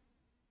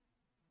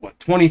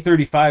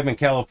 2035 in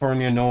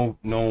California,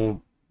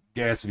 no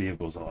gas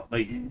vehicles.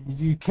 Like,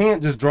 you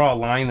can't just draw a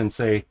line and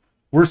say,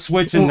 we're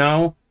switching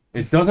now.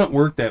 It doesn't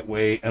work that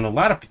way. And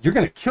you're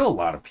going to kill a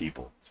lot of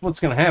people. That's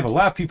what's going to happen. A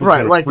lot of people...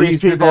 Right, like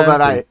these people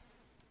that I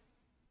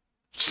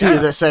see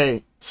that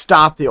say,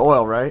 stop the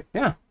oil, right?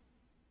 Yeah.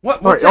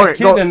 What's that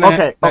kid in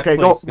that Okay,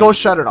 go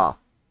shut it off.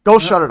 Go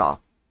shut it off.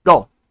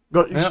 Go.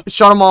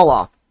 Shut them all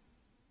off.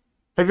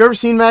 Have you ever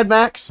seen Mad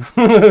Max?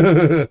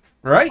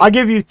 Right. I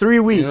give you 3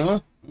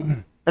 weeks,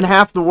 and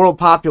half the world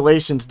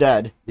population's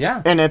dead.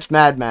 Yeah. And it's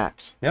Mad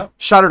Max. Yep.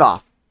 Shut it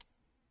off.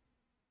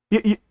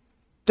 You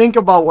think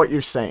about what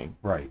you're saying.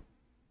 Right.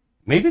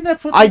 Maybe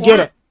that's what I get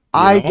it.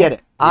 I get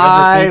it.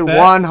 I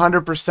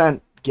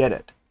 100% get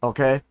it.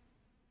 Okay.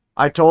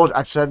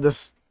 I've said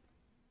this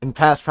in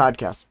past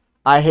podcasts.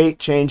 I hate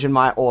changing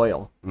my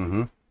oil.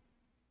 Mm-hmm.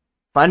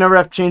 If I never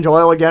have to change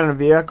oil again in a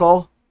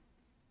vehicle,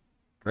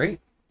 great.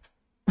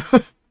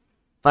 If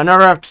I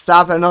never have to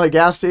stop at another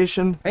gas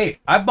station. Hey,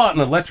 I bought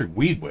an electric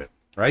weed whip,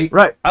 right?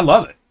 Right. I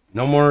love it.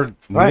 No more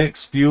Right.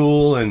 mixed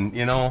fuel and,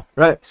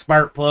 Right.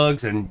 spark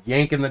plugs and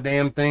yanking the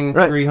damn thing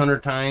Right.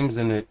 300 times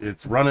and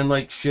it's running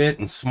like shit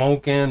and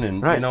smoking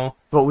and, Right.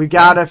 But we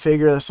gotta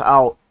figure this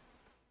out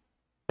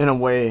in a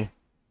way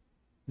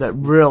that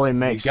really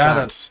makes you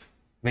gotta sense.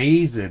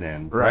 phase it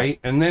in, Right. right?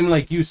 And then,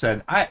 like you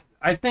said,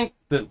 I think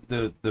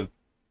the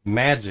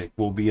magic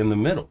will be in the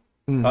middle,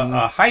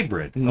 a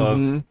hybrid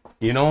of,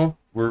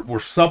 we're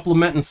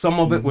supplementing some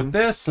of it with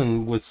this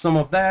and with some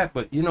of that,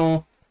 but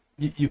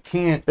you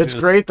can't. It's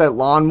great that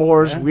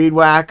lawnmowers, weed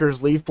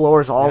whackers, leaf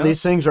blowers, all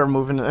these things are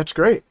moving. That's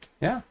great.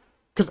 Yeah.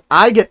 Because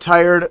I get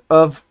tired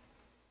of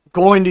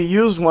going to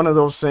use one of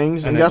those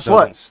things, and guess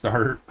what?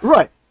 Start.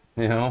 Right.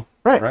 Right.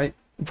 Right.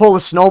 Pull the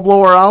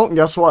snowblower out, and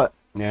guess what?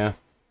 Yeah.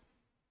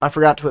 I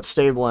forgot to put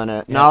stable in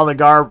it. Yeah. Now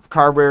the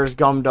carburetor's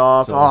gummed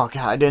up. So, oh god,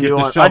 I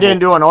didn't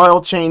do an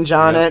oil change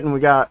on it, and we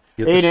got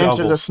 8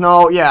 inches of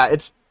snow. Yeah,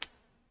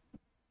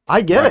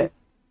 I get it.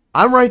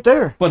 I'm right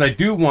there. But I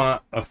do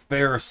want a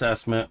fair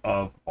assessment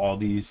of all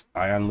these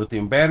ion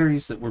lithium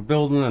batteries that we're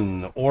building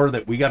and the ore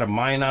that we got to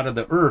mine out of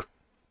the earth.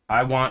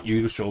 I want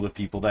you to show the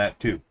people that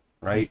too,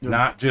 right? Yeah.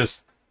 Not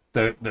just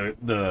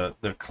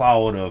the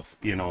cloud of,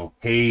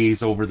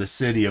 haze over the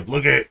city of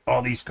look at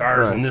all these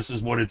cars and this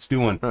is what it's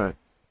doing. Right.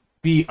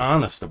 Be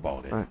honest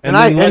about it. Right.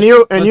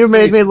 And you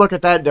made me look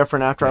at that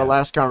different after our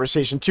last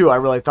conversation too. I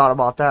really thought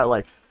about that.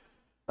 Like,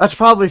 that's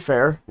probably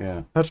fair.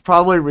 Yeah. That's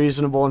probably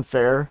reasonable and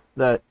fair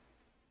that.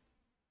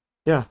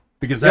 Yeah.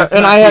 Because that's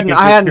and I hadn't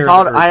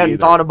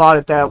thought about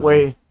it that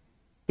way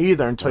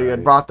either until you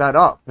had brought that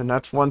up. And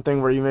that's one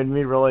thing where you made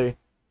me really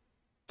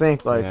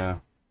think like,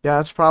 yeah,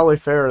 it's probably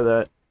fair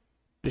that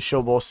you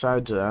show both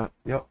sides of that.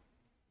 Yep.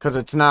 Because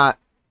it's not,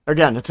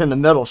 again, it's in the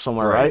middle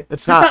somewhere, right?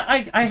 It's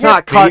it's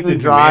not cut and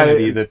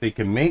dry. That they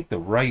can make the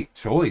right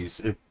choice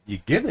if you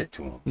give it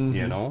to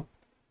them,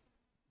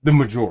 the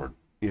majority.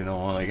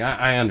 Like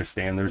I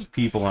understand there's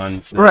people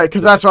on right,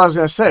 because that's what I was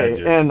gonna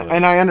say,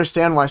 and I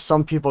understand why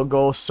some people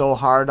go so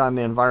hard on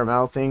the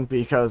environmental thing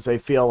because they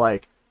feel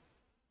like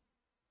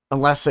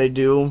unless they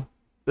do,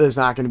 there's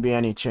not going to be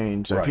any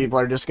change. That people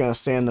are just going to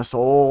stay in this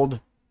old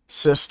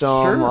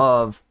system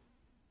of,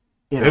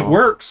 it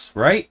works,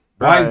 right?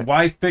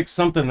 Why fix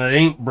something that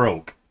ain't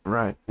broke?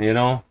 Right.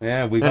 Yeah,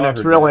 and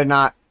it's really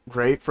not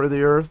great for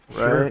the earth,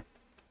 right?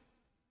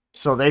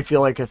 So they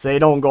feel like if they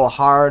don't go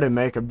hard and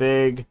make a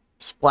big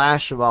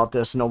splash about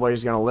this,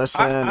 nobody's going to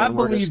listen. I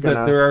believe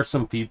that there are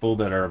some people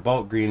that are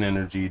about green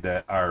energy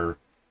that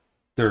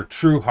they're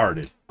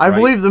true-hearted. I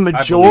believe the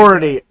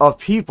majority of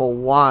people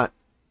want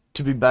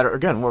to be better.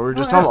 Again, what we were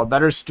just talking about,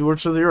 better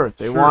stewards of the earth.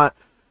 They want,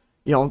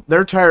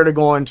 they're tired of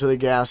going to the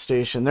gas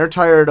station. They're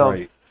tired of,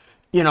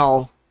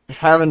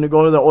 having to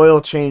go to the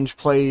oil change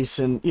place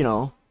and,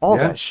 all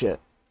that shit,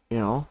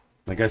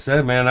 Like I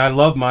said, man, I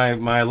love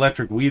my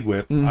electric weed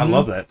whip. I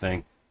love that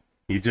thing.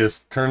 You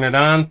just turn it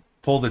on,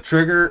 pull the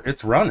trigger,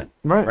 it's running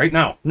right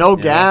now. No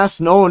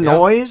gas, no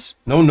noise.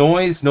 No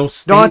noise, no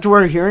stink. Don't have to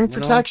wear hearing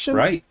protection.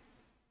 Right.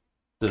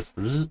 Just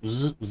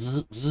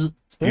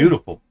it's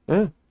beautiful.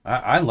 Yeah.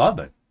 I love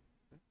it.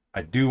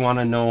 I do want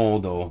to know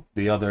though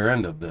the other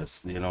end of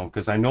this,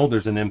 because I know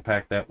there's an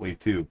impact that way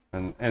too.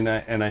 And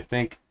I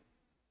think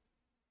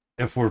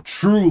if we're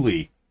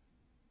truly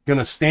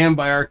gonna stand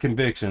by our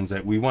convictions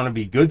that we want to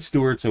be good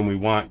stewards and we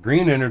want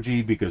green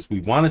energy because we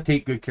want to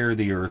take good care of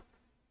the earth,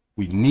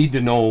 we need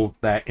to know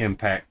that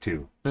impact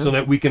too, so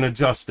that we can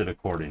adjust it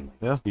accordingly.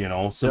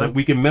 So that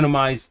we can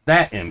minimize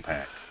that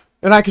impact.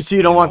 And I could see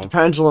you don't want the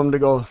pendulum to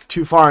go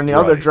too far in the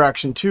other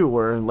direction too,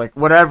 where like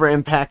whatever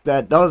impact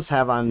that does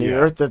have on the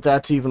earth,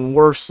 that's even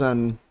worse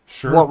than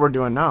what we're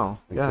doing now.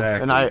 Exactly.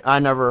 Yeah. And I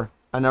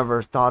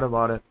never thought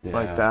about it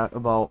like that,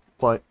 about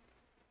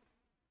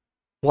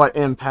what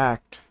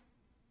impact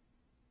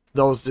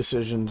those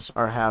decisions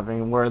are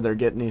having, where they're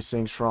getting these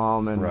things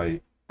from, and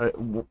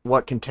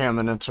what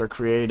contaminants are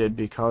created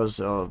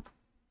because of.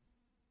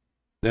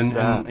 And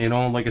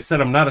like I said,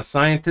 I'm not a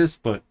scientist,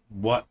 but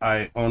what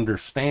I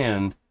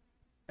understand.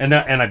 And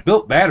I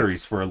built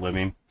batteries for a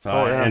living, so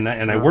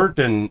I worked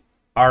in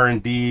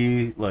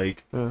R&D,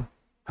 like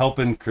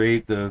helping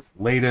create the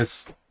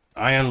latest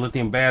ion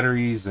lithium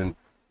batteries, and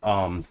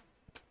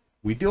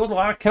we deal with a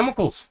lot of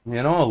chemicals.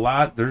 A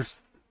lot. There's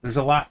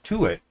a lot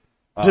to it.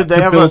 Did they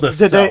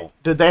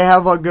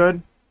have a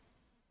good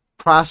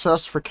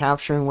process for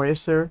capturing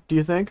waste there? Do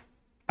you think?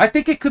 I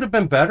think it could have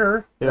been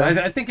better. Yeah.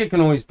 I think it can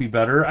always be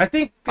better. I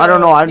think. I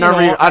don't know. I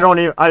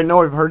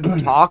know I've heard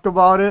you talk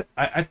about it.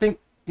 I think.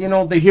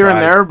 They here and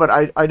there, but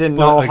I didn't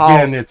know how.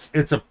 Again,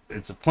 it's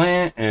a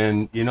plant,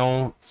 and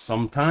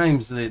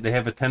sometimes they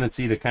have a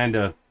tendency to kind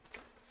of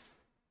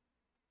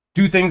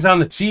do things on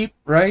the cheap,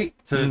 right?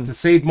 To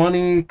save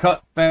money,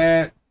 cut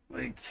fat,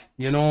 and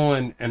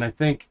I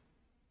think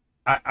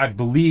I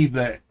believe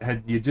that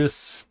had you just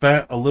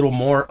spent a little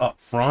more up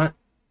front,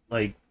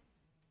 like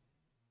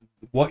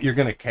what you're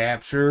gonna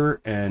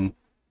capture and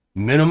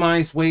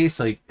minimize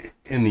waste, like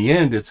in the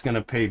end it's going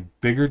to pay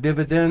bigger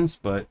dividends,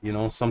 but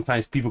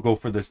sometimes people go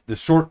for the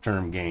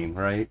short-term gain,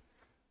 right?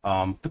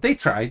 But they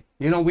tried.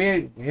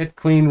 We had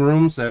clean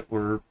rooms that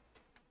were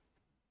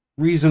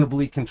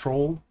reasonably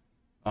controlled.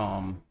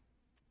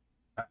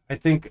 I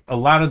think a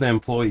lot of the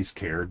employees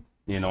cared,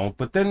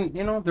 but then,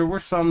 there were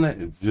some that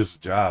it's just a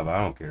job. I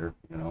don't care,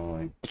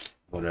 like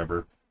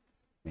whatever,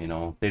 they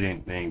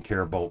didn't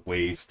care about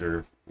waste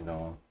or,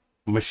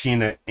 a machine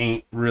that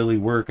ain't really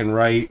working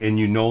right. And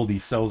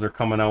these cells are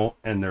coming out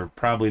and they're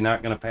probably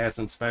not going to pass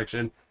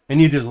inspection. And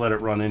you just let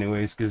it run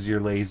anyways because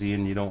you're lazy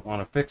and you don't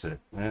want to fix it.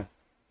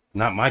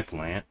 Not my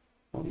plant.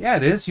 Well, yeah,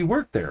 it is. You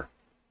work there,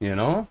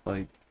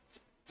 like,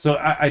 so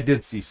I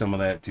did see some of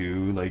that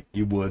too, like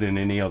you would in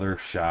any other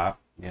shop,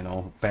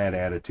 bad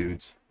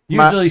attitudes.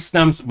 Usually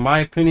stems, my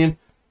opinion,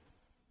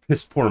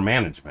 piss poor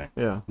management.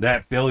 Yeah.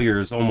 That failure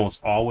is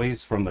almost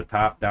always from the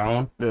top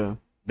down. Yeah.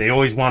 They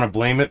always want to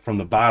blame it from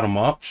the bottom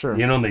up. Sure.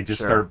 And they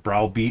just start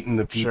browbeating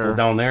the people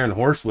down there and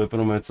horsewhipping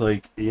them. It's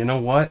like, you know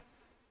what?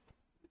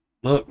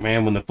 Look,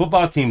 man, when the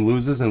football team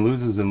loses and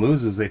loses and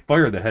loses, they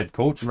fire the head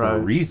coach for a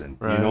reason.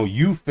 Right.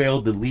 You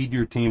failed to lead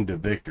your team to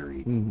victory.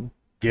 Mm-hmm.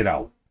 Get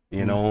out.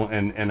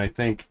 And I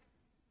think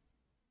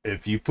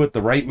if you put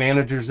the right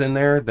managers in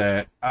there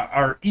that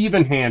are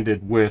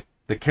even-handed with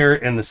the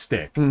carrot and the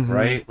stick,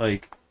 right?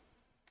 Like,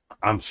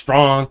 I'm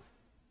strong,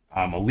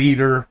 I'm a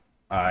leader,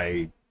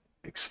 I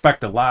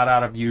expect a lot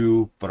out of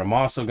you, but I'm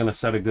also going to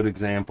set a good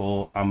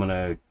example. I'm going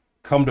to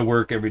come to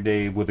work every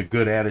day with a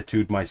good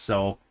attitude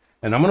myself,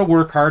 and I'm going to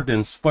work hard to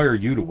inspire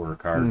you to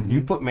work hard.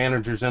 You put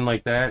managers in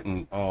like that,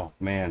 and oh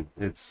man,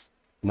 it's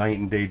night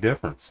and day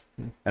difference.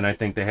 And I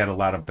think they had a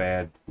lot of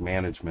bad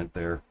management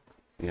there.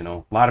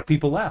 A lot of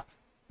people left.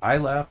 I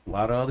left. A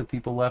lot of other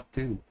people left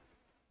too.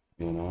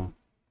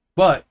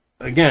 But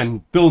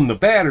again, building the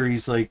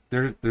batteries, like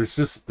there's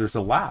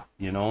a lot.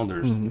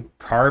 There's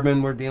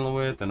carbon we're dealing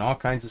with and all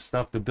kinds of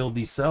stuff to build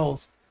these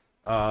cells.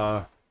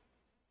 Where's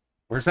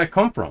that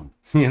come from?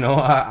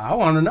 I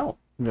want to know.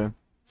 Yeah.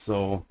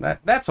 So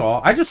that's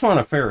all. I just want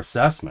a fair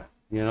assessment.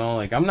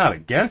 Like, I'm not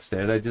against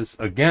it. I just,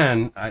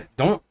 again, I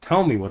don't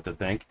tell me what to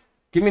think.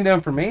 Give me the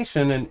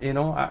information,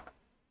 and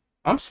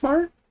I'm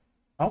smart.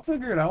 I'll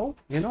figure it out.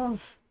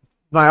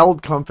 My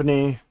old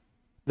company,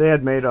 they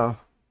had made a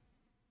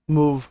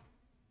move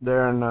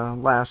there in the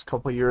last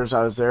couple of years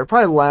I was there.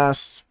 Probably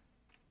last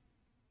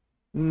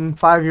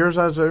 5 years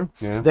I was there.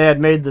 Yeah. They had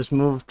made this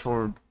move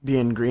toward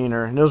being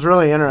greener, and it was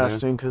really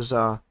interesting because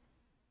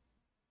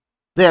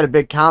they had a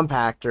big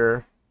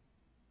compactor.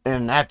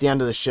 And at the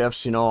end of the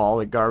shifts, all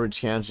the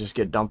garbage cans just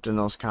get dumped in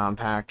those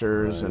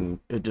compactors and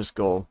it just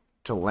go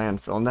to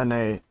landfill. And then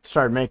they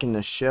started making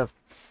this shift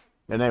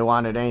and they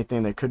wanted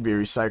anything that could be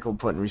recycled,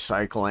 put in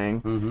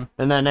recycling.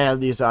 And then they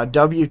had these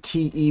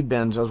WTE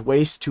bins, those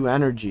waste to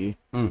energy.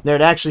 They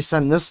would actually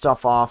send this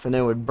stuff off and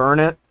they would burn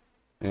it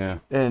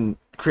and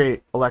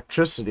create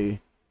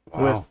electricity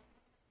with,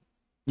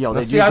 they'd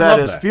use that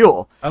as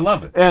fuel. I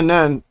love it.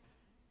 And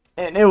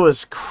it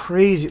was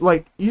crazy.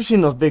 Like, you've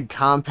seen those big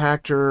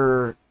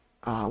compactor,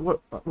 what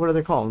do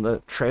they call them?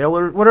 The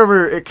trailer,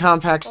 whatever it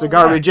compacts the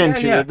garbage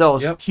into. Yeah.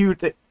 Those huge,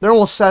 they're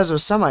almost size of a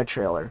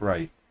semi-trailer.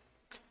 Right.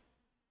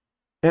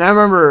 And I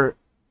remember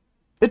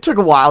it took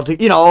a while to,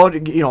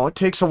 it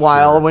takes a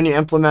while when you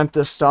implement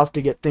this stuff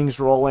to get things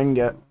rolling,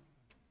 get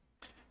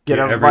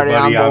everybody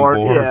on board.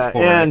 Yeah,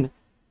 and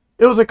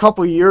it was a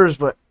couple of years,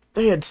 but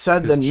they had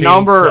said the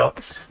number,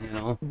 sucks,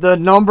 the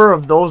number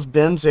of those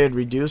bins they had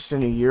reduced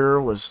in a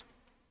year was,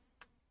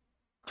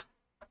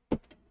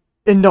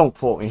 and don't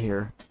quote me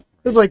here,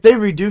 it was like they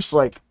reduced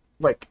like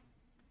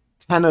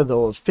 10 of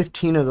those,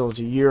 15 of those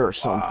a year or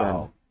something.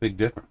 Wow. Big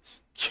difference.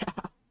 Yeah.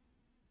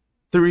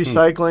 Through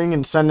recycling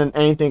and sending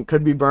anything that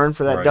could be burned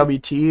for that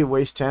WT,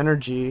 waste to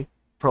energy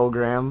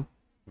program.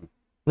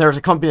 There was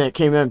a company that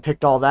came in and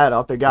picked all that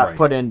up. It got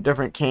put in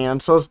different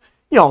cans. So,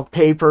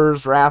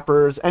 papers,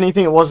 wrappers,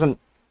 anything that wasn't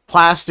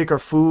plastic or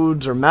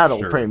foods or metal,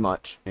 pretty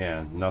much.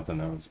 Yeah, nothing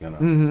that was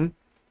gonna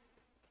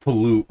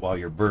pollute while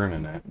you're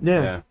burning it.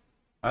 Yeah.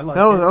 I like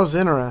that was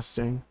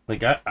interesting.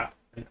 Like,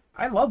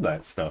 I love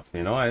that stuff.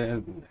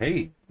 I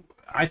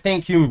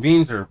think human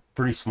beings are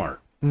pretty smart,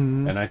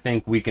 and I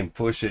think we can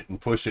push it and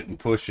push it and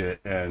push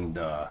it, and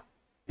the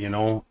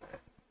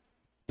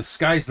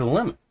sky's the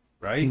limit,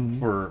 right?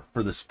 For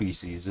the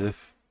species,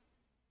 if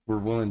we're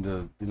willing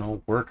to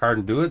work hard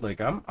and do it. Like,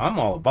 I'm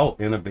all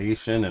about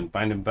innovation and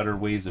finding better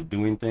ways of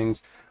doing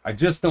things. I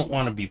just don't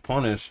want to be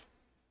punished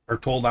or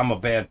told I'm a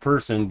bad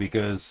person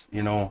because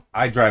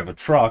I drive a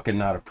truck and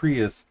not a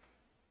Prius,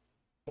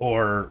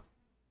 or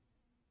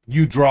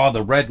you draw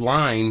the red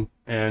line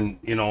and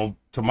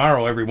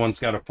tomorrow everyone's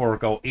got to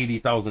fork out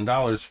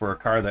 $80,000 for a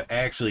car that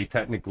actually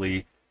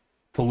technically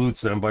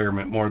pollutes the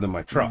environment more than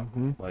my truck,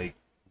 like,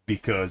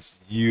 because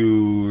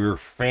your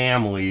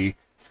family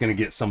is going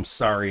to get some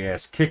sorry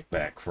ass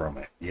kickback from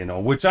it,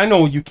 which I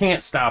know you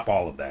can't stop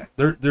all of that.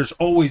 There's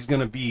always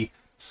going to be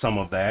some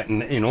of that, and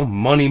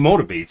money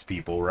motivates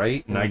people,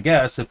 right? And I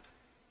guess if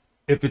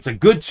it's a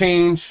good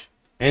change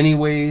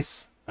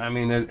anyways, I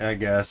mean, I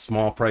guess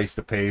small price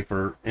to pay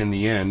for, in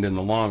the end, in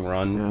the long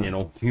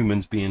run,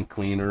 humans being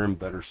cleaner and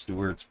better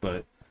stewards.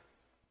 But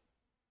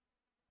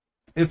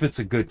if it's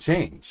a good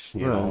change,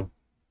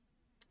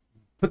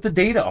 put the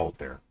data out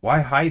there. Why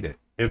hide it?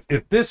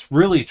 if this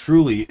really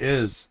truly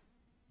is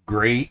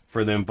great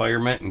for the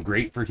environment and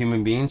great for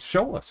human beings,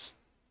 show us.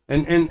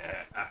 And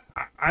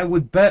I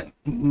would bet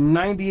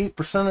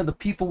 98% of the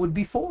people would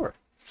be for it.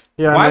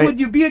 Yeah. Why would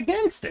you be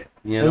against it?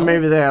 You know? And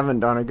maybe they haven't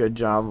done a good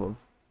job of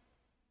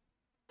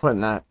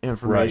putting that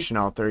information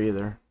out there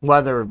either.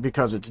 Whether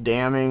because it's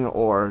damning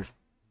or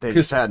they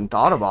just hadn't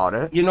thought about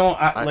it. You know,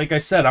 like I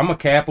said, I'm a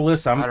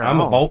capitalist. I'm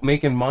about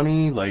making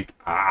money. Like,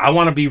 I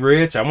want to be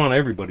rich. I want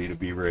everybody to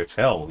be rich.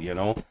 Hell, you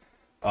know.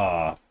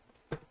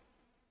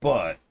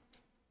 But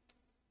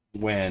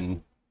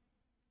when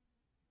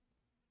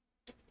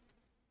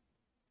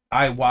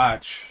I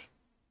watch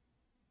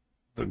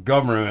the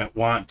government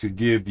want to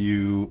give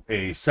you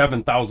a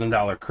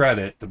 $7,000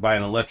 credit to buy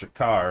an electric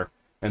car,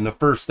 and the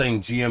first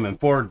thing GM and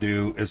Ford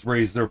do is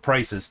raise their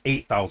prices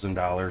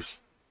 $8,000,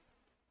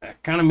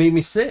 that kind of made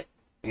me sick.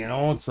 You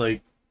know, it's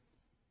like,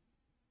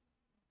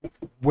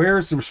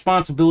 where's the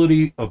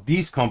responsibility of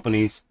these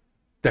companies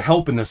to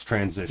help in this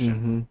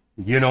transition?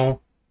 You know,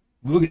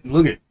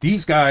 look at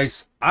these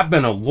guys. I've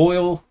been a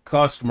loyal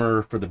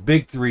customer for the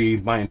big three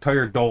my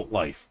entire adult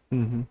life.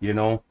 You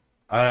know,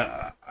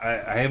 I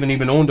haven't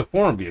even owned a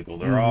foreign vehicle.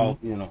 They're all,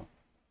 you know,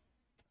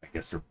 I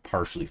guess they're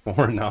partially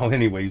foreign now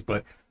anyways,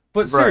 but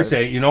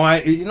seriously, you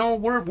know,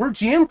 we're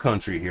GM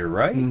country here,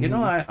 right? You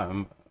know,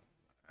 I'm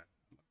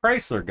a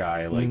Chrysler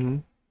guy. Like,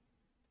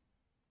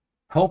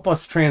 help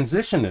us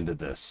transition into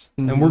this.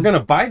 And we're going to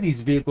buy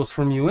these vehicles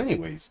from you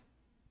anyways.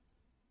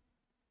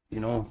 You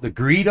know, the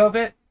greed of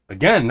it.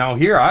 Again, now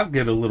here I'll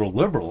get a little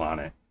liberal on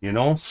it. You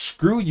know,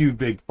 screw you,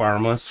 big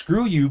pharma.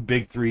 Screw you,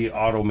 big three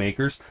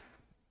automakers.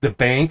 The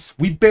banks.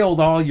 We bailed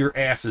all your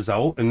asses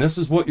out, and this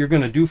is what you're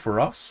going to do for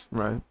us.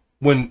 Right.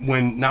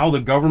 When now the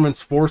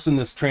government's forcing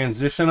this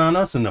transition on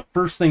us, and the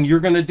first thing you're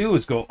going to do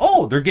is go,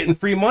 oh, they're getting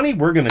free money.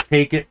 We're going to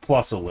take it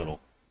plus a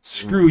little.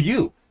 Screw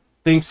you.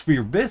 Thanks for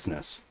your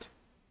business.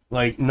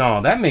 Like,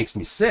 no, that makes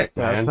me sick,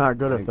 man. It's not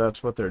good if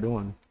that's what they're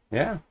doing.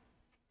 Yeah.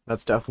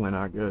 That's definitely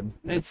not good.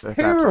 It's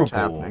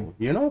terrible.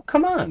 You know,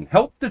 come on.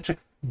 Help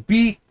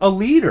be a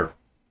leader.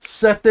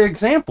 Set the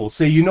example.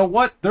 Say, you know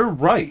what? They're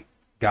right,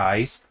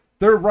 guys.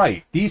 They're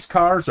right. These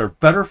cars are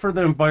better for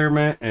the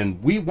environment,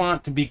 and we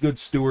want to be good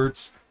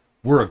stewards.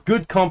 We're a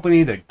good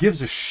company that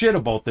gives a shit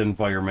about the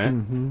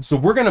environment. So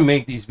we're going to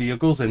make these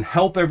vehicles and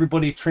help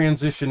everybody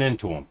transition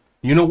into them.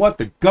 You know what?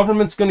 The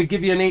government's going to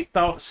give you an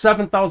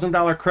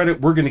 $7,000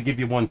 credit. We're going to give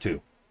you one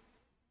too.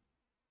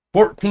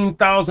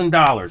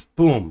 $14,000.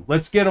 Boom.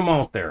 Let's get them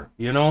out there.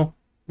 You know,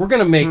 we're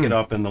going to make it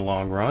up in the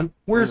long run.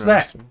 Where's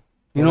that?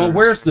 You know,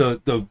 where's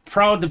the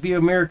proud to be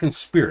American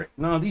spirit?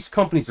 No, these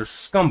companies are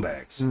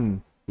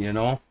scumbags. You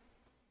know,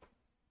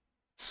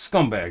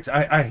 scumbags.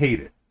 I hate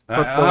it.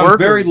 I'm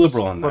very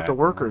liberal on that. But the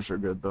workers are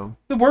good, though.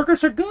 The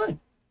workers are good.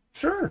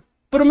 Sure.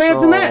 But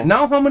imagine that.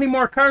 Now how many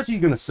more cars are you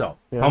going to sell?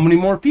 How many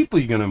more people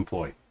are you going to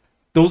employ?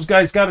 Those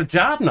guys got a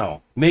job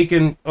now,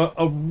 making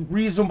a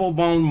reasonable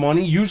amount of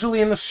money,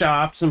 usually in the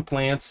shops and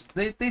plants.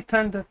 They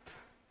tend to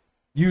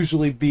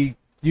usually be,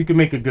 you can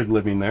make a good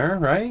living there,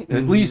 right?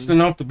 At least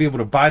enough to be able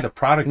to buy the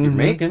product you're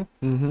making.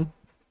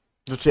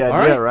 That's the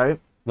idea, right?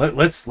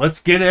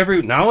 Let's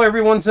get now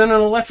everyone's in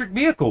an electric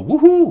vehicle.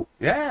 Woohoo!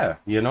 Yeah,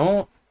 you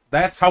know,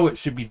 that's how it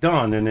should be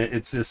done. And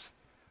it's just,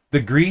 the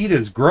greed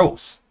is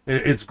gross.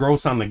 It's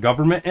gross on the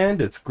government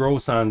end. It's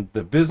gross on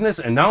the business.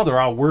 And now they're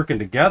all working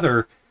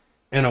together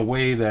in a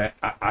way that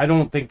I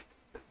don't think,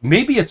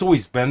 maybe it's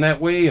always been that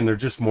way and they're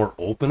just more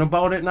open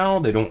about it now.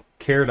 They don't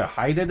care to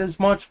hide it as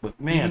much. But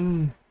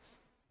man,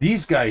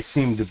 these guys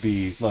seem to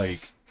be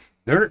like,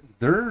 they're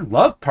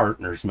love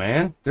partners,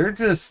 man. They're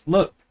just,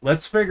 look,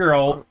 let's figure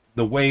out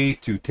the way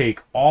to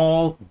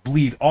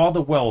bleed all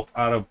the wealth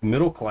out of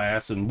middle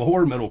class and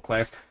lower middle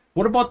class.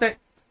 What about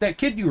that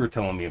kid you were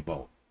telling me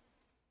about?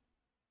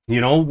 You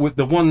know, with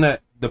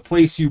the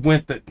place you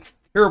went, that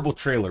terrible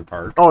trailer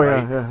park. Oh,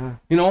 right? yeah.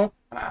 You know,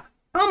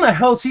 how in the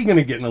hell is he going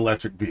to get an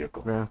electric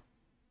vehicle? Yeah.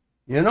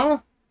 You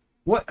know?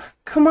 What?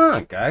 Come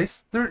on,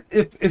 guys.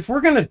 If we're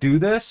going to do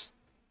this,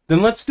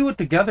 then let's do it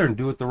together and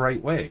do it the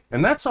right way.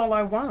 And that's all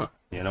I want,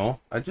 you know?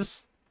 I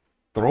just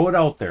throw it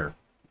out there,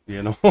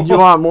 you know? You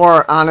want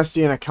more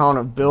honesty and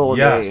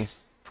accountability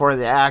for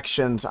the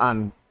actions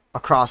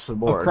across the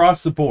board.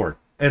 Across the board.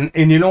 And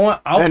you know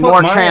what? And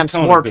more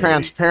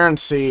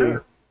transparency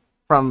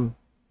from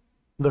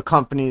the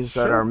companies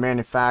that are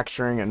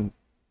manufacturing and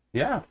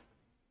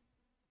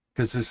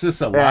because it's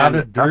just a lot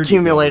of dirt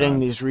accumulating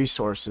these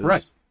resources.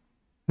 Right.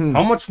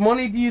 How much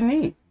money do you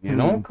need? You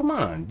know, come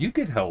on, you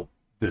could help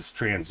this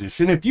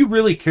transition if you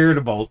really cared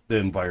about the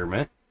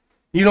environment.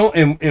 You know,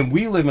 and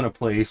we live in a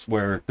place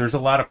where there's a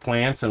lot of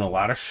plants and a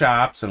lot of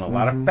shops and a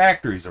lot of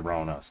factories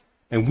around us,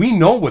 and we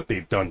know what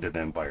they've done to the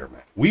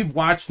environment. We've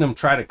watched them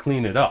try to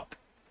clean it up.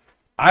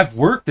 I've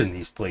worked in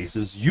these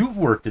places. You've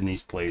worked in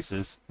these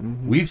places.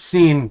 We've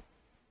seen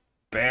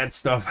bad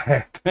stuff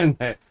happen.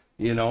 That,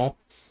 you know,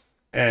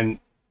 and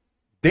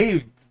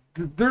they're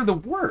the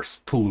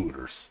worst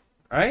polluters,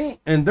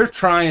 right? And they're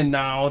trying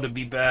now to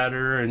be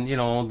better. And you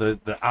know,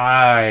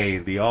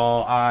 the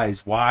all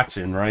eyes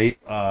watching, right?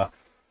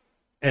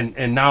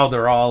 and now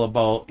they're all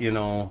about, you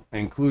know,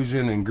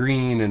 inclusion and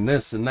green and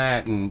this and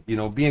that, and, you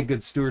know, being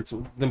good stewards.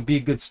 Then be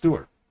a good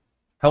steward.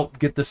 Help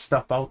get this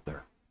stuff out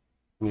there.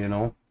 You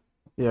know,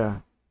 Yeah.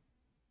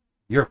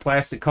 you're a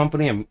plastic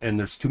company, and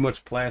there's too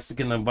much plastic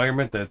in the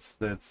environment that's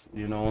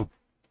you know,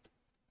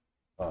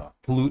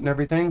 polluting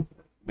everything.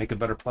 Make a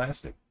better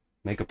plastic.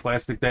 Make a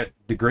plastic that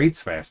degrades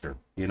faster.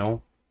 You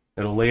know,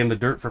 it'll lay in the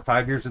dirt for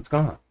 5 years. It's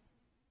gone.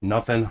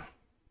 Nothing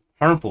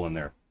harmful in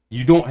there.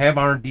 You don't have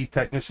R&D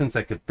technicians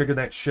that could figure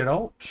that shit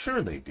out?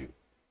 Sure they do.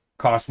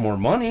 Cost more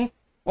money?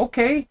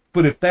 Okay,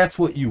 but if that's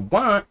what you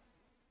want,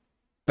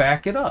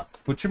 back it up.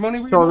 Put your money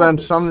where your So then mouth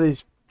is. some of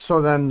these,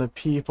 so then the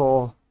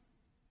people,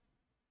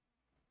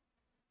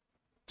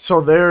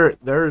 so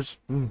there's,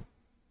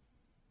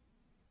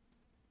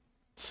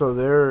 so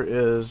there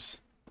is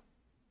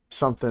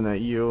something that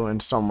you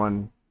and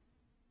someone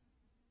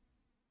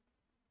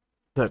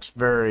that's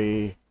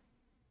very,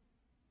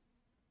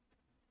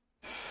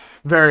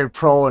 very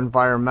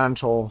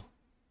pro-environmental,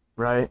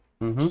 right?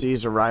 Mhm.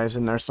 Sees a rise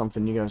in there,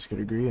 something you guys could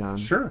agree on.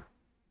 Sure.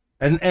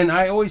 And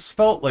I always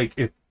felt like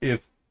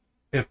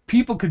if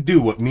people could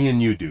do what me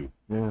and you do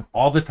Yeah,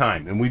 all the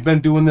time, and we've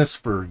been doing this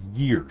for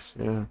years,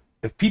 yeah,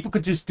 if people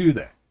could just do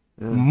that,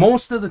 yeah,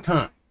 most of the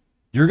time,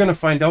 you're going to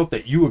find out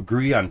that you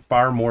agree on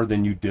far more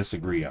than you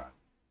disagree on.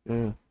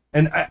 yeah,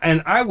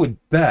 And I would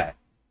bet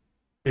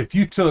if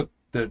you took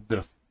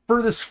the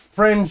furthest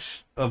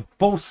fringe of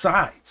both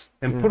sides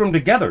and put them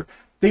together,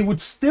 they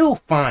would still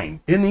find,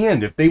 in the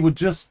end, if they would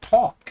just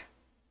talk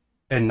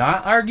and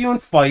not argue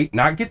and fight,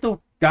 not get the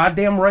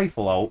goddamn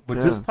rifle out, but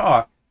just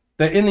talk,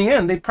 that in the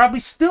end, they probably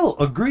still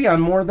agree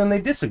on more than they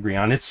disagree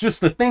on. It's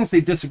just the things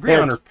they disagree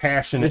on are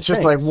passionate it's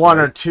just things, like one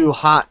right? or two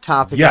hot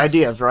topic Yes.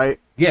 ideas, right?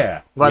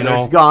 Yeah. Whether you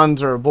know, it's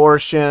guns or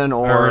abortion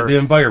or the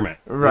environment.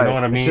 right. You know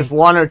what I mean? It's just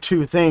one or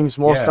two things.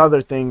 Most Yeah.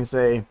 other things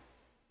they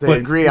But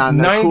agree on.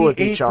 They're cool with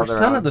each other.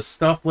 98% of the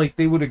stuff, like,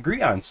 they would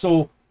agree on.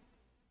 So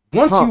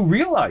once you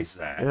realize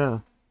that, Yeah.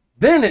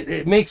 then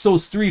it makes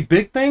those three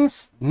big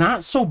things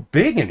not so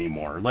big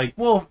anymore. Like,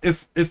 well,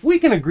 if we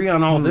can agree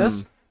on all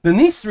this, then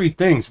these three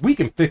things, we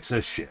can fix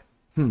this shit.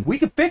 We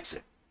can fix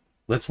it.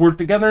 Let's work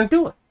together and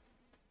do it.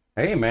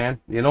 Hey, man,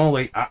 you know,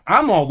 like,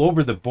 I'm all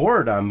over the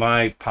board on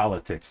my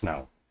politics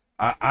now.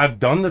 I've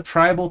done the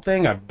tribal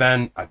thing. I've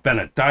been a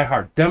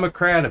diehard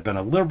Democrat. I've been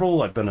a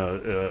liberal. I've been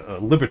a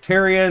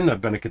libertarian.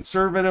 I've been a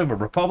conservative, a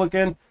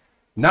Republican.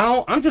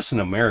 Now I'm just an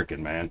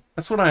American, man.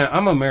 That's what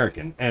I'm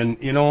American. And,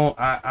 you know,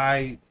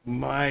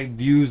 my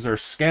views are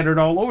scattered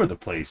all over the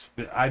place.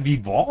 I've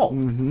evolved,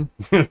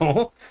 you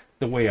know,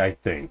 the way I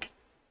think.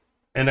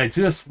 And I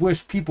just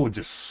wish people would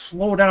just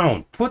slow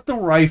down. Put the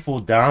rifle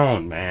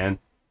down, man.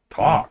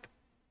 Talk.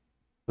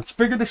 Let's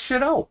figure this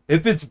shit out.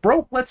 If it's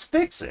broke, let's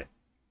fix it.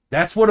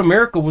 That's what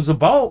America was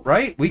about,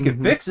 right? We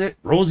could fix it.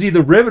 Rosie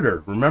the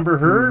Riveter. Remember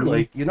her?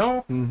 Like, you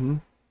know,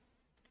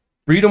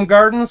 Freedom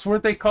Gardens,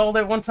 weren't they called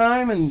at one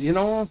time? And, you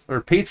know,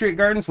 or Patriot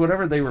Gardens,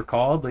 whatever they were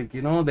called. Like,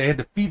 you know, they had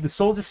to feed the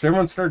soldiers. So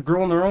everyone started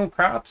growing their own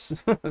crops.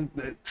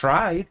 They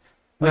tried.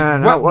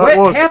 Like, Man,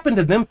 what happened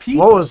to them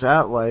people? What was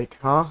that like,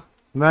 huh?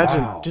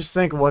 Imagine, Wow. just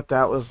think of what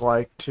that was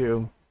like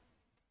to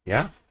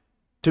Yeah.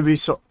 be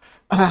so.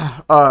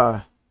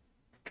 A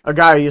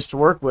guy I used to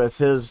work with,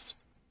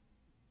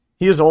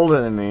 he was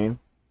older than me,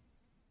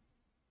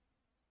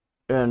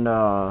 and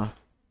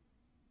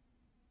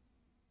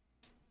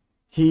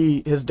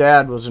his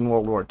dad was in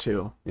World War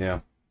II. Yeah.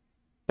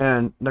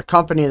 And the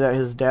company that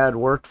his dad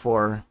worked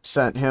for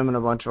sent him and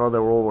a bunch of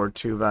other World War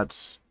II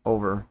vets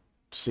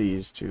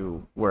overseas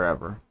to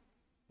wherever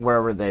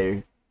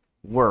they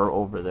were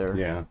over there.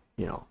 Yeah.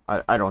 You know,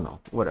 I don't know,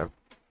 whatever.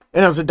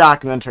 And it was a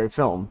documentary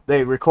film.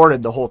 They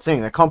recorded the whole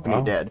thing. The company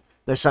Wow. did.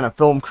 They sent a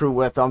film crew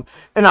with them,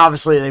 and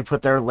obviously they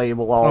put their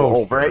label all Oh,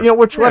 over sure. it. You know,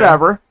 which Yeah.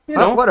 whatever, You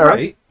know, whatever.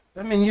 right.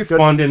 I mean, you're Good.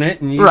 funding it,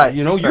 and Right,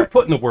 you know, you're right.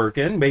 putting the work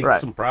in, making Right.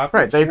 some profit.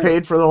 Right, they Sure.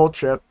 paid for the whole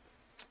trip.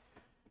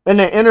 And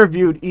they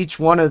interviewed each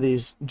one of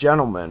these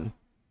gentlemen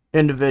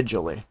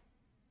individually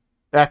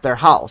at their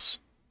house.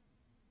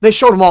 They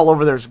showed them all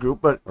over their group,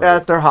 but Right.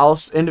 at their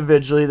house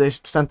individually, they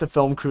sent the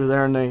film crew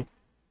there and they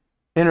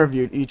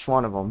interviewed each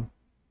one of them.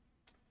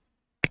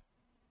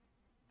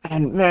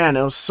 And man,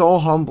 it was so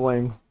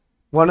humbling.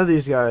 One of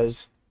these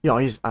guys, you know,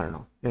 he's, I don't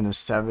know, in his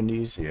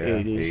 70s, Yeah,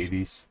 80s.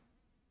 80s.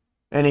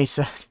 And he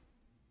said,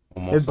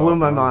 Almost it blew all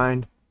my gone.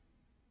 mind.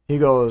 He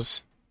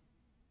goes,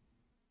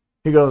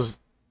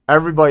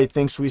 everybody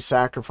thinks we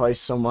sacrifice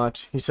so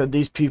much. He said,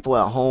 these people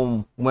at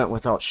home went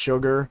without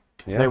sugar.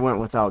 Yeah. They went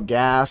without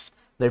gas.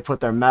 They put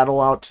their metal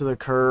out to the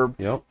curb.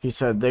 Yep. He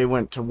said they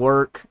went to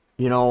work,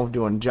 you know,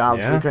 doing jobs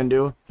Yeah. we couldn't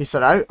do. He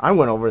said, I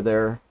went over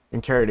there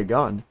and carried a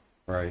gun.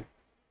 Right.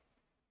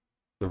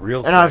 The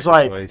real. And I was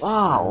like, sacrifice.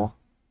 wow.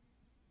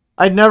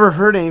 I'd never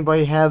heard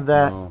anybody have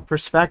that No.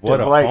 perspective. What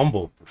a like,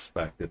 humble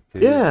perspective, too.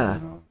 yeah. You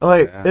know?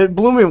 Like, Yeah. it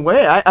blew me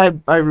away.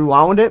 I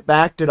rewound it,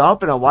 backed it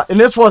up, and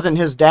this wasn't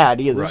his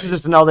dad either. This is Right.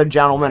 just another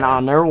gentleman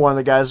on there, one of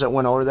the guys that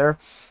went over there.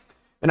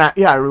 And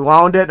I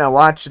rewound it, and I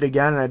watched it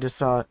again, and I just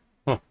thought,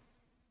 Huh.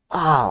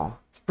 wow.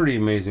 It's a pretty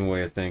amazing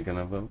way of thinking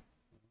of them.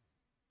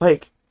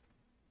 Like,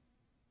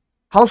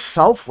 how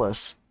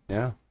selfless.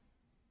 Yeah.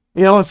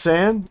 You know what I'm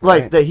saying?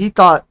 Like Right. that he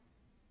thought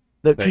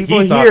that That people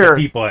he thought here the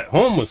people at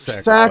home was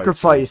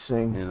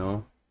sacrificing. You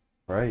know,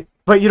 right?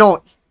 But you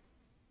never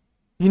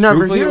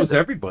Truthfully, it hear was that.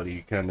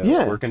 everybody kind of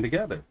Yeah. working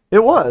together,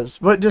 It was,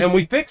 but just and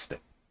we fixed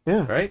it.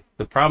 yeah, Right?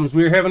 The problems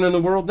we were having in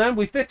the world then,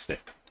 we fixed it.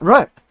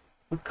 right.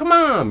 But come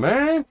on,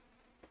 man.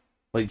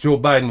 Like Joe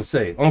Biden would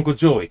say, Uncle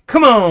Joey,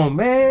 come on,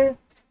 man.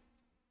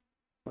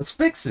 Let's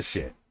fix this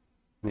shit.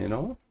 You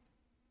know?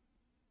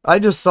 I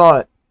just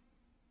thought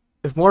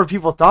if more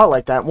people thought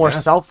like that, more Yeah.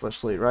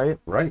 selflessly, right?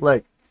 Right.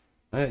 Like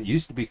It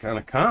used to be kind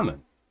of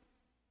common.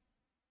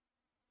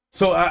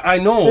 So I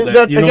know That-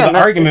 that, you know, again, the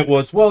that- argument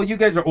was, well, you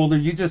guys are older.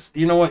 You just,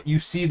 you know what? You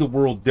see the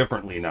world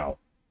differently now.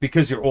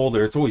 Because you're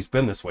older, it's always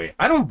been this way.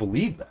 I don't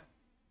believe that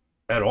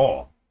at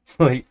all.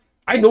 Like,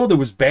 I know there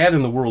was bad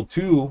in the world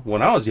too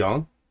when I was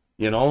young.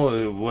 You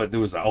know, there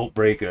was an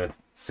outbreak of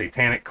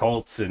satanic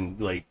cults and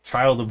like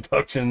child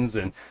abductions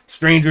and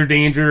stranger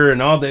danger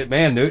and all that.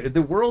 Man,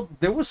 the world,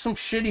 there was some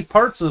shitty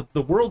parts of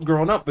the world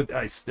growing up, but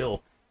I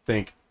still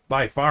think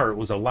by far it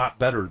was a lot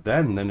better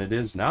then than it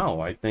is now.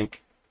 I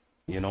think,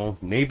 you know,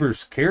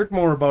 neighbors cared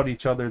more about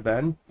each other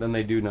then than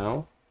they do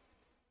now.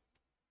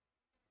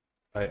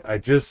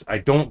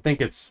 I don't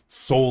think it's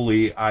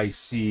solely I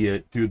see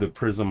it through the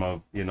prism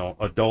of, you know,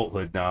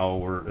 adulthood now,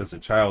 or as a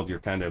child you're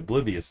kind of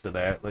oblivious to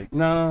that. Like,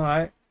 no,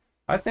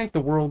 I think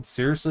the world,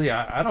 seriously,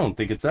 I don't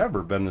think it's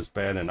ever been this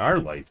bad in our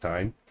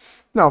lifetime.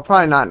 no,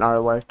 probably not in our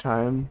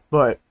lifetime,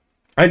 but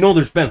I know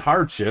there's been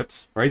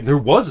hardships, right? There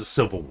was a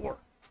civil war,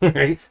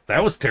 right?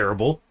 That was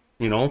terrible.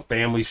 You know,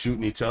 families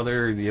shooting each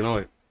other, you know,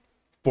 at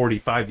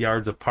 45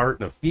 yards apart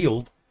in a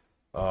field.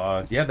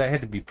 Yeah, that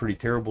had to be pretty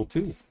terrible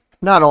too.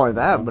 not only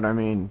that, but I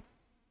mean,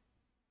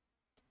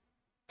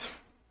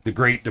 The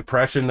Great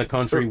Depression the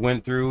country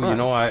went through, you Right.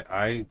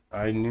 know,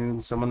 I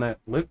knew someone that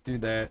lived through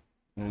that,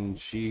 and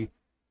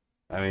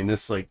I mean,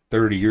 this like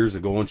 30 years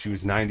ago, when she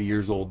was 90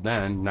 years old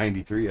then,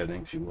 93 I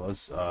think she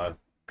was.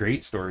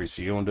 Great stories.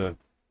 She owned a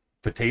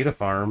potato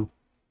farm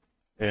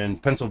in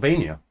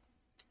Pennsylvania,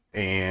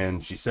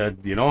 and she said,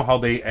 you know, how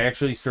they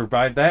actually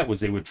survived that was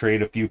they would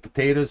trade a few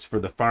potatoes for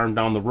the farm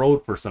down the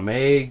road for some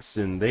eggs,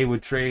 and they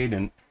would trade,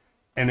 and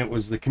it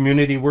was the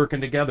community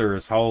working together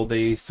is how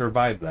they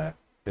survived that.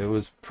 It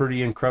was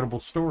pretty incredible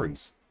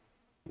stories,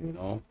 you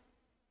know.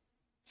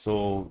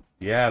 So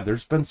yeah,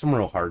 there's been some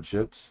real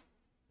hardships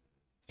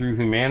through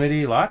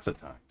humanity, lots of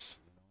times.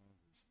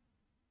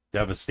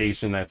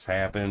 Devastation that's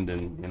happened,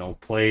 and you know,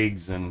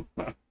 plagues, and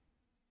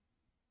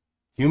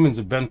humans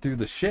have been through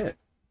the shit.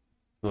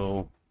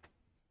 So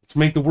let's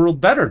make the world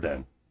better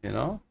then, you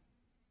know.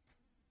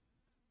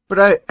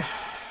 but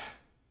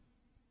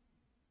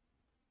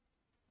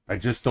I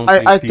just don't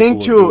think I people think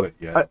will too, do it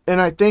yet. and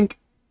I think,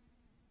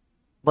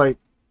 like,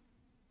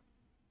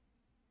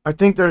 I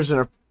think there's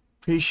an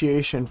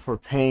appreciation for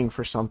paying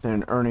for something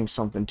and earning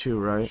something too,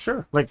 right?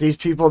 Sure. Like these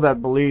people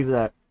that believe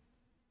that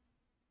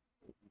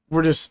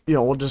we're just,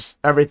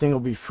 everything will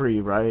be free,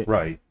 right?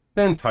 Right.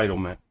 The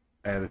entitlement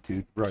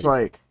attitude. Right. It's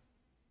like,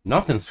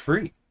 Nothing's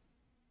free.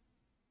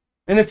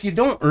 And if you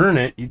don't earn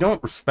it, you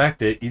don't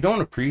respect it, you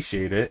don't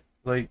appreciate it,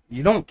 like,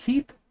 you don't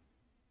keep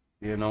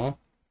it. You know?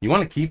 You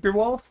want to keep your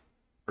wealth?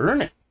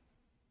 Earn it.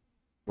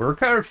 Work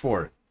hard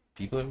for it.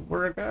 People that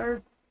work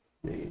hard,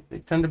 they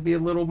tend to be a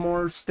little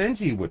more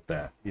stingy with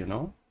that, you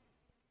know?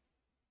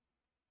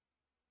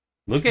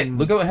 Look at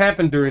what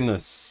happened during the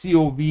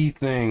COVID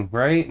thing,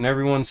 right? And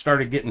everyone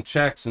started getting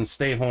checks and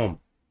stay home.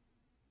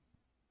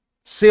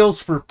 Sales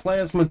for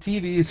plasma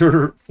TVs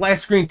or flat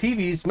screen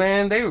TVs,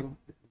 man,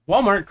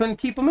 Walmart couldn't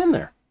keep them in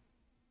there.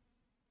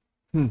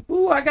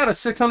 Ooh, I got a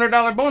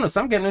 $600 bonus.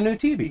 I'm getting a new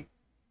TV.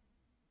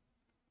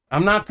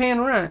 I'm not paying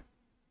rent.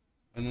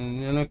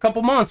 And in a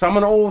couple months, I'm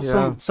going to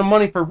owe some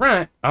money for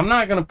rent. I'm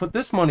not going to put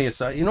this money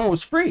aside. You know, it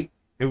was free.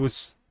 It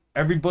was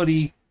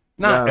everybody,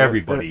 not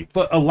everybody,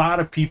 but a lot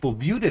of people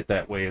viewed it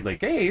that way.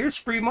 Like, hey, here's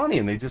free money.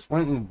 And they just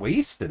went and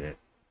wasted it.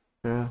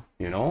 yeah,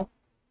 You know?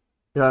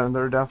 yeah,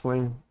 there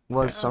definitely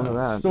was some of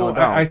that. So No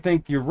doubt. I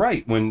think you're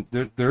right. When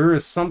there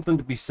is something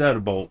to be said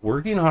about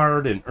working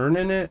hard and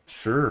earning it,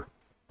 sure.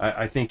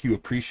 I think you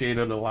appreciate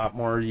it a lot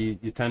more. You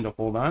tend to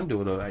hold on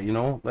to it, you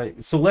know. Like,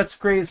 so let's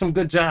create some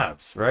good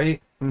jobs,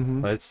 right?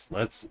 Mhm.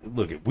 Let's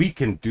look at, we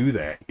can do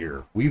that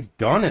here. We've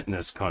done it in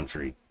this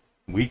country.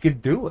 We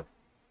could do it.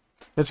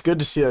 It's good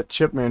to see that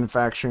chip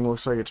manufacturing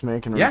looks like it's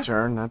making a Yeah.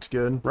 return. That's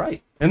good.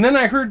 Right. And then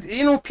I heard,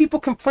 you know, people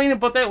complain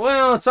about that.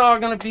 Well, it's all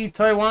going to be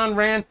Taiwan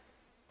ran.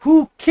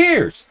 Who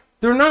cares?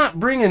 They're not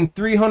bringing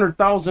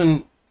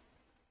 300,000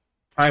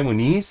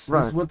 Taiwanese,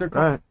 Right, is what they're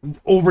called,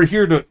 over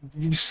here to,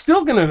 you're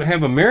still going to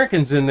have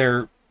Americans in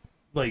there,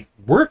 like,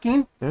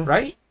 working, Yeah.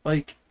 right?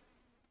 Like,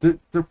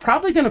 they're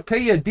probably going to pay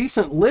you a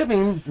decent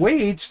living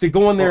wage to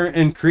go in there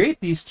and create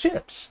these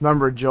chips.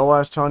 Remember Joe I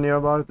was telling you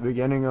about at the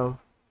beginning of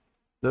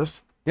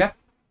this? Yeah.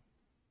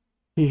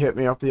 He hit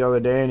me up the other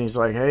day and he's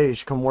like, hey, you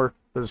should come work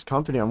for this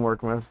company I'm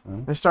working with.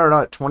 Mhm. They started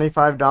out at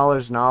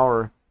 $25 an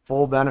hour,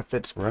 full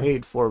benefits Right.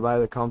 paid for by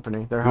the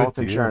company, their Good health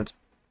deal. insurance.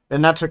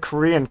 And that's a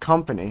Korean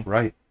company.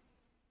 Right.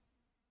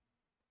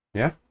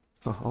 Yeah.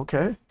 Oh,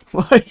 okay.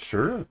 Like,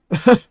 Sure.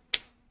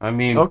 I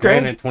mean, Okay.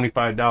 granted,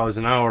 $25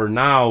 an hour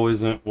now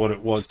isn't what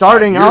it was 5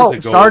 starting years out,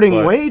 ago, starting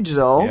but wage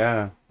though,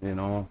 yeah, you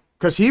know,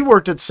 because he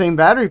worked at the same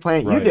battery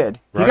plant you Right, did.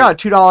 He right. got a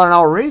 $2 an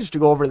hour raise to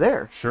go over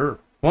there. sure.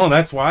 Well,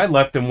 that's why I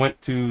left and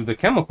went to the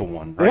chemical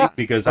one, right? Yeah,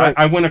 Because right.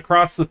 I went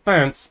across the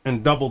fence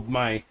and doubled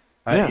my,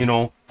 Yeah. you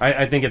know,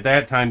 I think at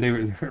that time they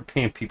were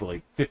paying people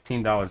like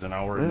 $15 an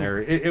hour in Yeah. there.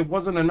 It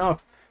wasn't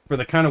enough for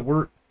the kind of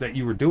work that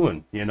you were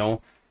doing, you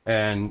know,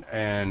 and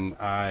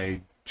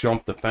I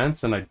jumped the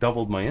fence and I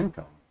doubled my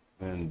income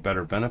and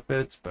better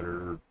benefits,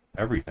 better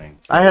everything.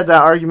 So, I had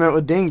that argument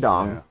with Ding yeah,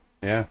 Dong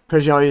yeah,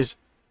 because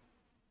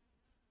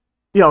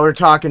we're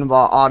talking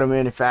about auto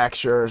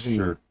manufacturers, and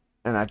sure.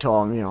 and I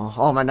told him,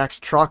 oh, my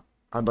next truck,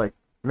 I'd like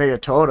make a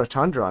Toyota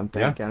Tundra. I'm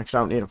Yeah. thinking because I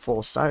don't need a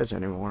full size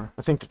anymore.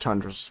 I think the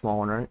Tundra's a small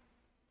one, right?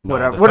 No,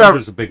 Whatever- the whatever.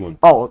 Tundra's a big one.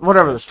 Oh,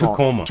 whatever the small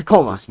Tacoma.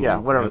 Tacoma, It's a small yeah,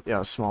 one, whatever, yeah,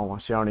 a small one.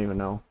 See, I don't even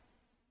know.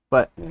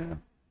 Yeah.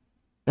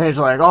 And he's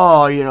like,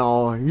 oh,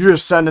 you're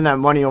just sending that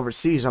money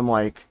overseas. I'm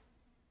like,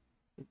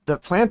 the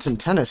plant's in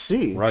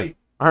Tennessee. Right.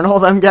 Aren't all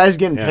them guys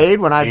getting Yeah. paid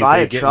when I Ain't buy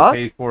they a getting truck?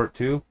 paid for it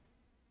too?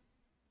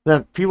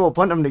 The people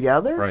putting them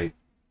together? Right.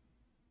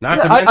 Not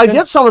Yeah, to I mention,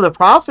 get some of the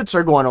profits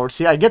are going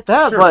overseas. I get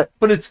that, sure,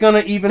 but it's gonna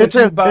even it's if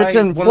you in- buy it's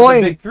one of the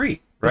employing- big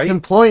three, right? it's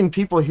employing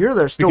people here.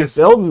 They're still Because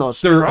building those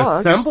They're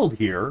trucks. assembled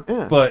here,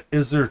 Yeah. but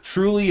is there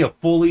truly a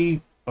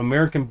fully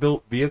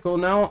American-built vehicle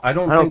now? I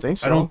don't think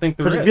so. I don't think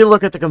there Because is. if you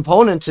look at the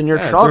components in your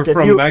Yeah, truck, they're if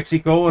from you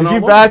Mexico and if you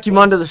all over vacuum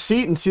the under the place.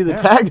 seat and see the Yeah.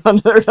 tag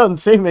under there, it doesn't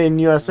say made in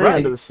USA Right.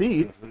 under the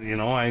seat. You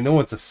know, I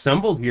know it's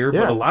assembled here,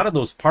 Yeah. but a lot of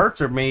those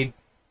parts are made.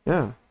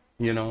 Yeah.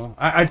 You know,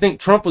 I think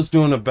Trump was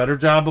doing a better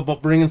job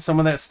about bringing some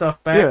of that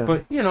stuff back. Yeah.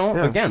 But, you know,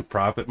 Yeah. again,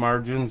 profit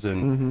margins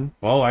and, Mm-hmm.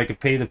 well, I could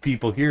pay the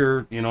people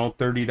here,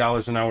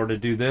 $30 an hour to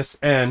do this.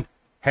 And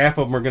half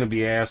of them are going to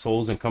be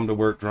assholes and come to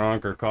work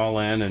drunk or call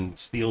in and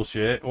steal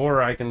shit.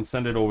 Or I can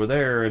send it over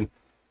there and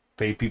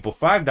pay people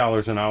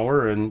 $5 an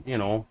hour and,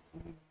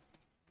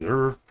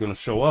 they're going to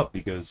show up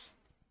because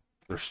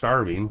they're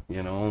starving,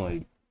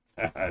 like,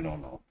 I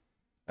don't know.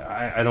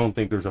 I don't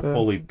think there's a Yeah.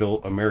 fully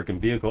built American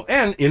vehicle.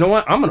 And you know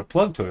what? I'm going to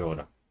plug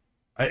Toyota.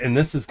 And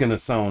this is going to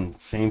sound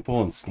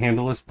shameful and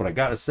scandalous, but I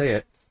got to say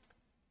it.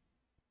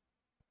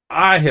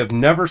 I have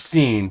never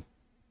seen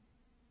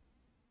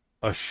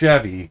a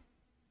Chevy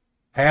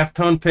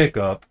half-ton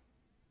pickup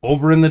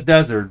over in the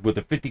desert with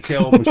a 50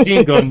 cal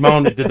machine gun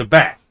mounted to the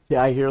back.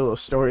 Yeah, I hear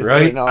those stories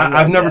Right? now and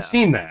I've then, never yeah.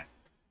 seen that.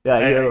 Yeah, I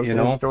hear those you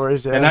same know,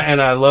 stories. Yeah.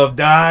 And I love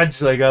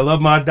Dodge. Like, I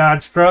love my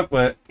Dodge truck,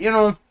 but,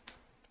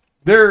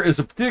 there is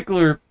a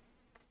particular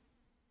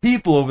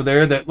people over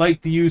there that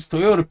like to use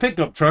Toyota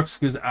pickup trucks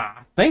because I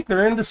think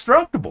they're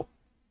indestructible.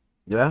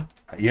 yeah.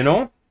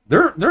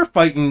 They're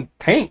fighting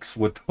tanks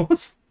with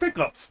those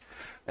pickups,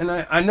 and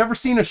I never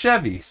seen a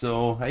Chevy.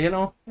 So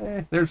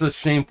there's a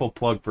shameful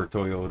plug for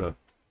Toyota.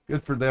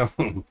 Good for them.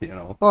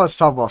 Well, let's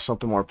talk about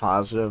something more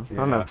positive. I'm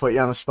Yeah. gonna put you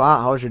on the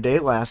spot. How was your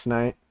date last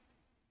night?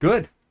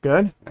 Good.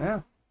 Good.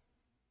 Yeah.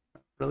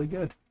 Really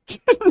good.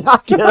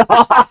 Knock it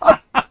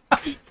off.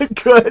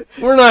 Good.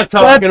 We're not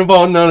talking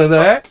about none of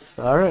that.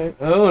 All right.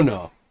 Oh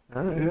no.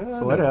 All right. Yeah,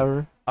 no.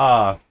 Whatever.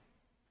 Uh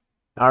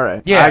All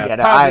right. yeah. I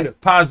get it.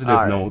 Positive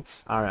all right.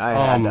 notes. All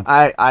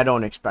right. I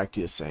don't expect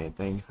you to say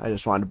anything. I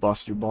just wanted to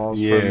bust your balls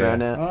for a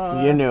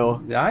minute. You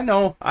knew. Yeah, I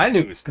know. I knew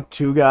it was coming.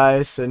 Two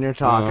guys sitting here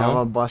talking. Uh-huh. I'm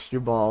gonna bust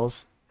your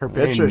balls. Her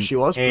picture, she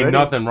was Ain't pretty.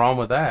 nothing wrong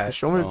with that.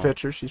 Show me the so,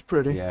 picture. She's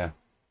pretty. Yeah.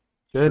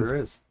 Good. Sure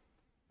is.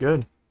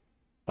 Good.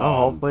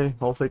 Oh, Um,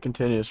 hopefully it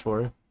continues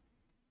for you.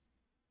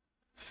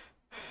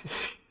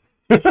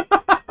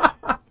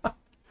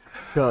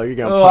 Oh, you're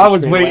gonna. Oh, I punch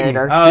was me waiting.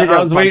 later. I You're gonna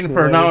was punch waiting me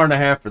for an later. hour and a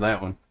half for that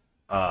one.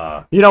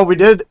 We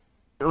did.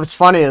 What's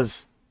funny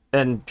is,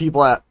 and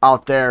people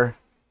out there,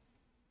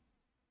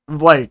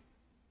 like,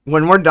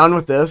 when we're done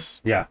with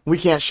this, Yeah. we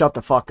can't shut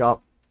the fuck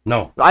up.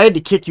 No. I had to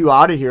kick you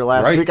out of here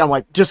last Right. week. I'm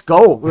like, just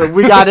go.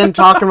 We got in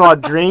talking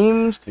about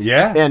dreams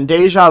Yeah. and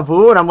deja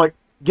vu, and I'm like,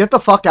 get the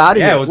fuck out of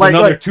here. Yeah. It was like,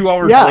 another 2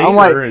 hours yeah, later. I'm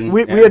like, and,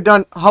 we had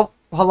done how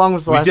long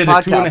was the we last did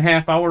podcast? a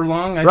 2.5 hour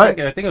long. Right.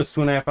 I think it was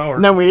 2.5 hours.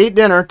 And then we ate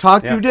dinner,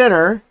 talked Yeah. through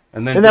dinner,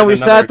 and and then we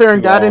did another sat there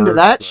and 2 got into hours,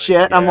 that like,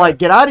 shit. I'm yeah. like,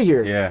 get out of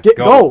here. Yeah,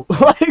 Go. go.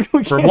 Like,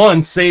 we For can't-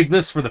 one, save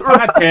this for the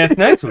podcast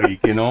next week.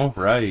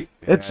 Right?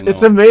 Yeah, It's I know.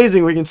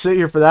 amazing we can sit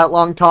here for that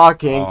long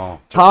talking, Oh.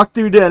 talk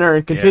through dinner,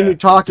 and continue Yeah,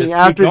 talking just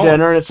keep after going.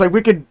 dinner. And it's like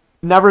we could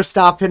never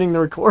stop hitting the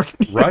recording.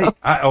 Right.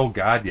 Oh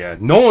God, yeah.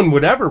 No one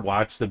would ever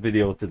watch the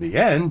video to the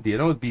end.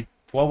 It'd be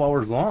 12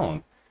 hours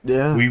long.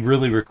 Yeah. We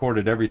really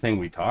recorded everything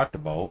we talked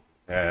about.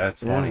 Yeah,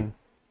 that's funny.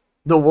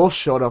 The wolf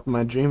showed up in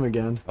my dream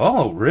again.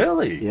 Oh,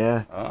 really?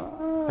 Yeah.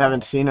 Oh.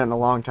 Haven't seen it in a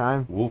long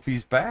time.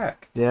 Wolfie's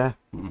back. Yeah.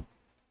 Hmm.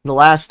 The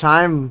last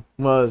time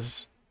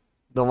was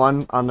the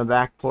one on the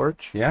back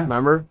porch. Yeah.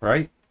 Remember?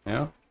 Right?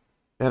 Yeah.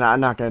 And I'm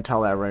not going to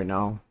tell that right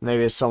now.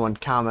 Maybe if someone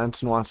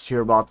comments and wants to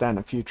hear about that in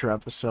a future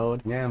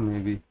episode. Yeah,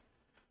 maybe.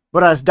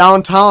 But I was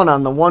downtown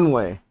on the one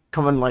way,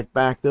 coming like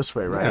back this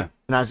way, right? Yeah.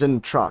 And I was in the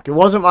truck. It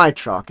wasn't my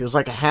truck. It was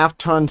like a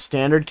half-ton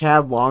standard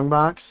cab long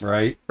box,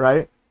 Right.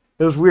 right?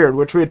 It was weird,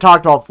 which we had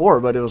talked about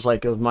before, but it was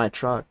like it was my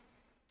truck.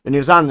 and he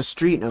was on the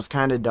street and it was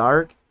kind of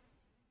dark,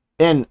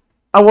 and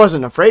I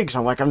wasn't afraid because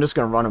I'm like, I'm just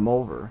gonna run him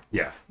over.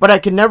 Yeah. But I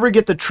could never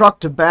get the truck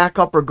to back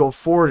up or go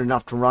forward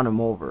enough to run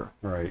him over.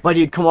 Right. But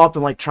he'd come up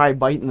and like try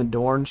biting the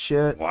door and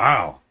shit.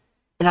 Wow.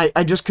 And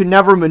I just could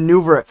never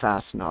maneuver it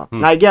fast enough.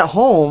 And I get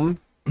home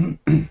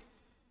and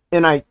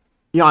I'm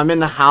in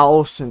the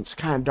house and it's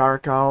kind of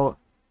dark out.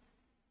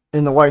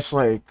 And the wife's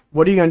like,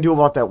 what are you going to do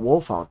about that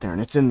wolf out there? And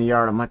it's in the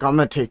yard. I'm like, I'm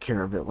going to take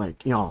care of it. Like,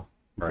 Right.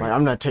 like,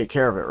 I'm going to take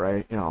care of it,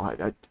 right?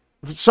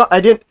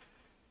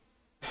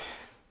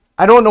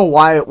 I don't know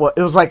why it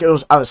was like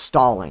I was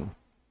stalling,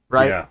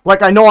 right? Yeah.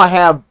 Like, I know I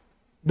have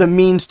the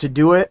means to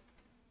do it,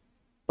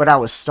 but I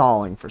was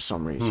stalling for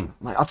some reason.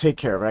 I'm like, I'll take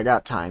care of it. I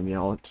got time,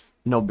 it's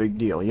no big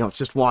deal. It's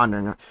just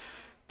wandering.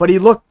 But he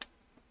looked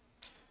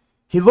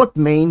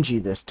mangy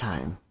this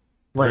time.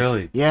 Like,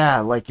 Really? Yeah,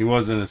 like He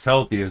wasn't as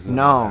healthy as the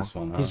no, last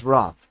one, huh? he's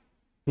rough.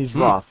 He's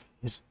rough.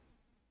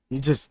 He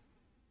just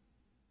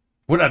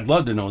What I'd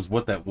love to know is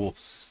what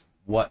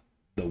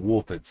the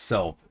wolf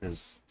itself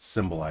is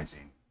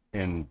symbolizing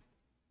in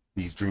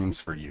these dreams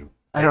for you.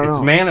 I don't it's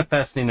know.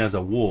 manifesting as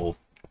a wolf.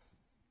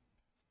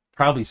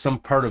 Probably some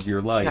part of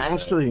your life.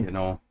 Actually,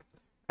 that,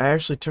 I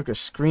actually took a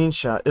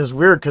screenshot. It was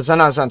weird because then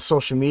I was on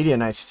social media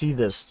and I see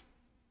this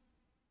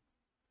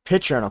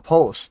picture in a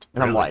post,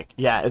 and I'm Really? like,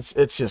 yeah, it's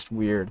just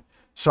weird.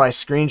 So I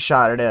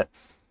screenshotted it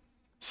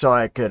so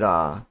I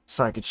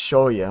could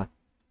show you.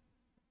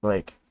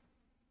 Like,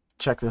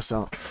 check this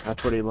out.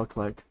 That's what he looked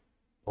like.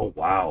 Oh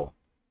wow.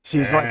 See,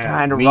 he's like Yeah,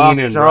 kind of mean roughed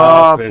and up,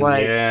 rough and,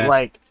 like yeah.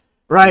 like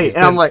right. He's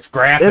And I'm been like,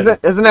 scrapping,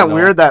 isn't that you know?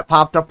 weird that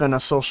popped up in a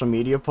social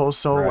media post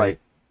so Right. like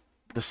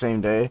the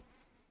same day?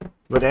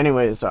 But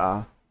anyways,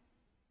 so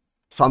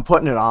I'm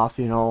putting it off,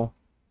 and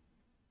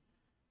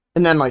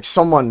then like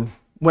someone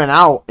went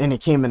out and he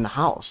came in the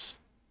house,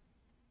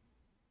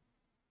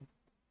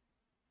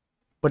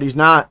 but he's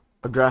not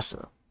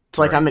aggressive. It's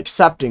like Right. I'm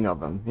accepting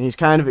of him, and he's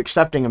kind of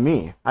accepting of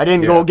me. I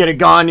didn't Yeah. go get a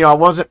gun, I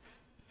wasn't.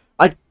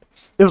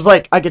 It was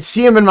like I could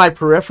see him in my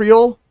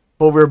peripheral,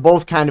 but we were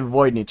both kind of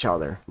avoiding each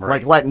other, Right.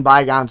 like letting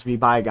bygones be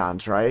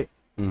bygones, right?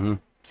 Mm-hmm.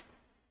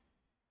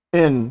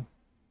 And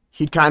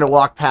he'd kind of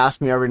walk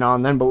past me every now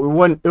and then, but we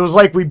wouldn't. It was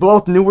like we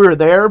both knew we were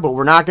there, but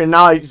we're not going to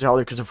acknowledge each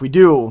other because if we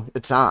do,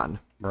 it's on.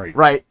 Right.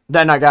 Right?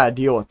 Then I got to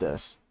deal with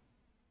this.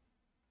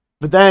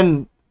 But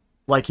then,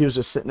 like, he was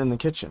just sitting in the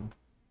kitchen,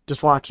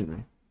 just watching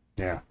me.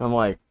 Yeah. I'm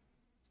like,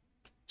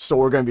 so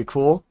we're going to be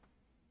cool?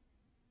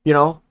 You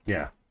know?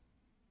 Yeah.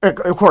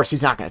 Of course,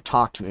 he's not going to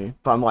talk to me,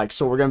 but I'm like,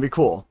 so we're going to be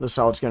cool. This is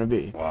how it's going to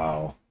be.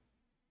 Wow.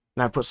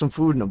 And I put some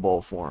food in a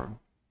bowl for him.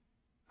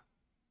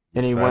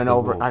 And he Fed went the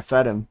over, wolf. I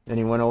fed him, and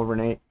he went over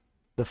and ate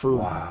the food.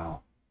 Wow.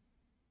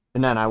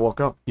 And then I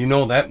woke up.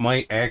 That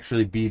might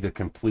actually be the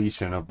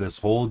completion of this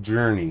whole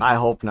journey. I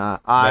hope not.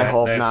 I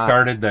hope that not.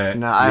 started that.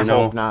 No, I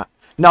hope not.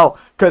 No,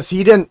 because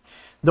he didn't.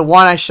 The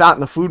one I shot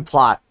in the food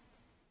plot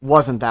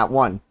wasn't that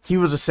one. He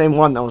was the same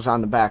one that was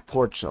on the back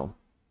porch, though.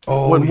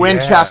 Oh, when yeah,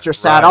 Winchester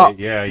sat right, up,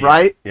 yeah,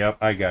 right? Yep,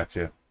 I got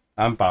you.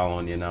 I'm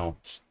following you now.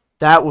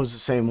 That was the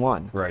same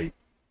one. Right.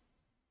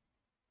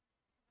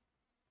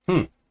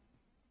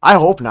 I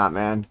hope not,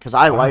 man, because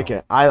I Wow. like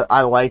it.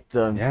 I like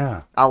the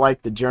Yeah. I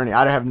like the journey.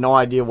 I have no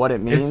idea what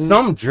it means. It's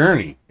some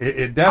journey.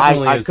 It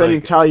definitely I is. couldn't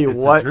like, tell you it's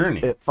a what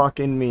journey. it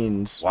fucking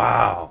means.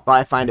 Wow. But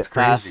I find That's it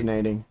crazy.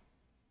 fascinating.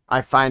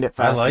 I find it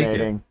I like it.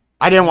 fascinating.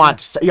 I didn't want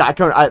to say. Yeah, I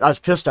couldn't. I was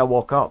pissed. I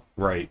woke up.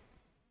 Right.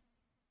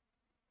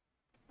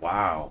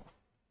 Wow.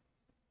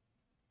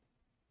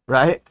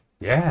 Right?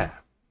 Yeah.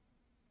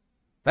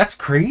 That's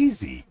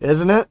crazy.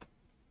 Isn't it?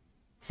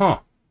 Huh.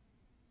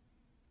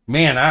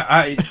 Man,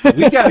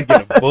 we got to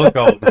get a book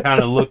out and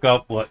kind of look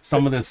up what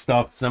some of this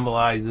stuff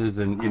symbolizes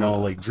and,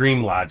 like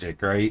dream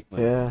logic, right?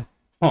 Like, Yeah.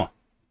 Huh.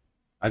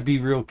 I'd be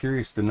real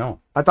curious to know.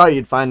 I thought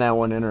you'd find that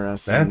one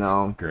interesting. That's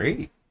No,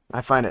 great.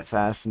 I find it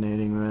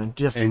fascinating, man.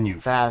 Just And you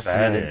fed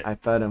fascinating. it. I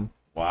fed him.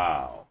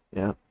 Wow.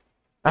 Yeah.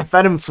 I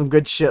fed him some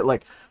good shit,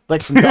 like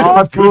some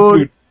dog Good food.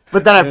 food.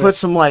 But then I Yeah. put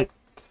some it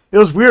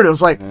was weird. It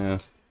was like Yeah.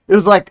 it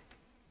was like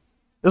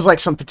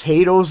some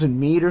potatoes and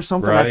meat or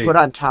something I Right. put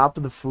on top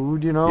of the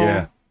food,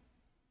 Yeah.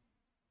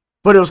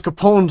 But it was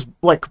Capone's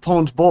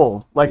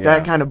bowl, like Yeah.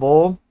 that kind of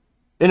bowl,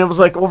 and it was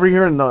like over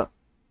here in the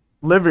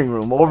living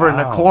room, over in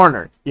the Wow.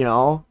 corner,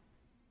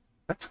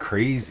 That's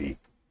crazy.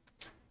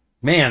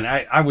 Man,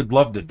 I would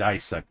love to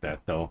dissect that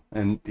though.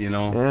 And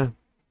Yeah.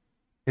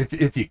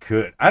 if you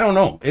could. I don't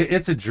know.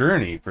 It's a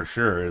journey for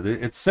sure.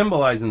 It's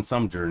symbolizing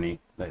some journey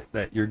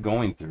that you're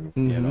going through,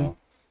 Mhm.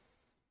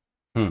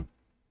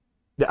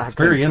 Yeah, I It's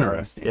couldn't very tell you.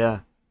 interesting.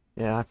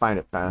 Yeah, I find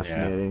it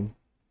fascinating.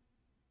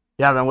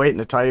 Yeah, I've been waiting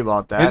to tell you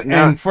about that.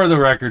 And for the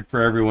record,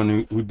 for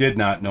everyone who did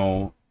not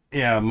know,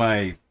 yeah,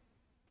 my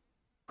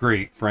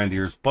great friend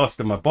here's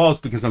busting my balls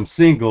because I'm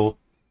single.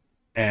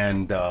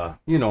 And,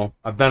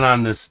 I've been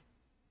on this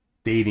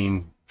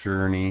dating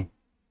journey.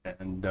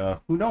 And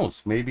who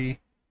knows? Maybe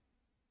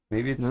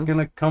it's Yeah. going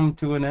to come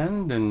to an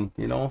end and,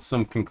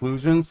 some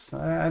conclusions.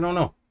 I don't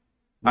know.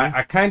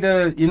 I kind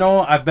of,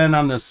 I've been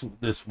on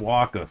this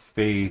walk of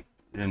faith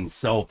and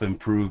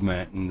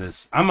self-improvement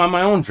and I'm on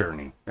my own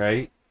journey,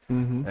 right?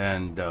 Mm-hmm.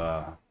 And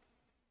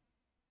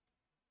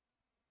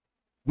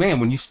man,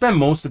 when you spend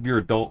most of your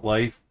adult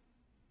life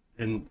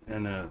in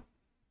a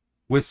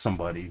with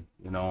somebody,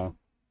 you know,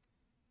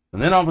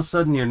 and then all of a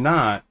sudden you're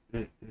not,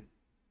 it's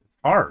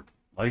hard.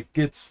 Life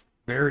gets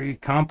very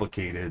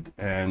complicated,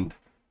 and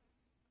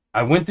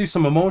I went through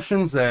some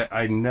emotions that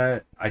I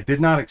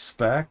did not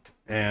expect,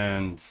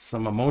 and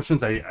some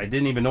emotions I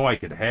didn't even know I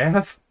could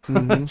have.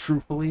 Mm-hmm.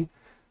 Truthfully,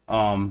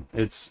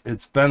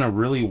 it's been a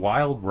really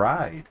wild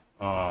ride.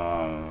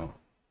 I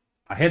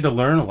had to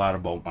learn a lot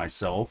about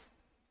myself.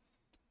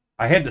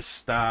 I had to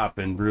stop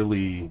and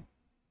really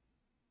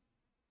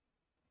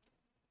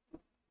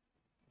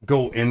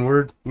go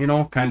inward, you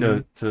know, kind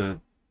of to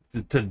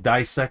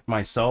dissect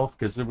myself,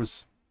 because there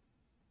was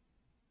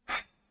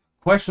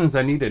questions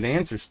I needed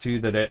answers to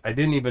that I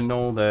didn't even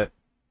know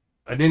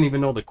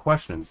the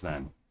questions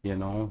then, you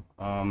know.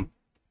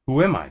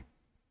 Who am I?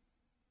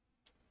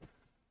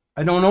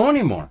 I don't know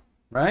anymore,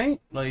 right?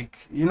 Like,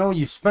 you know,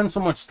 you spend so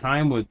much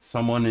time with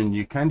someone and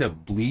you kind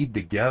of bleed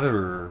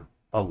together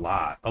a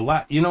lot.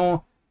 You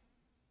know,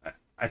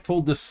 I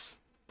told this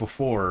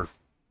before,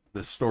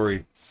 this story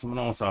to someone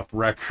else off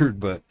record,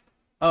 but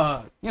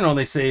you know,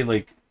 they say,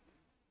 like,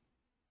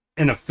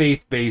 in a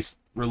faith-based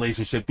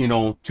relationship, you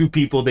know, two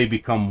people, they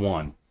become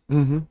one.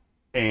 Mm-hmm.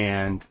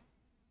 And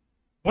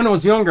when I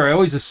was younger, I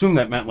always assumed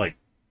that meant like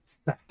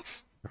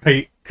sex,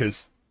 right?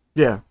 Because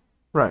Yeah.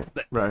 Right.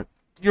 Right.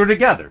 you're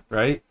together,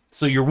 right?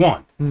 So you're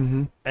one.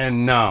 Mm-hmm.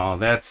 And no,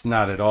 that's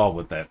not at all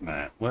what that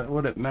meant.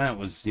 What it meant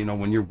was, you know,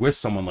 when you're with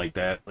someone like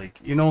that, like,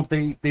 you know,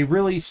 they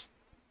really,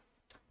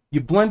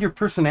 you blend your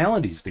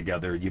personalities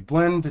together. You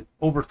blend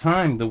over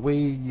time the way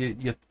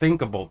you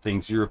think about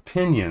things, your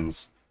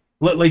opinions.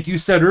 Like you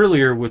said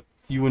earlier, with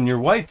you and your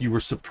wife, you were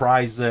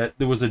surprised that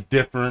there was a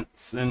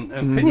difference in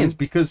opinions,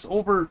 because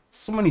over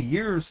so many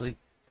years, like,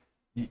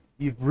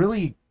 you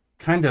really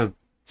kind of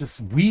just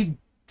weave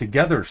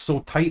together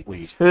so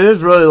tightly. It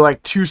is really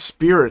like two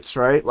spirits,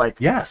 right? Like,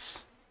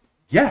 Yes.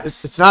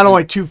 it's not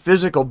only two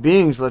physical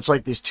beings, but it's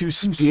like these two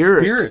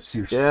spirits.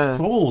 Your Yeah.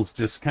 souls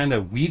just kind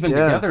of weaving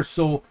Yeah. together.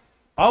 So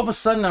all of a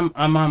sudden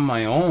I'm on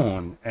my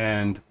own,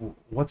 and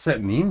what's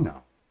that mean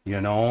now? You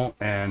know,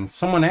 and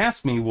someone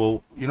asked me,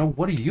 well, you know,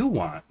 what do you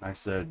want? I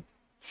said,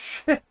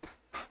 shit,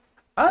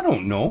 I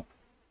don't know.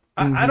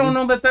 I don't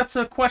know that that's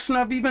a question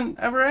I've even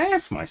ever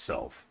asked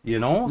myself, you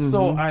know?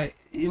 So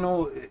you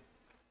know,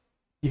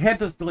 you had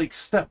to, like,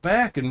 step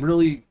back and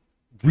really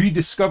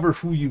rediscover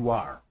who you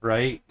are,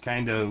 right?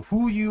 Kind of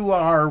who you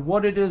are,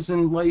 what it is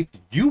in life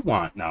you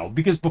want now.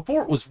 Because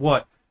before it was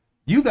what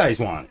you guys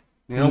wanted,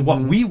 you know,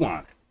 what we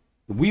wanted.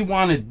 We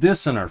wanted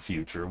this in our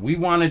future. We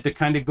wanted to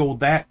kind of go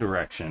that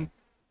direction.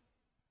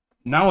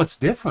 Now it's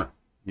different,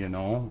 you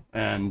know,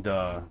 and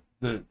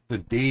the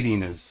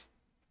dating has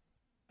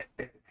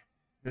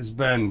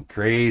been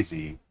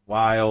crazy,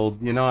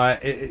 wild. You know,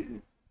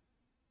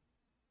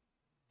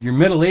 you're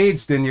middle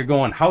aged and you're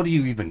going, how do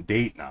you even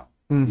date now?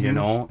 You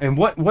know, and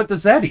what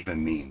does that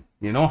even mean?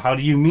 You know, how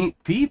do you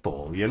meet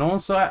people? You know,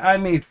 so I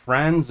made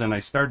friends and I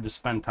started to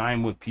spend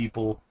time with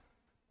people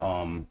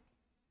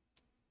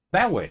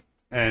that way.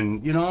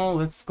 And, you know,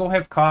 let's go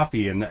have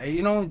coffee. And,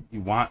 you know, you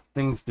want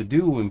things to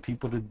do and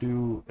people to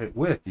do it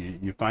with.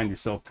 You find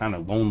yourself kind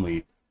of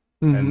lonely.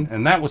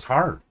 And that was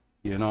hard,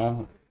 you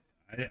know.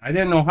 I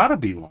didn't know how to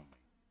be lonely.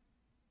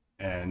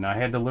 And I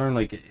had to learn,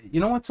 like, you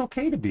know, it's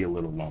okay to be a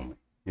little lonely.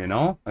 You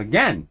know,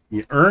 again,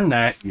 you earn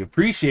that, you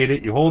appreciate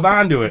it, you hold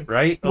on to it,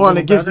 right? Well, and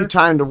it gives you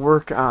time to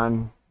work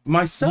on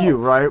myself, you,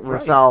 right?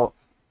 Without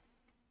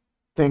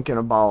thinking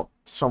about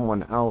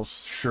someone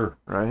else. Sure.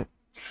 Right?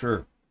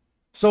 Sure.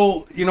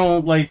 So, you know,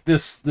 like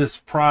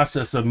this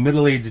process of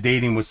middle-aged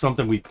dating was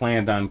something we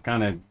planned on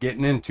kind of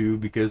getting into,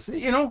 because,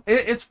 you know,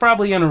 it's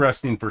probably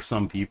interesting for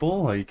some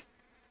people. Like,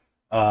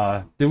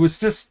 it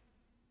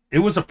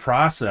was a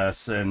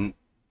process, and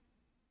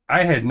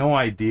I had no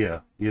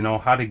idea, you know,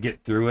 how to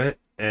get through it.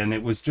 And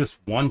it was just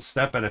one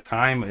step at a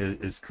time,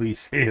 as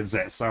cliche as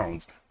that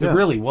sounds. It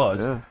really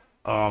was. Yeah.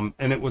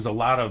 And it was a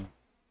lot of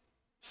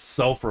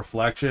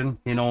self-reflection,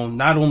 you know,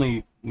 not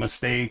only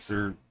mistakes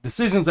or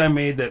decisions I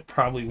made that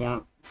probably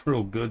weren't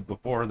real good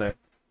before that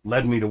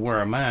led me to where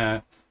I'm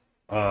at,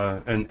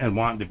 and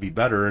wanting to be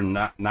better and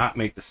not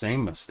make the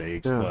same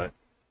mistakes. But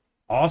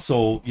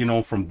also, you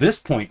know, from this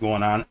point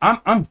going on,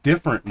 I'm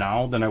different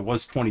now than I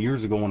was 20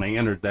 years ago when I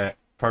entered that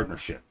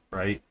partnership,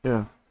 right?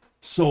 Yeah.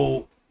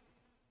 So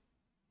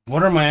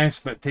what are my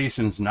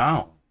expectations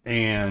now?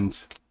 And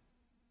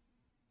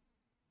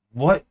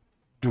what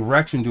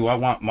direction do I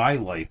want my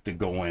life to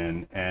go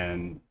in?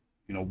 And,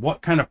 you know,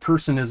 what kind of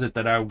person is it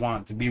that I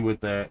want to be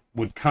with that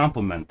would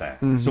complement that?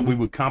 So we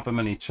would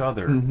complement each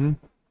other. It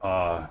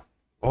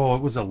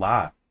was a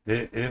lot.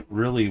 It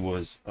really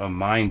was a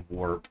mind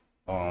warp.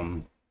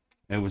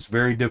 It was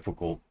very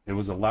difficult. It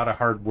was a lot of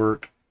hard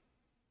work.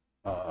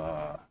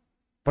 But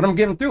I'm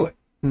getting through it.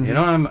 You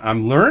know,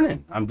 I'm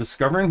learning. I'm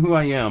discovering who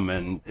I am,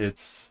 and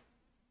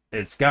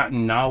it's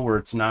gotten now where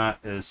it's not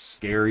as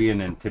scary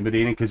and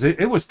intimidating, because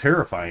it was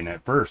terrifying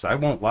at first. I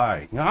won't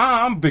lie.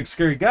 I'm a big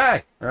scary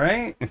guy,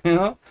 right? You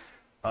know,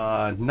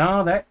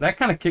 No, that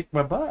kind of kicked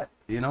my butt,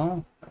 you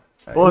know.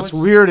 It Well, it's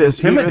was weird is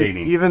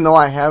intimidating. even though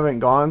I haven't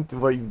gone through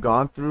what you've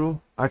gone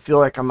through, I feel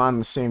like I'm on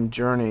the same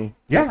journey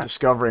Yeah. of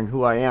discovering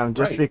who I am.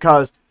 Just Right.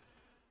 because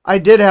I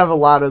did have a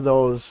lot of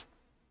those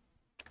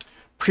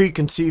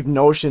preconceived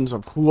notions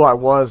of who I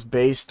was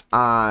based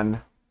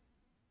on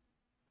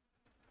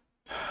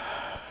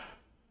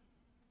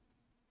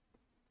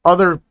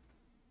other,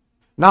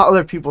 not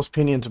other people's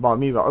opinions about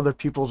me, but other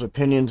people's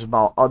opinions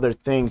about other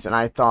things. And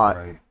I thought,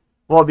 Right.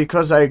 well,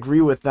 because I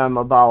agree with them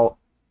about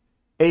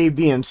A,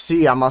 B, and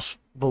C, I must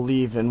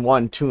believe in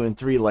 1, 2, and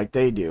 3 like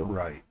they do.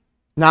 Right.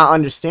 Not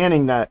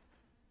understanding that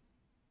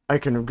I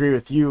can agree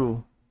with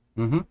you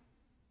Mm-hmm.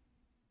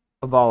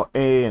 about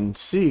A and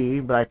C,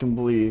 but I can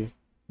believe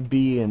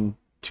B and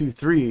 2,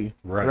 3,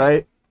 Right.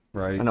 right?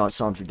 Right. I know it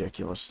sounds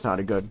ridiculous. It's not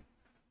a good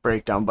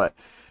breakdown, but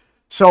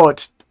so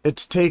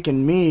it's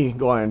taken me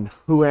going,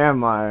 who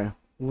am I?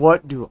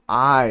 What do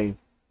I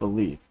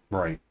believe?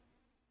 Right.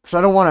 Because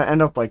I don't want to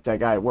end up like that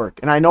guy at work.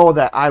 And I know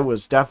that I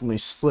was definitely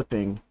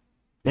slipping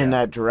in Yeah.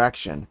 that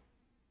direction.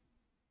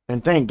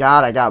 And thank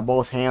God I got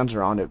both hands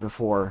around it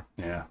before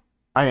Yeah.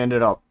 I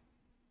ended up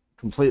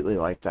completely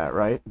like that,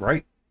 right?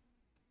 Right.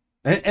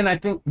 And I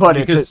think But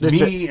because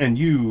me and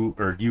you,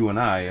 or you and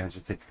I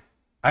should say,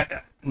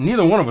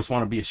 neither one of us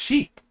want to be a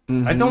sheep.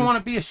 I don't want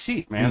to be a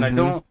sheep, man. I Mhm.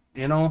 don't,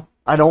 you know.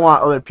 I don't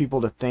want other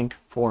people to think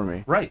for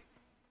me. Right.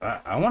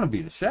 I want to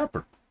be the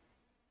shepherd.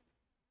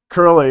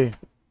 Curly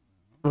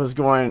was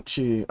going,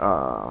 she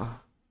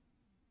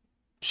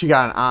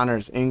got an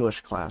honors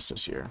English class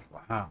this year.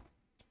 Wow.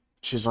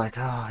 She's like,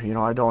 I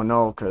don't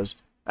know, because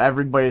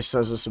everybody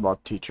says this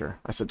about the teacher.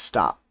 I said,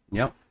 stop.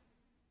 Yep.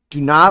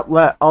 Do not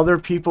let other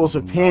people's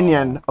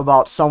opinion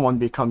about someone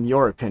become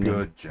your opinion.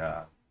 Good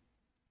job.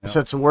 I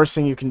said, it's the worst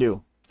thing you can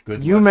do.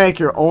 Good. You lesson. make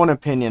your own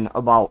opinion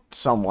about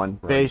someone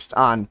Right. based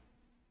on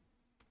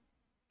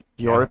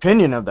your Yeah.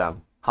 opinion of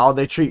them, how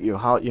they treat you,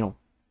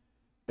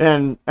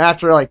 And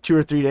after like 2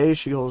 or 3 days,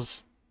 she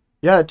goes,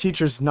 yeah, the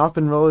teacher's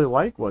nothing really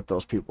like what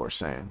those people are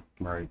saying.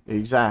 Right.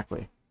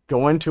 Exactly.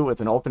 Go into it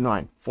with an open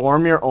mind.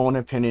 Form your own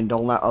opinion.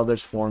 Don't let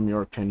others form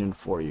your opinion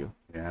for you.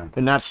 Yeah.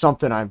 And that's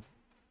something I'm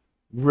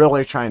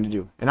really trying to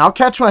do. And I'll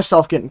catch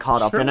myself getting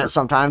caught up in Sure. it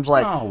sometimes,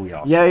 like, Oh, we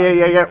all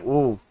yeah.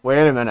 Ooh,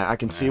 wait a minute. I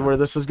can see Yeah. where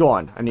this is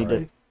going. I need to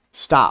Right.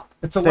 stop.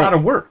 It's a Think. lot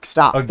of work.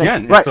 Stop.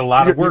 Again, Think. it's a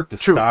lot of work to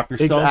True. stop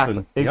yourself. Exactly.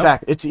 And, yep.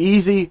 Exactly. It's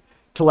easy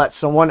to let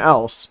someone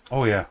else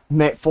Oh, yeah.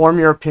 form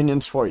your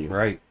opinions for you.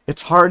 Right.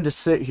 It's hard to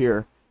sit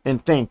here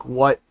and think,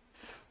 what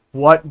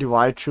do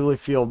I truly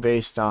feel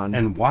based on,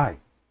 And why?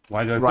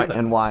 Why do I do right, that?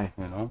 and why?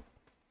 You know?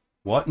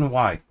 What and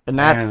why? And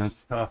that- Man,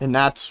 it's tough. And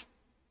that's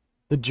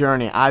the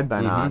journey I've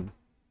been Mhm. on.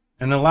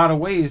 In a lot of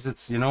ways,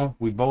 it's,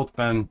 we've both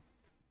been,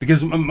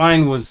 because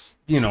mine was,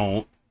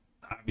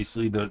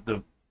 obviously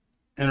the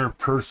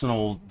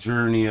interpersonal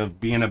journey of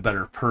being a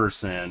better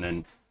person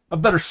and a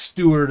better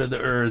steward of the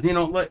earth,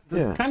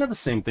 Yeah. kind of the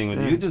same thing with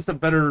Yeah. you, just a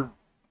better,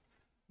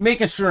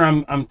 making sure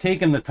I'm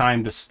taking the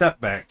time to step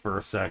back for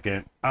a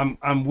second.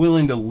 I'm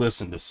willing to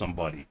listen to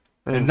somebody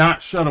Yeah. and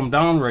not shut them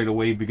down right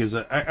away, because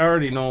I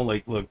already know,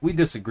 like, look, we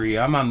disagree.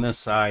 I'm on this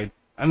side.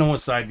 I know what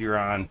side you're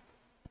on.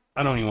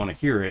 I don't even want to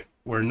hear it.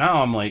 Where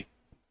now I'm like,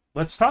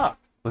 let's talk.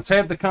 Let's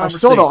have the I conversation.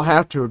 still don't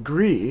have to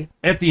agree,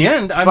 At the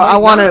end, but I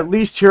want to at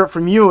least hear it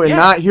from you and Yeah.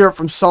 not hear it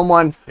from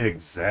someone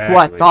Exactly. who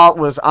I thought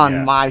was on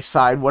Yeah. my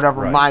side,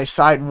 whatever Right. my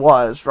side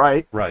was,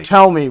 right? Right.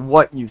 Tell me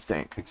what you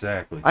think.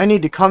 Exactly. I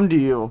need to come to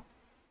you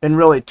and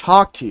really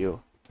talk to you.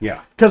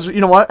 Yeah. Because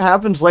you know what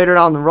happens later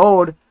down the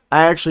road,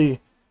 I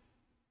actually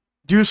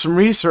do some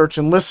research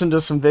and listen to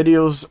some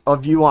videos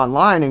of you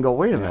online and go,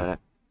 wait a Yeah.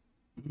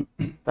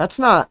 minute. That's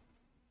not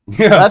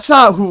Yeah. that's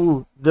not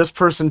who this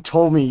person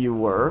told me you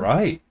were.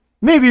 Right.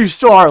 Maybe you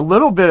still are a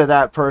little bit of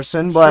that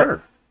person, but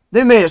Sure.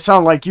 they made it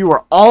sound like you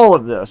were all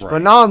of this. But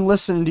Right. now I'm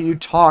listening to you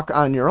talk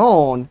on your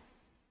own.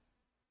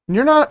 And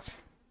you're not,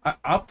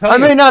 I'll tell I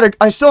you. may not,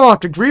 I still don't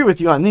have to agree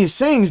with you on these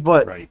things,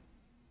 but, Right.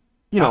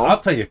 I'll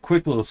tell you a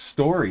quick little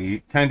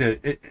story, kind of,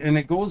 and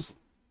it goes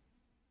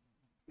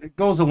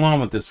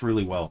along with this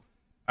really well.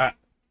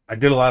 I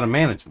did a lot of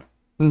management,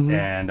 Mhm.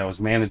 and I was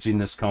managing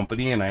this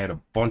company, and I had a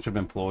bunch of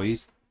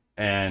employees,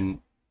 and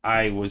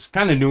I was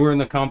kind of newer in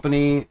the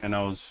company, and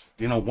I was,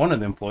 one of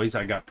the employees.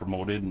 I got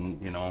promoted, and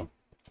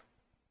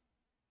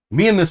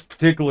me and this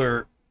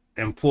particular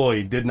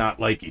employee did not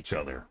like each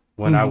other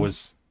when I Mhm.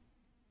 was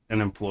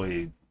an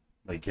employee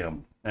like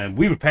him, and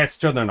we would pass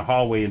each other in the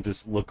hallway and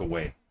just look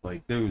away,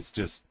 like there was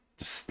just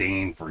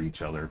disdain for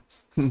each other.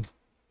 Hmm.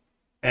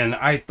 And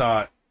I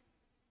thought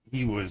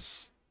he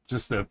was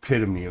just the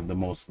epitome of the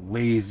most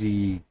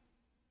lazy,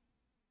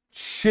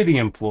 shitty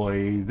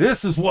employee.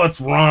 This is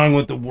what's wrong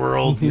with the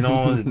world,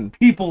 and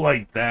people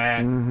like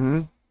that.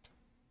 Mhm.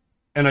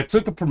 And I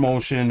took a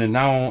promotion, and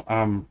now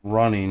I'm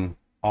running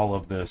all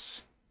of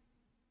this,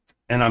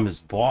 and I'm his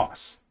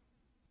boss.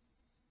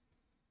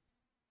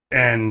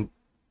 And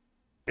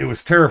it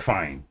was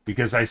terrifying,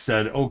 because I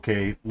said,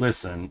 okay,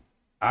 listen,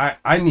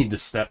 I need to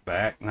step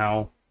back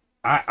now.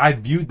 I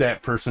viewed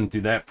that person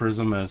through that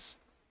prism as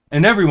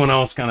And everyone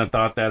else kind of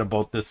thought that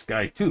about this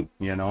guy too,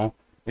 you know.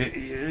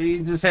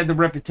 He just had the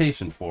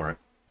reputation for it.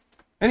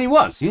 And he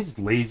was. He's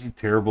lazy,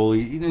 terrible.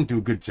 He didn't do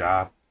a good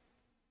job.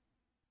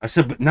 I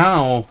said, but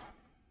now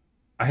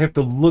I have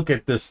to look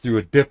at this through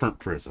a different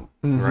prism,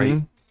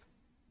 right?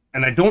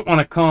 And I don't want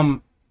to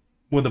come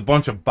with a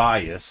bunch of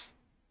bias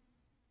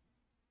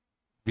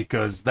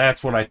because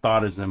that's what I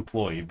thought as an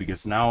employee,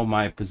 because now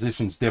my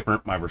position's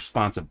different, my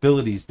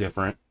responsibility's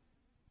different.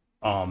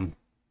 And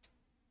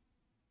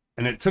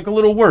it took a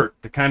little work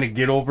to kind of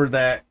get over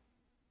that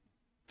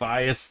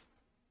biased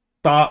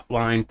thought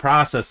line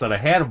process that I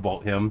had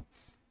about him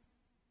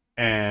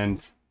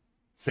and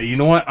say, you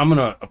know what, I'm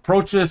gonna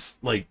approach this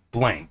like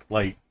blank,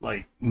 like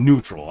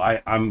neutral.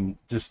 I'm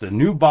just a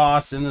new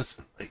boss in this.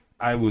 Like,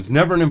 I was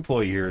never an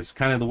employee here. It's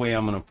kind of the way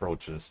I'm gonna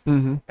approach this,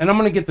 and I'm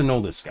gonna get to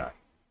know this guy.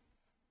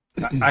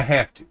 I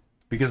have to,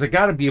 because I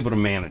got to be able to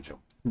manage him.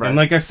 Right. And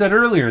like I said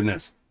earlier in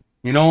this,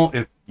 you know,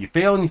 if you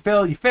fail and you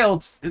fail, you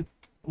fail. A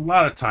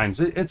lot of times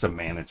it's a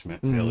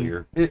management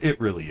failure. It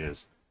really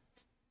is.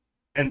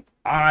 And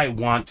I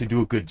want to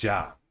do a good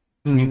job.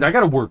 Which means I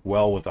got to work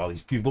well with all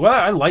these people. Whether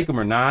I like them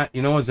or not,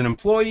 you know, as an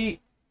employee,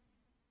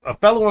 a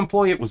fellow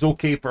employee, it was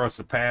okay for us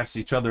to pass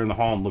each other in the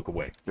hall and look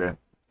away. Yeah.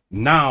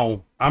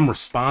 Now I'm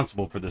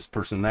responsible for this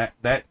person.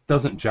 That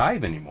doesn't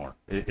jive anymore.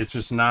 It's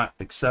just not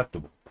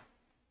acceptable.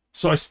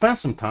 So I spent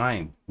some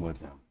time with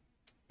him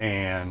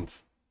and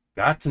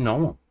got to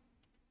know him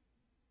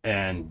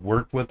and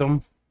worked with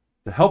him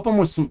to help him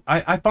with some.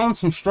 I found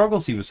some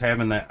struggles he was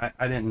having that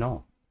I didn't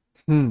know.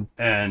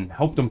 And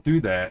helped him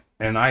through that.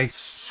 And I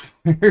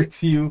swear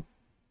to you,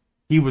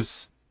 he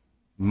was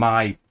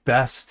my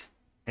best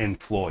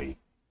employee.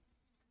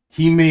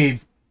 He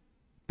made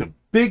the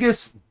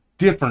biggest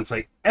difference.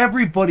 Like,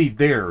 everybody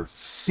there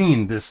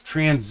seen this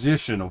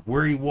transition of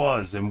where he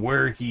was and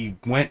where he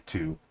went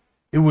to.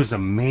 It was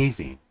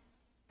amazing.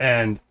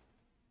 And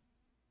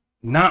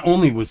not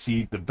only was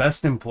he the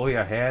best employee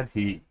I had,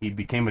 he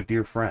became a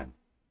dear friend.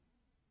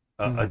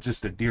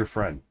 Just a dear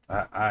friend.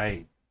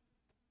 I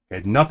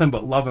had nothing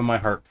but love in my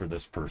heart for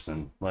this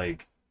person.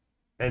 Like,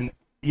 and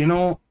you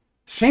know,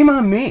 shame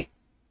on me.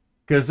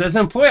 Because as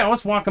an employee, I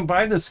was walking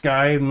by this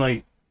guy and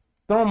like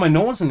throwing my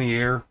nose in the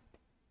air.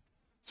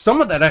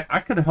 Some of that I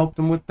could have helped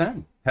him with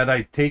then, had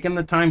I taken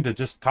the time to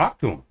just talk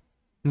to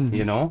him,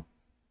 you know.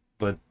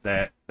 But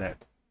that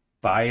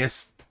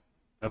biased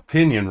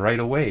opinion right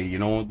away, you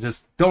know,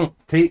 just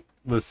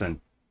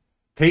listen,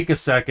 take a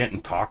second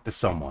and talk to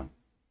someone.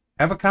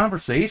 Have a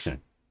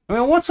conversation. I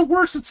mean, what's the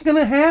worst that's going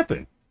to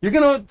happen? You're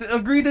going to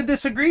agree to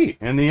disagree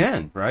in the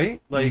end,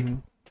 right? Like,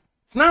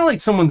 it's not like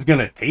someone's going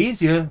to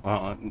tase you.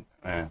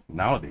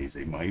 Nowadays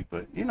they might,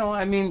 but, you know,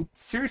 I mean,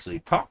 seriously,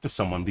 talk to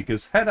someone,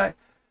 because had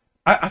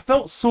I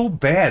felt so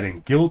bad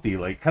and guilty.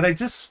 Like, had I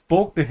just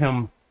spoke to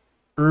him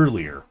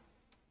earlier,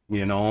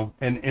 you know,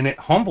 and it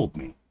humbled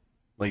me.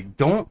 Like,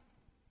 don't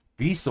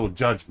be so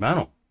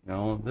judgmental. You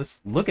know,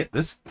 look at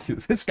this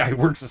guy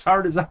works as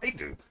hard as I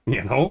do,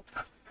 you know?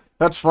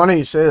 That's funny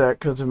you say that,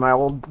 because in my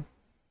old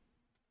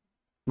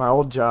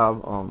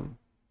job,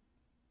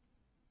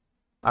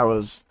 I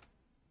was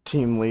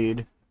team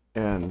lead,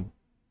 and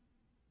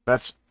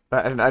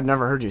I'd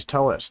never heard you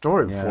tell that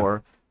story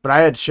before, but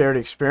I had shared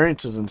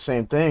experiences and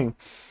same thing.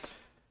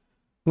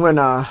 When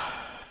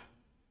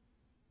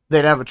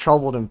they'd have a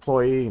troubled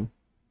employee,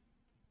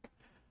 I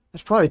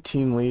was probably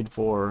team lead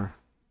for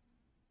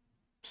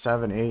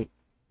 7-8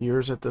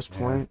 years at this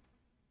point.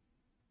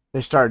 They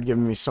started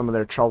giving me some of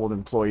their troubled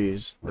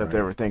employees that they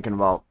were thinking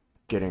about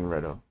getting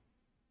rid of.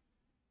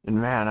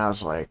 And man, I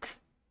was like,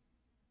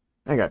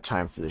 I ain't got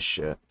time for this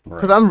shit.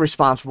 Because I'm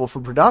responsible for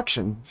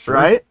production,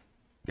 right?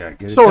 Yeah,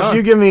 get it so done. If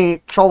you give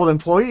me troubled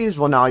employees,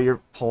 well, now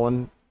you're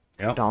pulling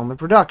down the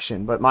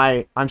production. But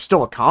I'm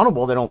still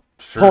accountable. They don't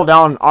pull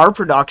down our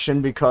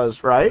production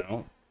because, right?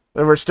 No.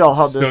 They were still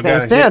held to the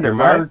same standard,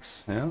 right?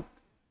 Marks. Yeah.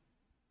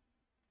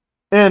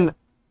 And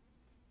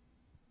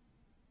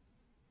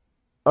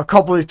a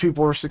couple of these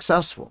people were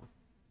successful.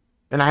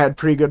 And I had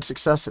pretty good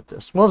success at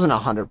this. Wasn't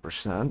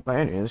 100% by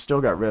any means. Still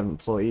got rid of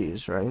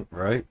employees, right?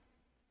 Right.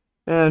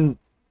 And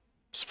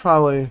it's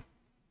probably...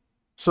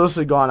 So this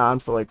had gone on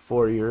for like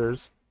 4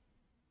 years.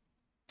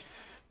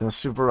 And the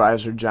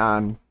supervisor,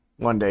 John,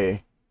 one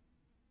day,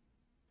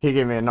 he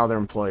gave me another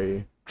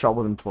employee,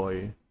 troubled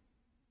employee.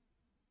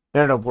 It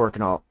ended up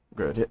working out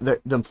good. The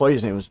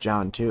employee's name was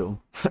John, too.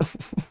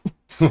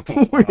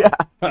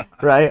 Yeah,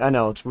 right? I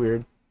know, it's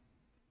weird.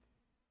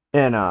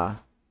 And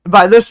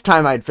by this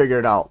time, I'd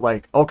figured out,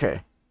 like,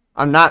 okay,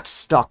 I'm not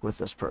stuck with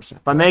this person.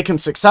 If I make him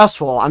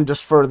successful, I'm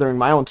just furthering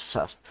my own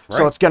success. Right.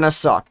 So it's going to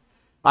suck.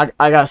 I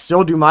got to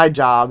still do my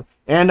job,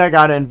 and I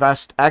got to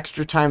invest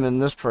extra time in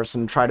this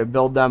person and try to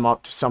build them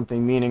up to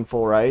something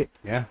meaningful, right?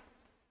 Yeah.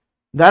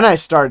 Then I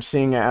started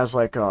seeing it as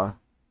like, well,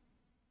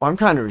 I'm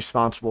kind of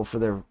responsible for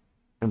their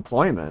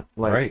employment.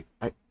 Like,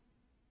 right.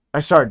 I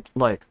started,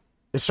 like,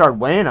 it started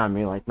weighing on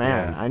me, like,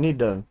 man, I need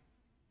to...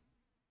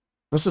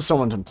 This is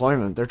someone's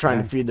employment. They're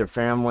trying to feed their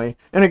family.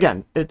 And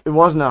again, it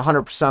wasn't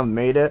 100%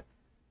 made it.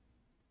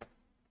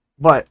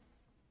 But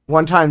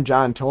one time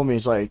John told me,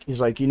 he's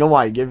like, you know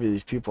why I give you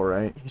these people,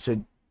 right? He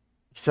said,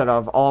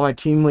 of all my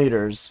team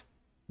leaders,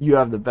 you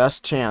have the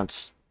best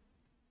chance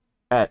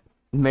at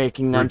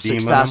making them Redeeming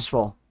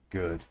successful.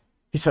 Good.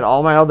 He said,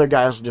 all my other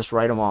guys will just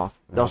write them off.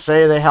 Yeah. They'll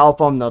say they help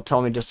them. They'll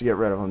tell me just to get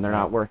rid of them. They're Yeah.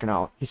 not working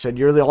out. He said,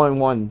 you're the only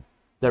one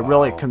that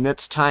really Wow.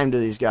 commits time to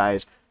these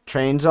guys,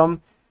 trains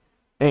them.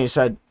 And he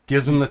said,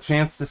 Gives them the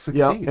chance to succeed.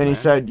 yep. And he man.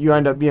 said, you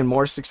end up being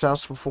more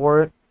successful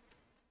for it.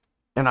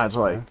 And I was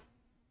like, Yeah.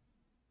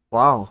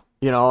 wow.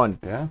 You know, and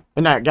Yeah.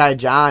 that guy,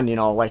 John, you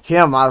know, like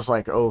him, I was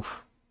like, oh,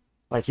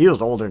 like he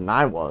was older than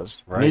I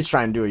was. And Right. he's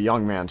trying to do a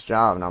young man's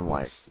job. And I'm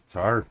like, It's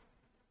hard.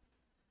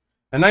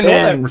 And I know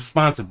that And-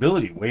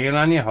 responsibility weighing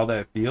on you, how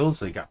that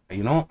feels. Like,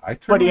 you know, I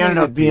but he ended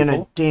up being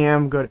a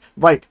damn good,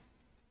 like,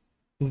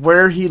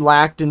 where he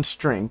lacked in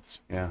strengths,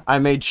 Yeah, I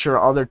made sure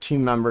other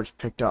team members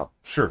picked up.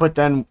 sure. But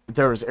then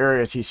there was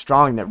areas he's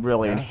strong that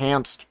really Yeah.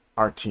 enhanced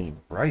our team.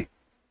 Right.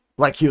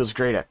 Like he was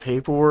great at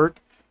paperwork.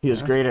 He was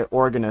Yeah. great at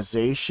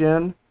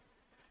organization.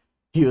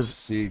 He was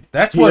See,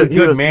 that's what a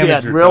good he manager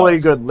had really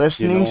does, good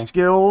listening know?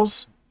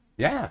 skills.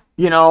 Yeah.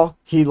 You know,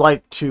 he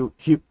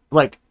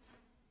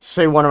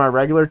say one of my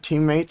regular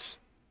teammates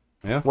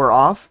Yeah. were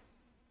off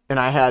and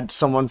I had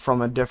someone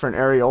from a different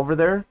area over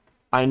there.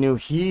 I knew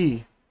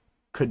he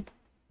could,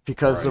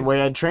 because the Right.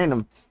 way I'd trained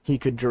him, he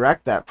could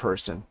direct that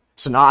person.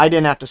 So now I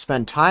didn't have to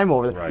spend time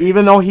over there. Right.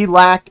 Even though he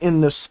lacked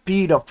in the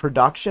speed of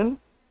production,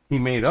 He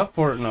made up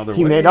for it in other ways.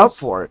 he made up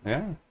for it.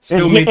 Yeah.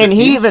 And made the he team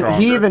even stronger.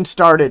 he even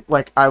started,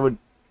 like, I would,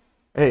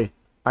 hey,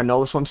 I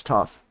know this one's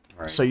tough.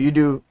 Right. So you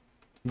do,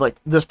 like,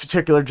 this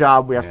particular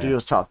job we have to Yeah. do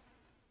is tough.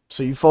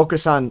 So you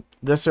focus on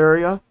this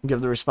area, give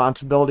the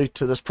responsibility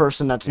to this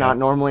person that's Yeah. not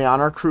normally on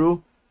our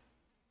crew.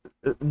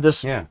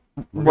 This, Yeah.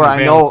 We're where gonna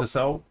I balance know, this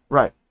out.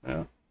 right.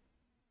 Yeah.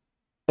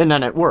 And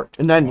then it worked.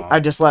 And then Wow. I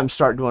just let him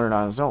start doing it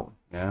on his own.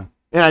 Yeah.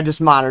 And I just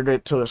monitored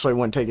it so he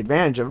wouldn't take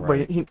advantage of it.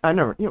 Right. But I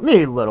never,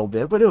 maybe a little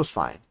bit, but it was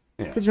fine.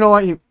 Yeah. Because you know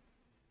what?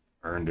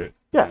 Earned it.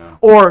 Yeah.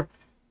 Or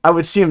I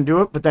would see him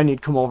do it, but then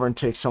he'd come over and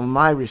take some of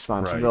my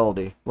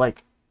responsibility.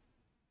 Like,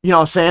 you know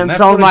what I'm saying? And that's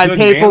Some of what a my good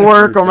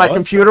paperwork manager or my does.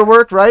 computer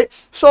work, right?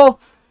 So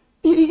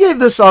he gave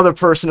this other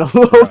person a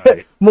little bit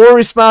Right. more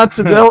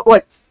responsibility,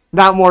 like,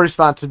 not more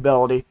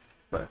responsibility,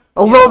 But,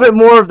 a little bit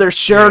more of their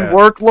shared Yeah.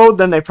 workload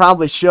than they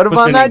probably should have but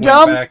on then he that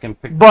job. went back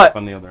and picked but- up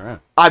on the other end.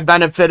 I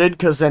benefited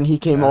because then he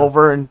came Yeah.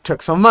 over and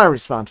took some of my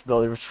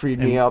responsibility, which freed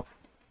me And up.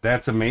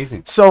 That's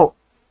amazing. So,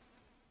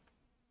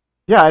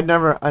 yeah, I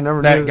never That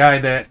knew guy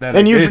that And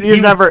I you- did, you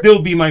he never- would still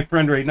be my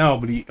friend right now,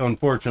 but he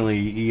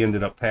unfortunately he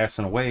ended up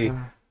passing away.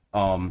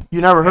 You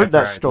never heard after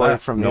that I story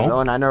left. from me, No. though,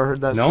 and I never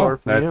heard that No, story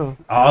from that's you.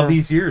 all Yeah.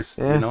 these years,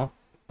 Yeah. you know.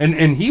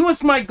 And he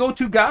was my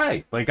go-to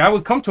guy. Like, I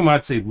would come to him,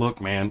 I'd say,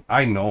 "Look, man,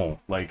 I know,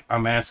 like,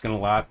 I'm asking a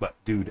lot, but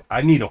dude,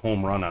 I need a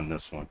home run on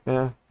this one."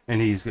 Yeah. And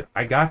he's,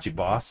 "I got you,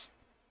 boss."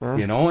 Yeah.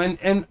 You know,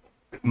 and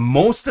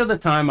most of the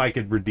time I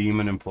could redeem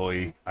an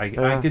employee. I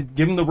Yeah. could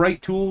give them the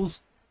right tools,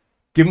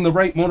 give them the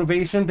right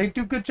motivation. They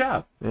do a good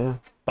job. Yeah.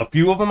 A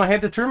few of them I had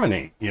to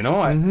terminate, you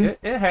know,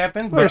 it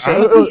happened. Well, But so-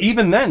 honestly,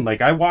 even then,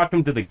 like, I walked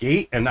them to the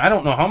gate, and I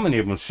don't know how many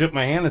of them shook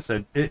my hand and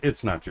said,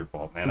 "It's not your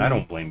fault, man. I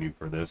don't blame you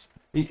for this.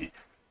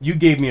 You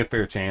gave me a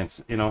fair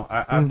chance. You know,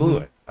 I blew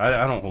it.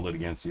 I don't hold it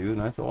against you."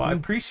 And I said, "Well, I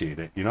appreciate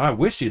it. You know, I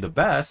wish you the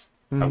best.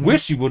 I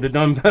wish you would have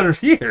done better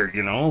here,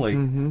 you know, like,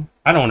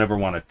 I don't ever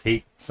want to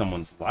take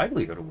someone's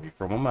livelihood away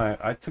from them.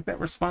 I took that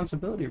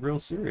responsibility real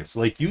serious,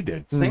 like you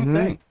did. Same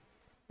thing.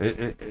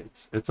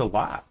 It's a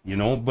lot, you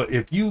know. But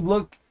if you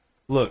look,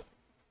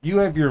 you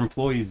have your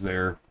employees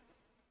there.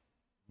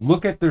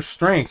 Look at their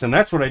strengths, and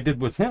that's what I did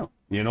with him.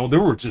 You know, there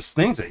were just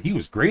things that he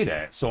was great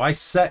at, so I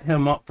set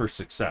him up for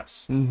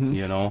success.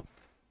 You know,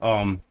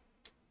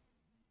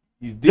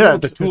 you deal Yeah,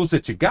 with the tools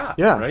that you got,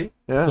 yeah, right?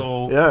 yeah,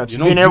 So yeah, it's you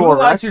know, being able to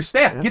utilize your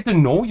staff. yeah. Get to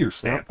know your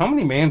staff. How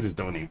many managers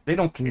don't even? They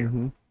don't care.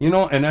 You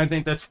know, and I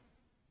think that's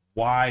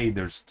why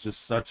there's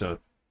just such a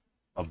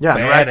Yeah,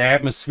 bad right.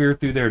 atmosphere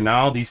through there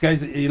now. These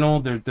guys, you know,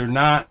 they're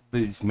not,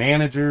 these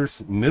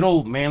managers,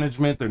 middle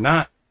management, they're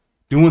not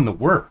doing the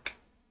work.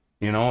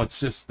 You know, it's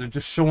just, they're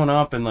just showing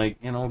up and, like,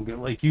 you know,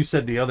 like you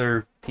said, the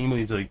other team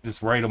leads, like,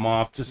 just write them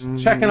off, just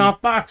checking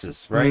off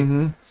boxes,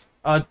 right?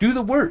 Do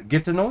the work,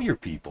 get to know your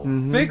people,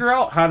 figure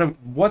out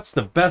what's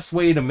the best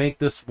way to make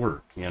this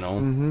work, you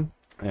know?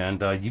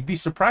 And you'd be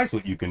surprised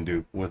what you can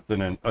do with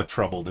a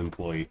troubled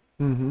employee.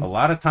 A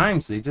lot of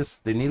times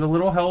they need a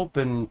little help,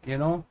 and, you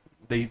know,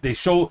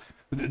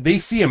 they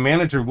see a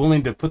manager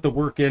willing to put the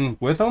work in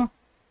with them.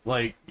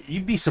 Like,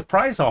 you'd be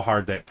surprised how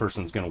hard that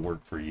person's going to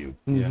work for you,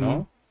 you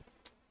know?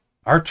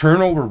 Our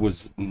turnover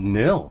was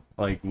nil.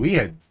 Like, we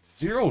had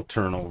zero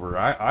turnover.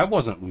 I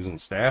wasn't losing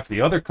staff.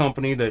 The other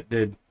company that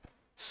did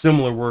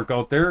similar work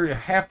out there,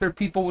 half their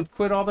people would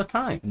quit all the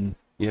time.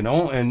 You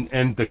know,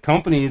 and the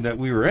company that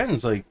we were in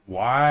is like,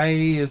 why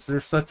is there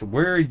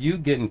where are you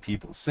getting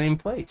people? Same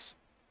place.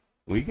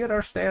 We get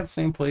our staff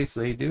same place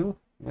they do,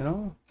 you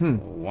know.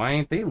 Why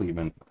ain't they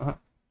leaving?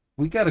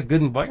 We got a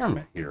good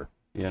environment here,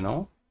 you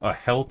know, a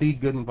healthy,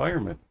 good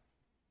environment.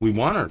 We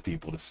want our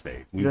people to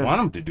stay. We want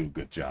them to do a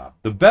good job.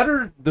 The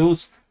better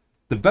those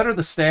the better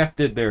the staff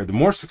did there, the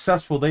more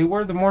successful they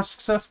were, the more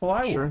successful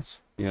I Sure. was,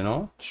 you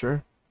know,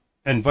 Sure.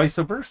 and vice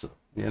versa.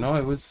 You know,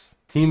 it was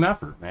team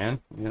effort,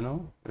 man. You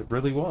know, it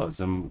really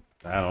was. And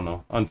I don't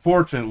know.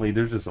 Unfortunately,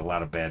 there's just a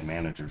lot of bad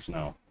managers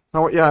now.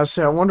 Oh yeah,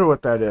 I wonder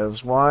what that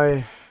is.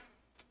 Why?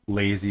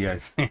 Lazy, I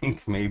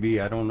think,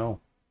 maybe. I don't know.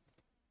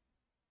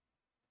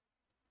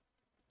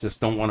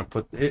 Just don't want to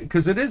put it,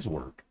 because it is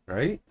work,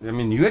 right? I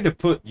mean, you had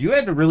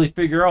to really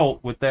figure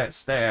out with that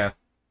staff.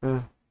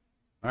 Yeah.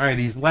 All right,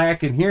 he's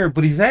lacking here,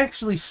 but he's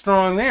actually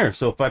strong there.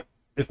 So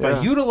if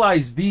I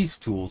utilize these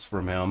tools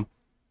from him,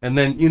 and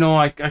then, you know,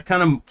 I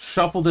kind of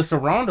shuffle this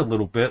around a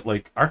little bit,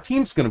 like, our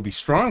team's going to be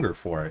stronger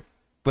for it.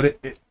 But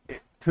it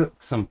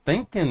took some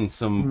thinking,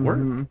 some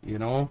work, you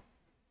know.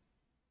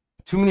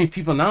 Too many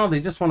people now, they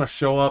just want to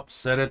show up,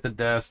 sit at the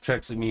desk,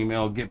 check some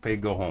email, get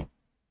paid, go home.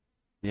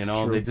 You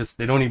know, True.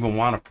 they don't even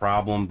want a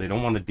problem. They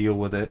don't want to deal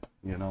with it,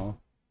 you know.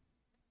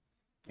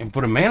 And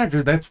but a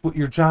manager, that's what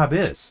your job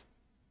is.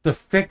 To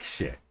fix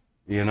shit,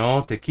 you know,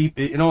 to keep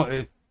it, you know,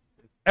 if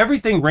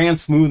everything ran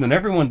smooth and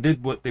everyone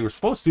did what they were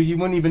supposed to, you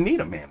wouldn't even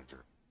need a manager,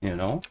 you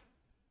know.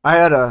 I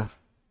had a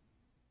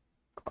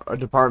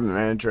department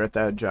manager at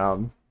that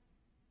job,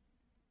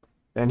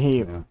 and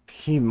he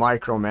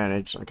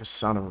micromanaged like a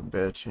son of a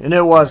bitch, and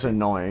it was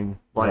annoying.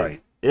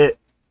 Like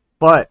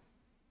but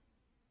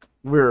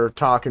we were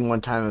talking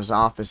one time in his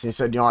office, and he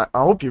said, you know, I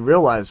hope you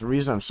realize the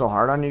reason I'm so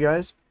hard on you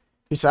guys.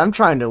 He said, I'm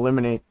trying to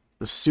eliminate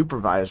the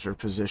supervisor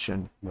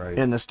position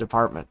in this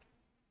department.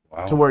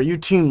 Wow. To where you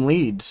team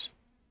leads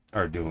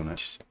are doing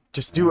it.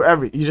 Just do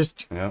you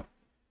just. Yeah.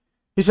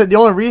 He said, the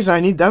only reason I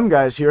need them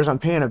guys here is I'm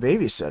paying a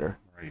babysitter.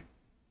 Right.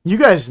 You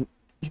guys.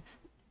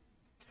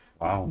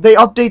 Wow. They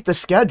update the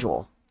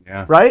schedule.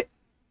 Yeah. Right?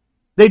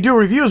 They do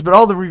reviews, but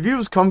all the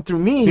reviews come through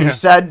me. He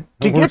said,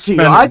 to get to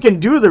you, I can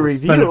do the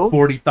review.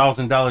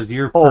 $40,000 a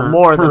year.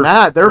 More than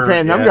that. They're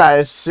paying them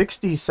guys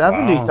 $60,000,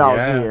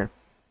 $70,000 a year.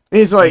 And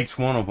he's like, each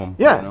one of them.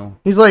 Yeah. You know?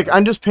 He's like,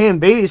 I'm just paying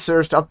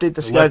babysitters to update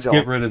the schedule. Let's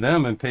get rid of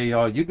them and pay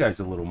all you guys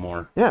a little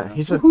more. Yeah. You know?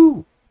 He said,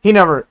 he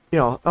never, you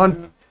know,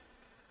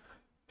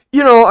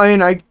 you know, I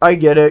mean, I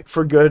get it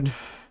for good.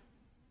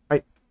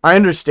 I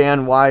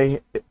understand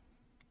why.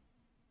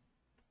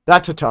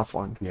 That's a tough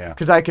one. Yeah.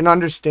 Because I can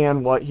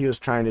understand what he was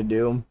trying to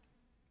do.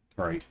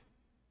 Right.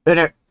 And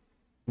it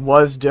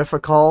was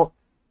difficult.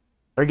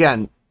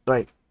 Again,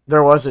 like,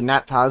 there was a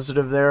net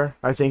positive there.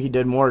 I think he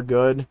did more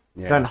good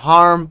than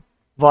harm,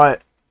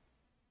 but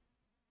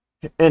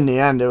in the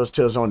end, it was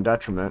to his own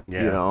detriment,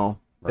 you know.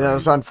 Right. It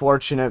was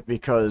unfortunate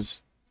because...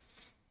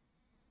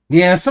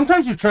 Yeah,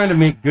 sometimes you're trying to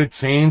make good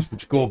change,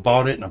 but you go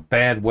about it in a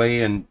bad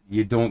way and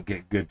you don't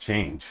get good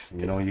change.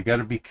 You know, you got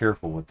to be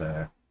careful with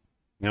that.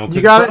 You know,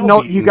 you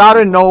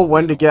gotta know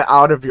when to get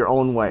out of your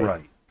own way.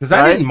 Right. Because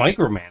I didn't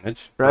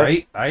micromanage,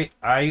 right?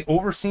 I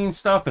overseen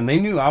stuff, and they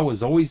knew I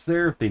was always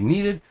there if they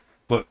needed.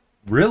 But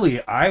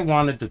really, I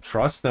wanted to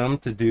trust them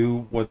to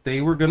do what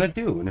they were going to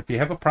do. And if you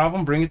have a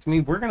problem, bring it to me.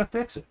 We're going to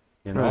fix it.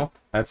 You know,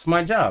 that's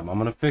my job. I'm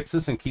going to fix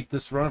this and keep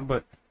this running.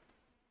 But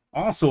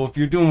also, if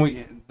you're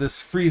doing this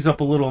frees up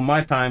a little of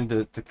my time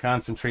to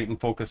concentrate and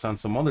focus on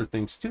some other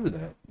things too.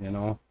 That, you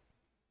know.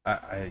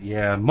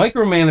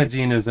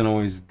 Micromanaging isn't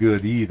always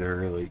good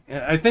either. Like,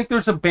 I think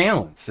there's a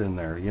balance in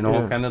there, you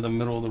know, kind of the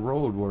middle of the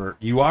road where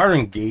you are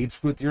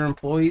engaged with your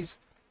employees.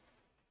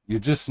 You're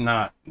just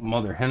not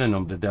mother henning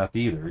them to death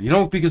either, you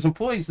know, because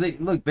employees, they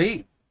want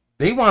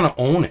to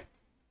own it.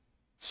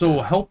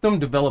 So help them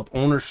develop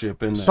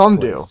ownership in that Some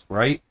place, do,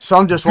 right?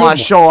 Some just want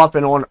to show up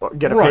and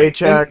get a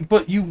paycheck.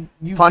 But you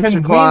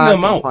can wean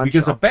them out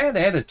because a bad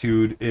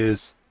attitude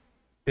is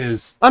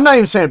I'm not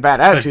even saying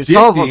bad attitude. Addicting,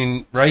 some of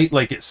them, right?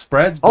 Like it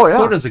spreads, but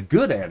so does a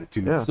good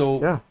attitude. Yeah.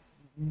 So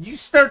you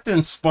start to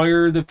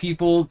inspire the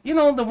people, you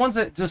know, the ones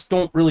that just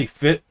don't really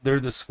fit. They're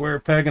the square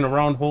peg in a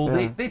round hole.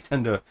 They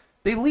tend to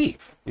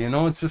leave. You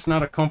know, it's just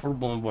not a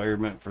comfortable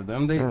environment for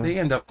them. They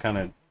end up kind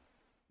of,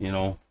 you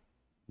know,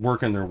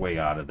 working their way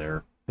out of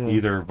there,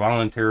 either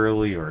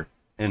voluntarily or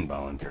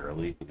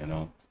involuntarily. You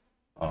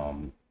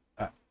know,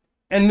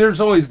 and there's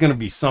always going to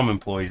be some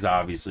employees,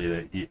 obviously,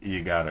 that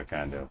you gotta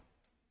kind of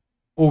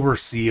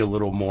oversee a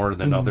little more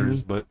than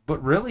others, but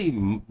really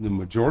the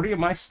majority of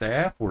my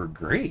staff were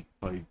great.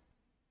 Like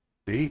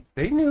they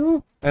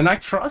knew, and I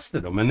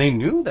trusted them, and they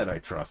knew that I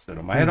trusted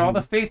them. I had all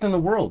the faith in the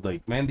world.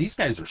 Like, man, these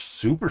guys are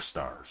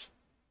superstars.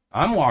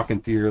 I'm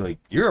walking through here like,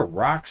 you're a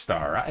rock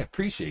star. I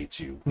appreciate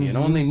you, you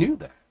know, and they knew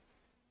that.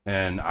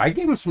 And I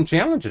gave them some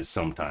challenges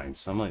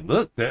sometimes. I'm like,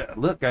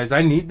 look, guys,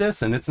 I need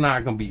this, and it's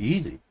not going to be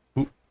easy.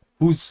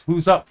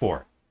 Who's up for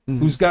it?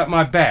 Who's got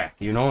my back,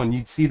 you know? And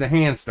you'd see the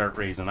hands start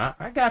raising.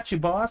 I got you,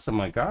 boss. I'm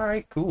like, all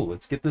right, cool,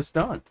 let's get this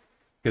done.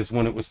 Because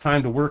when it was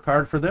time to work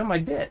hard for them, I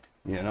did,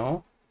 you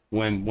know?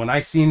 When I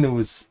seen there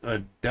was a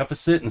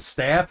deficit in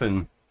staff,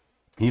 and,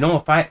 you know,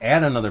 if I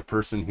add another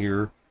person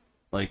here,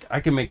 like, I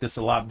can make this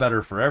a lot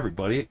better for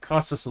everybody. It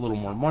costs us a little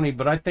more money,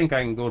 but I think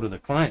I can go to the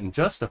client and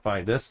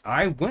justify this.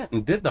 I went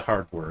and did the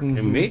hard work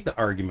and made the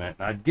argument,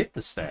 and I'd get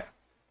the staff,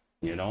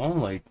 you know?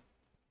 Like,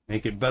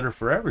 make it better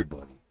for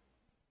everybody.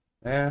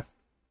 Yeah.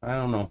 I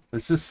don't know.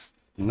 It's just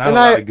Not And a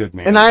lot of good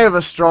managers. And I have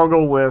a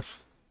struggle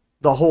with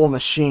the whole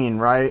machine,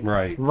 right?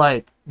 Right.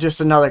 Like just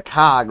another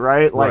cog,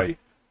 right? Right.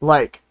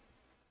 Like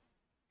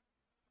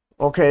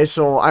okay,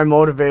 so I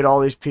motivate all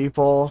these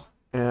people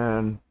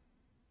and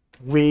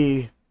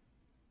we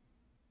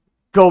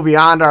go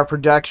beyond our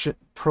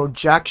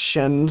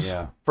projections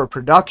Yeah. for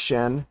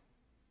production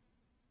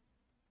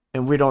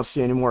and we don't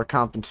see any more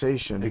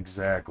compensation.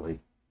 Exactly.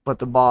 But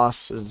the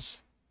boss is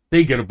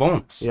They get a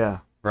bonus. yeah.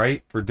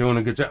 Right? For doing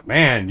a good job.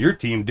 Man, your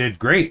team did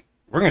great.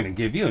 We're going to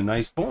give you a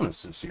nice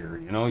bonus this year.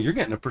 You know, you're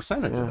getting a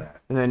percentage of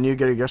that. And then you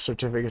get a gift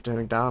certificate to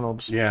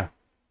McDonald's. Yeah.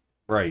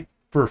 Right.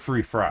 For a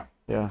free fry.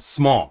 Yeah.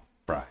 Small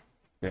fry.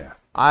 Yeah.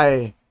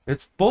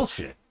 It's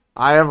bullshit.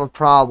 I have a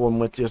problem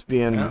with just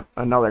being Yeah.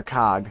 another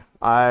cog.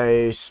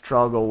 I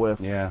struggle with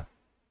Yeah.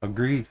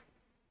 Agreed.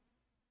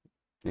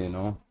 You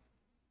know,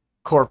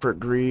 corporate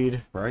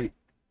greed. right.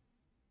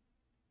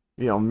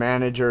 You know,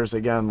 managers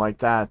again like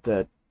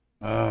that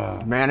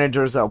Uh,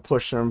 managers that'll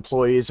push their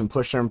employees,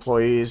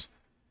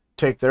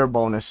 take their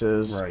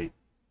bonuses right.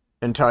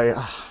 and tell you,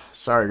 "Ah,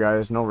 sorry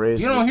guys, no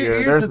raise You know, this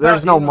year. here's the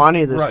There's thought, no you know,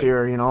 money this right.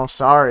 year, you know,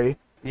 sorry."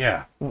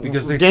 Yeah.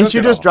 Because they Didn't took you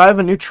it just all. drive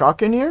a new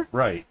truck in here?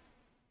 Right.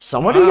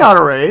 Somebody Wow. got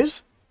a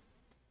raise.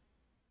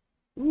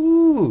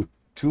 Ooh,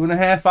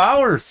 2.5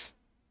 hours.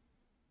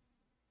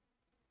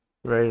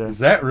 Right Is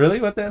that really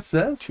what that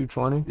says?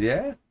 220.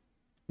 Yeah.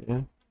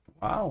 Yeah.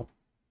 Wow.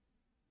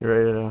 You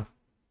ready to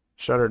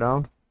shut her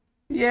down?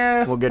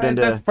 Yeah. We'll get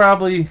into- That's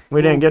probably.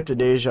 We didn't get to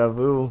deja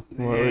vu,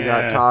 what we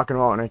got Yeah. talking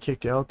about when I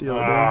kicked you out the other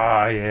day.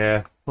 Ah,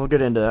 yeah. We'll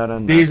get into that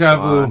on Deja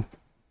next vu. one.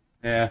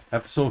 Yeah.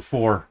 Episode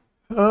 4.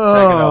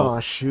 Oh,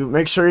 shoot.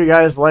 Make sure you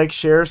guys like,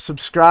 share,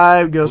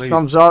 subscribe, give us a Please.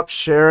 thumbs up,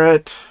 share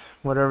it,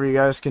 whatever you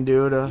guys can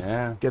do to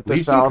Yeah. get Leave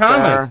this some out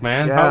comments, there.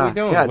 man. Yeah. How we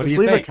doing? Yeah, What do just you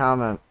leave think? a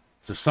comment.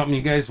 Is there something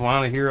you guys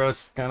want to hear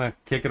us kind of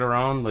kick it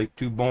around like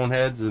two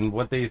boneheads and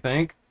what they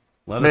think?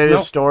 Let Maybe a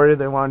us know. story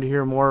they wanted to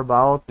hear more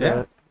about Yeah.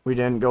 that we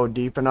didn't go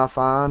deep enough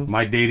on.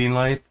 My dating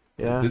life.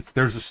 Yeah.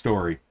 There's a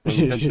story.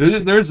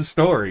 There's a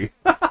story.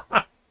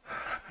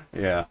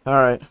 Yeah. All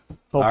right.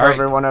 Hope All right.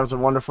 everyone has a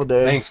wonderful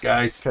day. Thanks,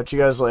 guys. Catch you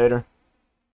guys later.